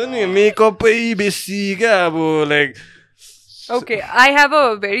घिनलाग्दीहरू हुन्छ नि मेकअपै बेसी क्या अब like. Okay, I have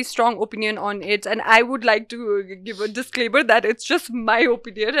a very strong opinion on it, and I would like to give a disclaimer that it's just my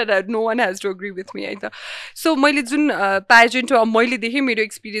opinion and no one has to agree with me either. So, मैले जुन pageant हो मैले देखेँ मेरो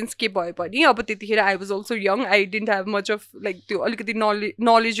experience के भयो पनि अब त्यतिखेर I was also young. I didn't have much of like त्यो अलिकति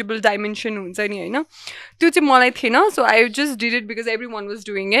knowledgeable dimension हुन्छ नि होइन त्यो चाहिँ मलाई थिएन. So I just did it because everyone was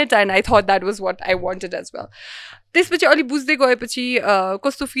doing it and I thought that was what I wanted as well. त्यसपछि अलि बुझ्दै गएपछि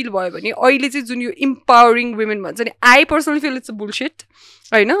कस्तो फिल भयो भने अहिले चाहिँ जुन यो इम्पावरिङ वुमेन भन्छ नि I personally feel it's a bullshit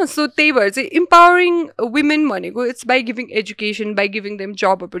होइन. सो त्यही भएर चाहिँ इम्पावरिङ वुमेन भनेको it's by giving education by giving them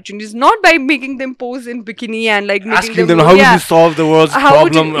job opportunities not by making them pose in bikini and like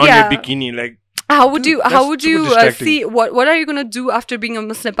how would you see what are you going to do after being a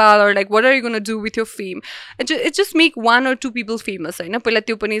Miss Nepal or like what are you going to do with your fame? It just make one or two people famous हैन पहिला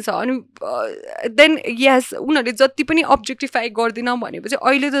त्यो पनि छ अनि then yes उनीहरूले जति पनि objectify गर्दैन भनेपछि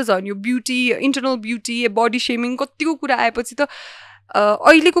अहिले त झन् यो ब्युटी इन्टरनल ब्युटी बडी शेमिङ कतिको कुरा आएपछि त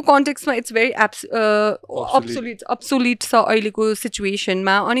अहिलेको कन्टेक्स्टमा इट्स भेरी अब्सोलिट छ अहिलेको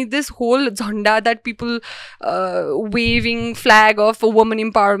सिचुएसनमा. अनि दिस होल झन्डा that people waving flag of woman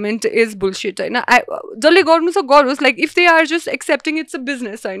empowerment is bullshit होइन. जसले गर्नु छ गरोस् like if they are just accepting it's a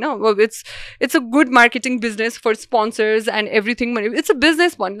business होइन it's a good marketing business for sponsors and everything भने इट्स अ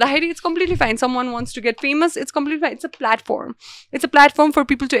बिजनेस भन्दाखेरि it's completely fine. Some one wants to get famous it's completely fine. It's a platform for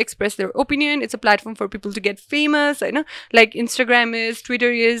people to express their opinion. It's a platform for people to get famous होइन like Instagram is, Twitter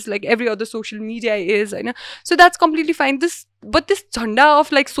is, like every other social media is, I know. So that's completely fine. But this झन्डा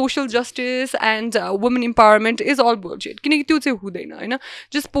of like social justice and women empowerment is all bullshit. किनकि त्यो चाहिँ हुँदैन हैन.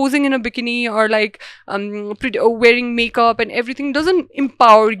 Just posing in a bikini or like wearing makeup and everything doesn't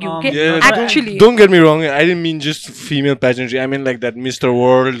empower you. Actually, don't get me wrong. I didn't mean just female pageantry. I mean like that Mr.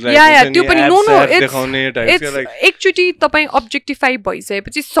 World. Like, त्यो पनि no. It's actually तपाईं objectify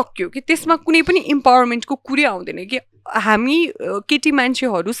भइसकेपछि सक्यो कि त्यसमा कुनै पनि empowerment को कुरै आउँदैन कि हामी केटी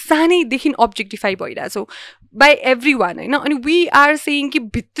मान्छेहरू सानैदेखि objectify भइरहेछौँ by everyone हैन. अनि we are saying कि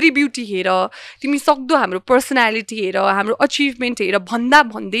भित्री ब्युटी हेर तिमी सक्दो हाम्रो पर्सनालिटी हेर हाम्रो अचिभमेन्ट हेर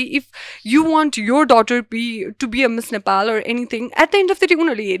भन्दै if you want your daughter to be a miss Nepal or anything at the end of the day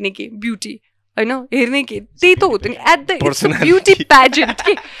उनीहरूले हेर्ने के ब्युटी होइन हेर्ने के त्यही त हो त नि at the it's beauty pageant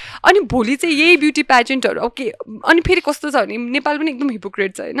के. अनि भोलि चाहिँ यही ब्युटी पेजेन्टहरू ओके. अनि फेरि कस्तो छ भने नेपाल पनि एकदम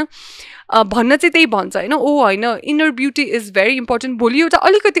हिपोक्रेट छ होइन भन्न चाहिँ त्यही भन्छ होइन ओ होइन inner beauty is very important. भोलि एउटा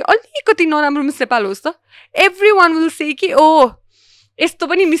अलिकति नराम्रो मिस नेपाल होस् त एभ्री वान विल से कि ओ यस्तो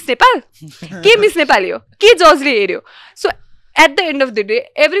पनि मिस नेपाल के मिस नेपाली हो के जजले हेऱ्यो. So at the and of the day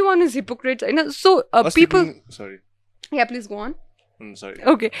every one is hypocrite होइन. So people yeah please go on. Sorry.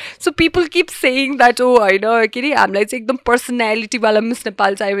 Okay, so people keep saying that oh I know के रे हामीलाई चाहिँ एकदम पर्सनालिटी वाला मिस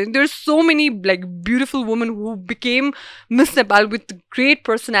नेपाल चाहियो भने there are so many like beautiful women who became Miss Nepal with great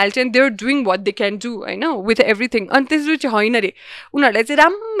personality and they're doing what they can do I know with everything. अनि त्यसले चाहिँ होइन रे उनीहरूलाई चाहिँ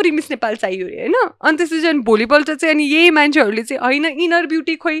राम्ररी मिस नेपाल चाहियो रे होइन. अनि त्यसपछि अनि भोलिपल्ट चाहिँ अनि यही मान्छेहरूले चाहिँ होइन इनर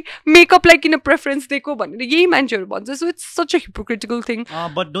ब्युटी खोइ मेकअपलाई किन प्रेफरेन्स दिएको भनेर यही मान्छेहरू भन्छ. So it's such a hypocritical thing.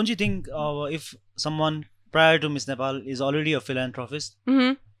 But don't you think if someone prior to Miss Nepal is already a philanthropist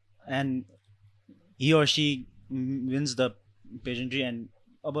and he or she wins the pageantry and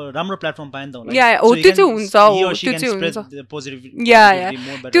अब राम्रो platform पायो नि त त्यो चाहिँ हुन्छ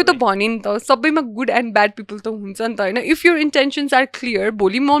त्यो त भन्यो नि त सबैमा गुड एन्ड ब्याड पिपल त हुन्छ नि त होइन. If your intentions are clear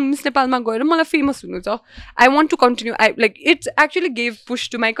भोलि म मिस नेपालमा गएर मलाई फेमस हुनु छ I want to continue I like it's actually gave push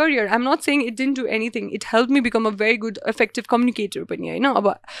to my career. I am not सेङ it didn't do anything it help me become a very good effective communicator पनि होइन.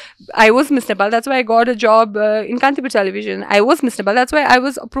 अब I was miss Nepal that's why I got a job in Kantipur television. I was miss Nepal that's why I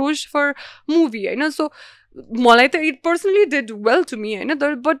was approach for movie होइन. So मलाई त it personally did well to me होइन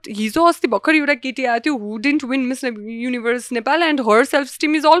तर but हिजो अस्ति भर्खर एउटा केटी आएको थियो हु didn't win miss universe Nepal and her self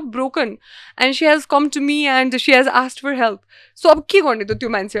steam is all broken and she has come to me and she has asked for help so अब के गर्ने त त्यो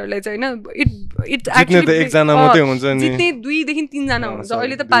मान्छेहरूलाई चाहिँ होइन इट एक्चुअली जित्ने 2 देखि 3 जना हुन्छ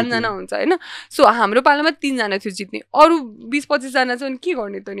अहिले त 5 जना हुन्छ होइन सो हाम्रो पालामा 3 जना थियो जित्ने अरू 20-25 जना चाहिँ के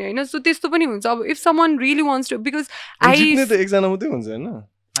गर्ने त नि होइन सो त्यस्तो पनि हुन्छ अब if someone really wants to because I एकजना मात्रै हुन्छ होइन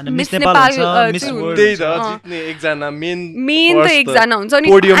मिस नेपाल मेन त एकजना हुन्छ अनि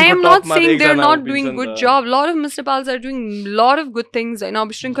I am not saying they are not doing good job lot of miss Nepals are doing lot of good things होइन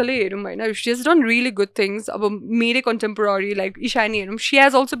अब श्रृङ्खलै हेरौँ होइन she has done really good things अब मेरै कन्टेम्पोररी लाइक इशानी हेरौँ she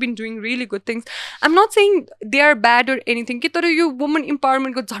has also been doing really good things I am not saying they are bad or anything कि तर यो वुमन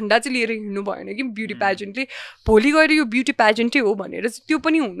इम्पावरमेन्टको झन्डा चाहिँ लिएर हिँड्नु भएन कि ब्युटी पेजेन्टले भोलि गएर यो ब्युटी पेजेन्टै हो भनेर चाहिँ त्यो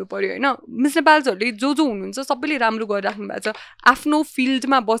पनि हुनु पऱ्यो होइन मिस नेपाल्सहरूले जो हुनुहुन्छ सबैले राम्रो गरिराख्नु भएको छ आफ्नो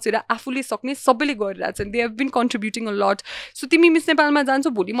फिल्डमा बसेर आफूले सक्ने सबैले गरिरहेछन् they have been contributing a lot so तिमी मिस नेपालमा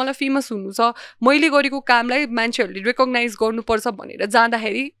जान्छौ भोलि मलाई फेमस हुनु छ मैले गरेको कामलाई मान्छेहरूले रेकगनाइज गर्नुपर्छ भनेर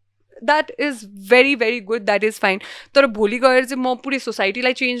जाँदाखेरि that is very very good that is fine तर भोलि गएर चाहिँ म पुरै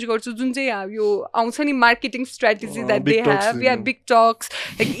सोसाइटीलाई चेन्ज गर्छु जुन चाहिँ यो आउँछ नि marketing strategy that they have yeah big talks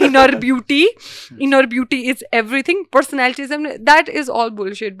like inner beauty is everything पर्सनालिटिजम that is all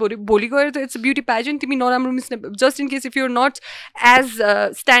bullshit भोलि गएर त इट्स ब्युटी पेजेन्ट तिमी नराम्रो miss just in case if your not as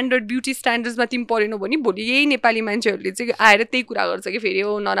standard beauty स्ट्यान्डर्ड्समा तिमी परेनौ भने भोलि यही नेपाली मान्छेहरूले चाहिँ आएर त्यही कुरा गर्छ कि फेरि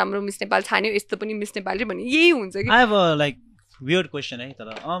हो नराम्रो मिस नेपाल छान्यो यस्तो पनि मिस नेपाली भने यही हुन्छ कि weird question है तर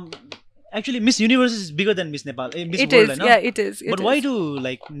actually Miss Universe is bigger than Miss Nepal Miss it World is, yeah it is but why do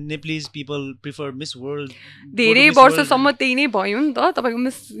like Nepalese people prefer Miss World धेरै वर्षसम्म त्यही नै भयो नि त तपाईको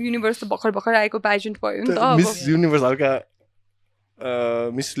मिस युनिभर्स त भर्खर आएको पेजेन्ट भयो नि त मिस युनिभर्स हल्का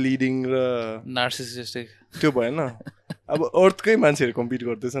मिसलिडिङ र नार्सिसिस्टिक त्यो भएन अब अर्थकै मान्छेहरू कम्पिट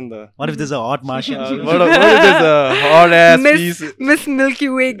गर्दैछ नि त what if there's a hot Martian what if there's a hot ass piece Miss Milky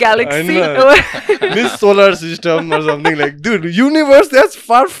Way galaxy Miss solar system or something like dude universe that's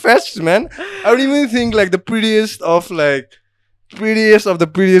far fetched man I don't even think like the prettiest of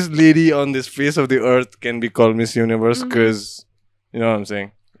the prettiest lady on this face of the earth can be called Miss Universe because you know what I'm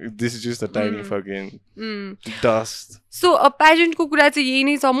saying this is just a tiny fucking dust so a pageant को कुरा चाहिँ यही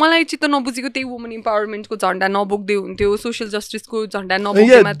नै छ मलाई चित्त नबुझेको त्यही वुमन इम्पावरमेन्टको झन्डा नबोक्दै हुन्थ्यो सोशल जस्टिसको झन्डा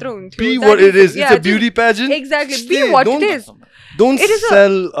नबोक्दै मात्र हुन्थ्यो be what it is it's a beauty pageant exactly be what it is don't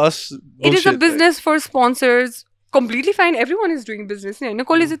sell us bullshit. It is a business for sponsors completely fine everyone is doing business नि हैन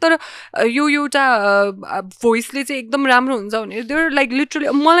कसले चाहिँ तर यो एउटा भोइसले चाहिँ एकदम राम्रो हुन्छ भने देयर लाइक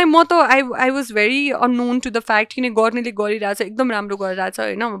लिटरली मलाई म त I was very unknown to the fact किन गर्नेले गरिरहेछ एकदम राम्रो गरिरहेछ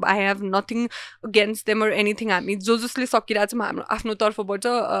होइन I have nothing against them or anything हामी जसले सकिरहेछौँ हाम्रो आफ्नो तर्फबाट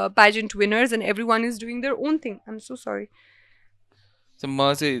pageant winners and every one is doing their own thing I am so sorry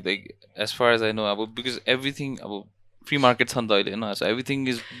म चाहिँ like as far as I know अब बिकज एभ्रिथिङ अब फ्री मार्केट छ नि त अहिले होइन so everything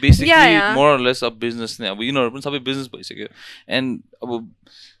is basically more less of business नै अब यिनीहरू पनि सबै बिजनेस भइसक्यो एन्ड अब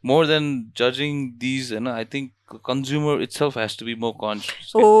मोर देन जजिङ दिज होइन I think consumer it self has to be more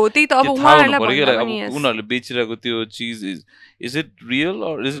conscious उनीहरूले बेचिरहेको त्यो चिज is it real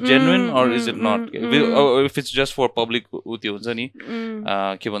or is it genuine or is it not if it's just for public त्यो हुन्छ नि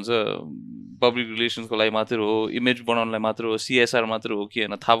के भन्छ पब्लिक रिलेसन्सको लागि मात्र हो इमेज बनाउनलाई मात्र हो सिएसआर मात्र हो कि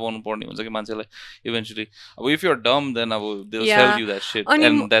होइन थाहा पाउनु पर्ने हुन्छ कि मान्छेलाई इभेन्चुली अब इफ युआर डम देन अब they will sell you that shit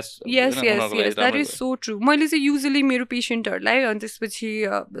and that's yes that is so true मैले चाहिँ युजुअली मेरो पेसेन्टहरूलाई अनि त्यसपछि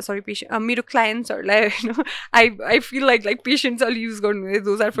सरी पेसेन्ट मेरो क्लायन्ट्सहरूलाई होइन I feel like patients are use गर्नु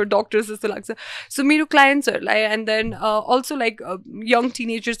those are for doctors जस्तो लाग्छ so मेरो क्लायन्ट्सहरूलाई and then also like young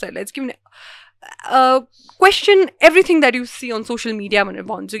teenagersहरूलाई चाहिँ के भने question everything that you see on social media भनेर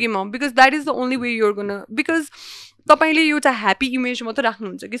भन्छु कि म because that is the only way you're gonna because तपाईँले एउटा ह्याप्पी इमेज मात्र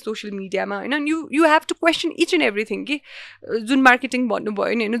राख्नुहुन्छ कि सोसियल मिडियामा होइन you have to question each and everything कि जुन मार्केटिङ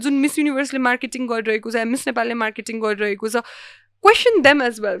भन्नुभयो नि होइन जुन मिस युनिभर्सले मार्केटिङ गरिरहेको छ मिस नेपालले मार्केटिङ गरिरहेको छ question them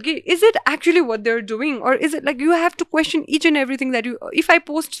as well is it actually what they're doing or is it like you have to question each and everything that you if I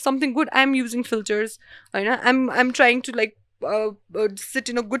post something good I'm using filters I'm trying to like sit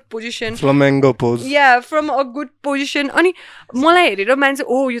in a good position flamenco pose yeah from a good position अनि मलाई हेरेर मान्छे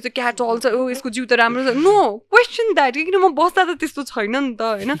ओ यो त CAT all छ ओ यसको जिउ त राम्रो छ नो क्वेसन द्याट किन म बस्दा त त्यस्तो छैन नि त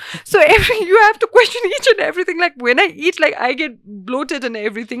होइन so you have to question each and everything like when I it like I get bloated and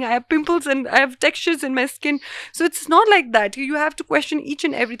everything I have pimples and I have textures in my skin so it's not like that you have to question each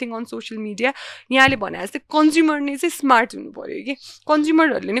and everything on social media यहाँले भने जस्तै consumer नै चाहिँ smart हुनु पऱ्यो कि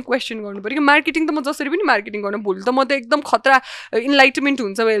कन्ज्युमरहरूले नै question गर्नु पऱ्यो कि मार्केटिङ त म जसरी पनि मार्केटिङ गर्नु भोलि त म त एकदम खतरा इन्लाइटमेन्ट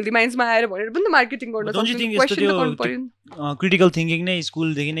हुन्छ हेल्दी माइन्ड्समा आएर भनेर पनि त मार्केटिङ गर्न सक्छ क्रिटिकल थिङ्किङ नै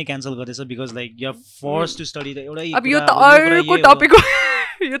स्कुलदेखि नै क्यान्सल गर्दैछ because like you are force to study the एउटा अब यो त अर्को टपिक हो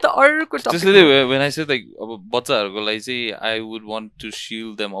यो त अर्को त्यसैले topic when I said like अब बच्चाहरूको लागि चाहिँ I would want to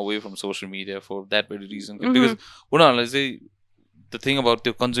shield them away from social media for that very reason because उनीहरूलाई चाहिँ the thing about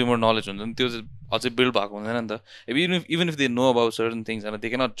त्यो consumer knowledge हुन्छ नि त्यो चाहिँ अझै build भएको हुँदैन नि त even if they know about certain things and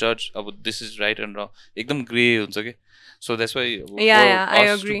they cannot judge अब this is right and wrong एकदम ग्रे हुन्छ के so that's why I for us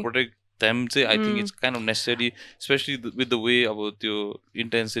agree. to protect them चाहिँ I think it's kind of necessary especially with the way अब त्यो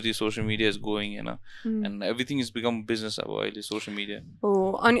intensity social media is going you know and everything has become business अब अहिले social media हो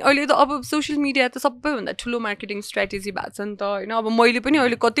अनि अहिले त अब सोसियल मिडिया त सबैभन्दा ठुलो मार्केटिङ स्ट्राटेजी भएको छ नि त होइन अब मैले पनि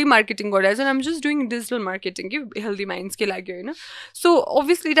अहिले कतै मार्केटिङ गरिरहेको छु I'm just doing digital marketing कि हेल्दी माइन्ड्सकै लागि होइन so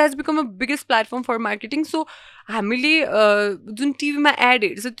obviously it has become a biggest platform for marketing so हामीले जुन टिभीमा एड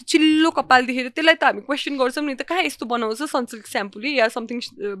हेर्छ त्यो चिल्लो कपाल देखेर त्यसलाई त हामी क्वेसन गर्छौँ नि त कहाँ यस्तो बनाउँछ सनसिल्क स्याम्पूले या समथिङ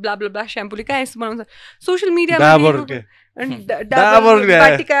ब्ला ब्ला ब्ला स्याम्पूले कहाँ यस्तो बनाउँछ सोसियल मिडियामा डाबरले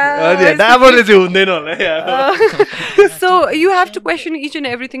चाहिँ हुँदैन होला so you have to question each and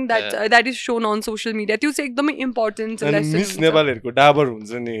everything that is shown on social media त्यो चाहिँ एकदमै इम्पोर्टेन्ट मिस नेपालहरूको डाबर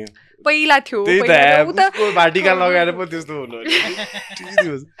हुन्छ नि पहिला थियो भाटिका लगाएर पो त्यस्तो हुनु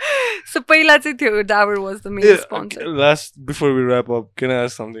so पहिला चाहिँ थियो Dabur was the main sponsor. Last before we wrap up, can I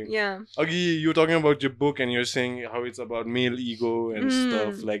ask something? Yeah. Agi, you're talking about your book and you're saying how it's about male ego and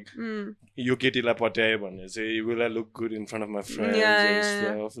stuff like yo ketila patyai bhanne चाहिँ will I look good in front of my friends and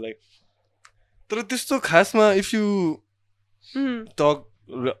stuff like तर त्यस्तो खासमा if you talk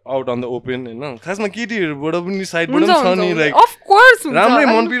out on the open हैन खासमा केटीहरुबाट पनि साइडबाट पनि छ नि लाइक of course हुन्छ राम्रै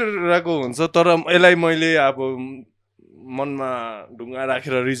मन पिरहेको हुन्छ तर यसलाई मैले अब मनमा ढुङ्गा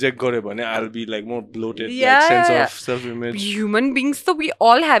राखेर रिजेक्ट गर्यो भने I'll be like more bloated like sense of self image human beings so we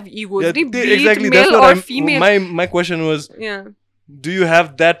all have egos be exactly it male or female my question was do you have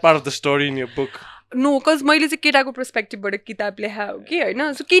that part of the story in your book no cuz मैले चाहिँ केटाको पर्सपेक्टिभबाट किताब लेखा हो कि हैन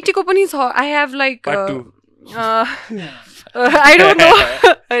so केटीको पनि छ I have like I don't know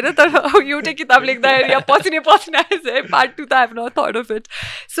हैन तर एउटा किताब लेख्दाखेरि पसिने आएछ है पार्ट 2 त I have not thought of it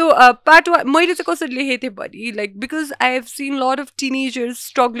so part 1 मैले चाहिँ कसरी लेखेको थिएँ भनी like because I have seen lot of teenagers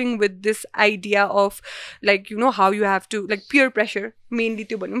struggling with this idea of like you know how you have to like peer pressure mainly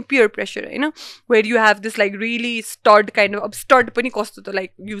त्यो भनौँ peer pressure हैन where you have this like really stud kind of stud पनि कस्तो त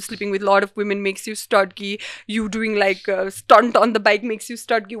like you sleeping with lot of women makes you stud कि you doing like stunt on the bike makes you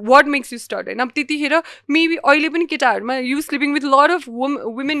stud कि what makes you stud हैन त्यतिखेर maybe अहिले पनि केटाहरुमा you sleeping with lot of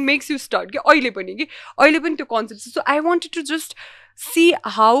women makes you stud कि अहिले पनि त्यो concept so I wanted to just see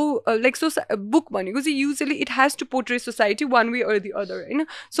how like so book भनेको चाहिँ usually it has to portray society one way or the other हैन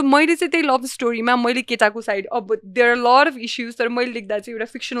so मैले चाहिँ त्यही लभ स्टोरीमा मैले केटाको साइड अब there are a lot of issues तर मैले लेख्दा चाहिँ एउटा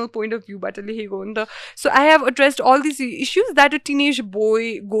fictional point of view बाट लेखेको हो नि त so I have addressed all these issues that a teenage boy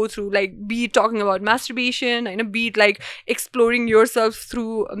go through like be it talking about masturbation हैन be it like exploring yourself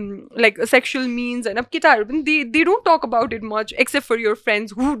through like sexual means हैन केटाहरु पनि they don't talk about it much except for your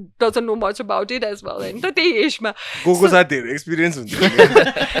friends who doesn't know much about it as well हैन त त्यही एजमा गोगो साथीहरु experience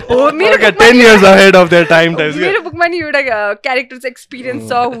oh मेरो 10 years ahead of their time types मेरो बुकमा नि एउटा क्यारेक्टर्स एक्सपिरियन्स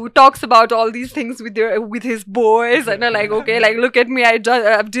छ who talks about all these things with his boys and like okay like look at me I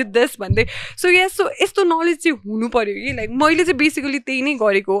did this भन्दै so yes so यस्तो knowledge चाहिँ हुनु पर्यो कि लाइक मैले चाहिँ बेसिकली त्यही नै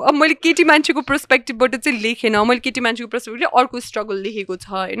गरेको अब मैले केटी मान्छेको पर्सपेक्टिभबाट चाहिँ लेखेन मैले केटी मान्छेको पर्सपेक्टिभ अर्को स्ट्रगल लेखेको छ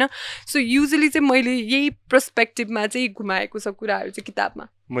हैन सो युजुअली चाहिँ मैले यही पर्सपेक्टिभमा चाहिँ घुमाएको छ कुराहरू चाहिँ किताबमा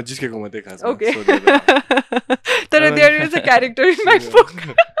म जिस्केको मात्रै खास okay तर there is a character in my book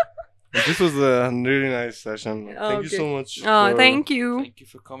This was a really nice session. Thank you so much. Thank you. Thank you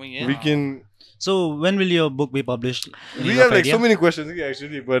for coming in. We can. So when will your book be published? We have like so many questions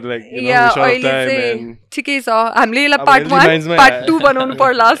actually, but like you know, we short time and. ठिकै छ हामीले यसलाई part 1 part 2 बनाउनु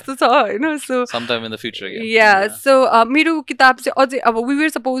पर्ला जस्तो छ हैन so sometime in the future again. Yeah, so मेरो किताब चाहिँ अझै अब we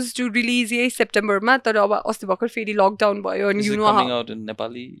were supposed to release यही सेप्टेम्बरमा तर अब अस्ति भर्खर फेरि लकडाउन भयो अनि you know coming out in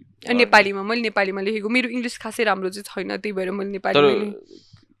Nepali? नेपालीमा मैले नेपालीमा लेखेको मेरो इङ्ग्लिश खासै राम्रो चाहिँ छैन त्यही भएर मैले नेपालीमा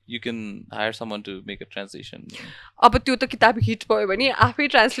You can hire someone to make a translation. अब त्यो त किताब हिट भयो भने आफै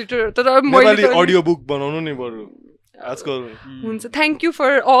ट्रान्सलेटर तर मैले अडियो बुक बनाउनु नि बरु आजकल हुन्छ thank you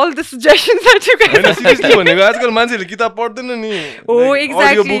for all the suggestions that you guys हैन सिरियसली भनेको आजकल मान्छेले किताब पढ्दैन नि ओ एक्ज्याक्टली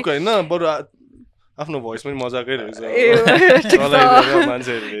अडियो बुक हैन बरु आफ्नो भोइस पनि मजाकै रहेछ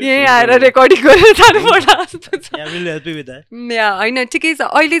मान्छेहरुले यही आएर रेकर्डिङ गरेर जानु पर्ला जस्तो छ Yeah, we'll help you with that. हैन ठिकै छ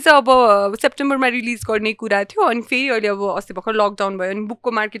अहिले चाहिँ अब सेप्टेम्बरमा रिलिज गर्ने कुरा थियो अनि फेरि अहिले अब अस्ति भर्खर लकडाउन भयो अनि बुकको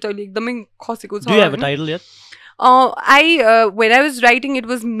मार्केट अहिले एकदमै खसेको छ Do you have a title yet? When I was writing it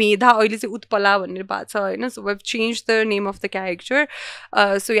was मेधा अहिले चाहिँ उत्पला भनेर भएको छ हैन so I've changed the name of the character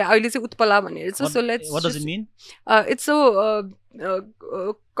so yeah अहिले चाहिँ उत्पला भनेर छ so let's What does it mean? It's so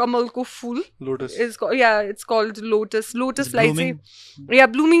कमलको फुल lotus is it's called lotus. Lotus like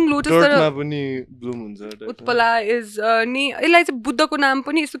blooming lotus. डर्टमा पनि ब्लुम हुन्छ उत्पला is नि यसलाई चाहिँ बुद्धको नाम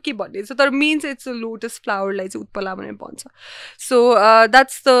पनि यस्तो के भन्ने छ तर means it's a lotus flower लाई चाहिँ उत्पला भनेर भन्छ. So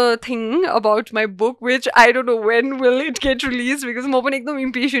that's the thing about my book, which I don't know when will it get released because म पनि एकदम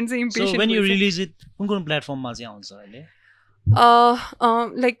impatient. So when you release it कुन प्लेटफर्ममा चाहिँ आउँछ अहिले?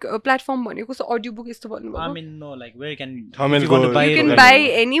 Like platform भनेको छ अडियो बुक यस्तो भन्नु I mean no, like where can you can buy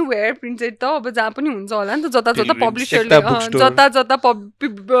anywhere printed त अब जहाँ पनि हुन्छ होला नि त जता जता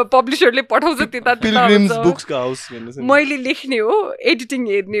पब्लिसरले पठाउँछ त्यता पिलग्रिम्स बुक्सको हाउस भन्ने छ मैले लेख्ने हो एडिटिङ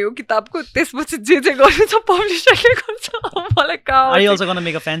हेर्ने हो किताबको त्यसपछि जे गर्नु छ पब्लिसरले गर्छ मलाई का Are you also going to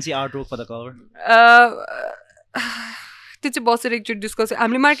make a fancy artwork for the cover? त्यो चाहिँ बसेर एकचोटि डिस्कस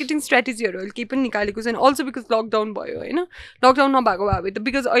हामीले मार्केटिङ स्ट्राटेजीहरू अहिले केही पनि निकालेको छैन अल्सो बिकज लकडाउन भयो होइन लकडाउन नभएको भए त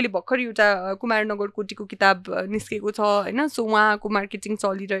बिकज अहिले भर्खर एउटा कुमारनगर कोटीको किताब निस्केको छ होइन सो उहाँको मार्केटिङ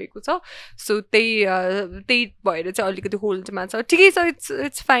चलिरहेको छ सो त्यही भएर चाहिँ अलिकति होल्डमा छ ठिकै छ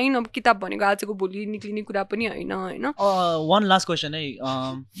इट्स फाइन अब किताब भनेको आजको भोलि निक्लिने कुरा पनि होइन होइन one last question है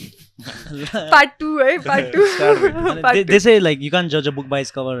part 2 है part 2 they say like you can't judge a book by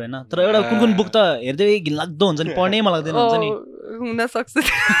its cover हैन तर एउटा कुन बुक त हेर्दै घिनलाग्दो हुन्छ नि पढ्नै मन लाग्दैन हुन्छ नि हुन सक्छ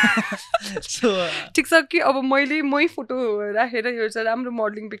ठिक छ कि अब मै फोटो राखेर यो चाहिँ राम्रो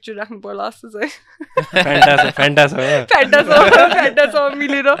मोडलिङ पिक्चर राख्नु पर्ला जस्तो चाहिँ फ्यान्टा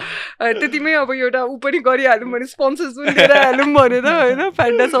मिलेर त्यतिमै अब एउटा ऊ पनि गरिहालौँ भने स्पोन्सर्स पनि लिएर हालौँ भनेर होइन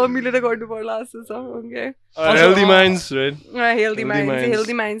फ्यान्टा मिलेर गर्नु पर्ला जस्तो छ okay healthy minds, right? Healthy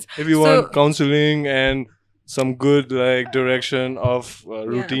minds. If you want counseling and some good like direction of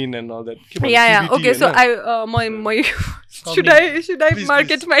routine and all that. Yeah. Okay, so my should I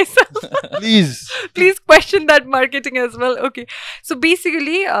market myself? Please question that marketing as well. Okay, so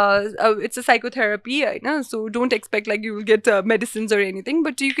basically, it's a psychotherapy, right? So don't expect like you will get medicines or anything,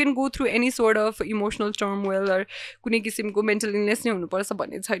 but you can go through any sort of emotional turmoil or कुनै किसिमको mental illness नै हुनुपर्छ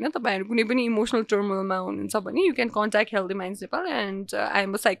भन्ने छैन तपाईहरु कुनै पनि emotional turmoil मा हुनुहुन्छ भने you can contact Healthy Minds Nepal and I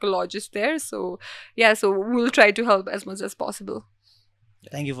am a psychologist there. So yeah, so we'll try to help as much as possible.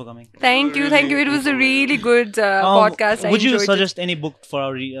 Thank you for coming. Thank you. It was a really good podcast. Would you suggest any book for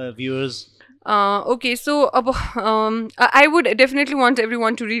our viewers? Okay, so I would definitely want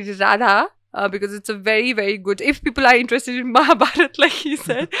everyone to read Radha because it's a very, very good. If people are interested in Mahabharat, like he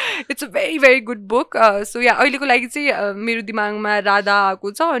said, it's a very, very good book. So yeah, अहिलेको लागि चाहिँ मेरो दिमागमा राधा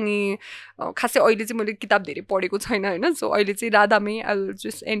आएको छ अनि खासै अहिले चाहिँ मैले किताब धेरै पढेको छैन हैन सो अहिले चाहिँ राधामै I will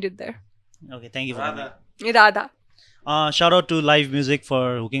just end it there. Okay, thank you for coming. Radha. Shout out to Live Music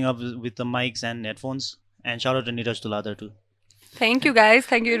for hooking up with the mics and headphones, and shout out to Neeraj Tuladar too. Thank you guys.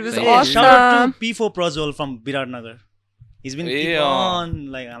 Thank you. It was awesome. Shout out to P4 Prajwal from Biratnagar. He's been keep on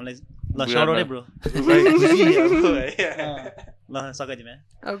like I'm like shout out bro.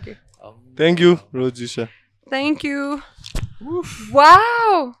 Okay. Thank you, Rojisha. Thank you.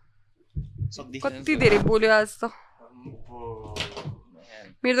 Wow. कति धेरै बोल्यो आज त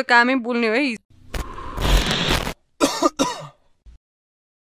मेरो त कामै बोल्ने हो है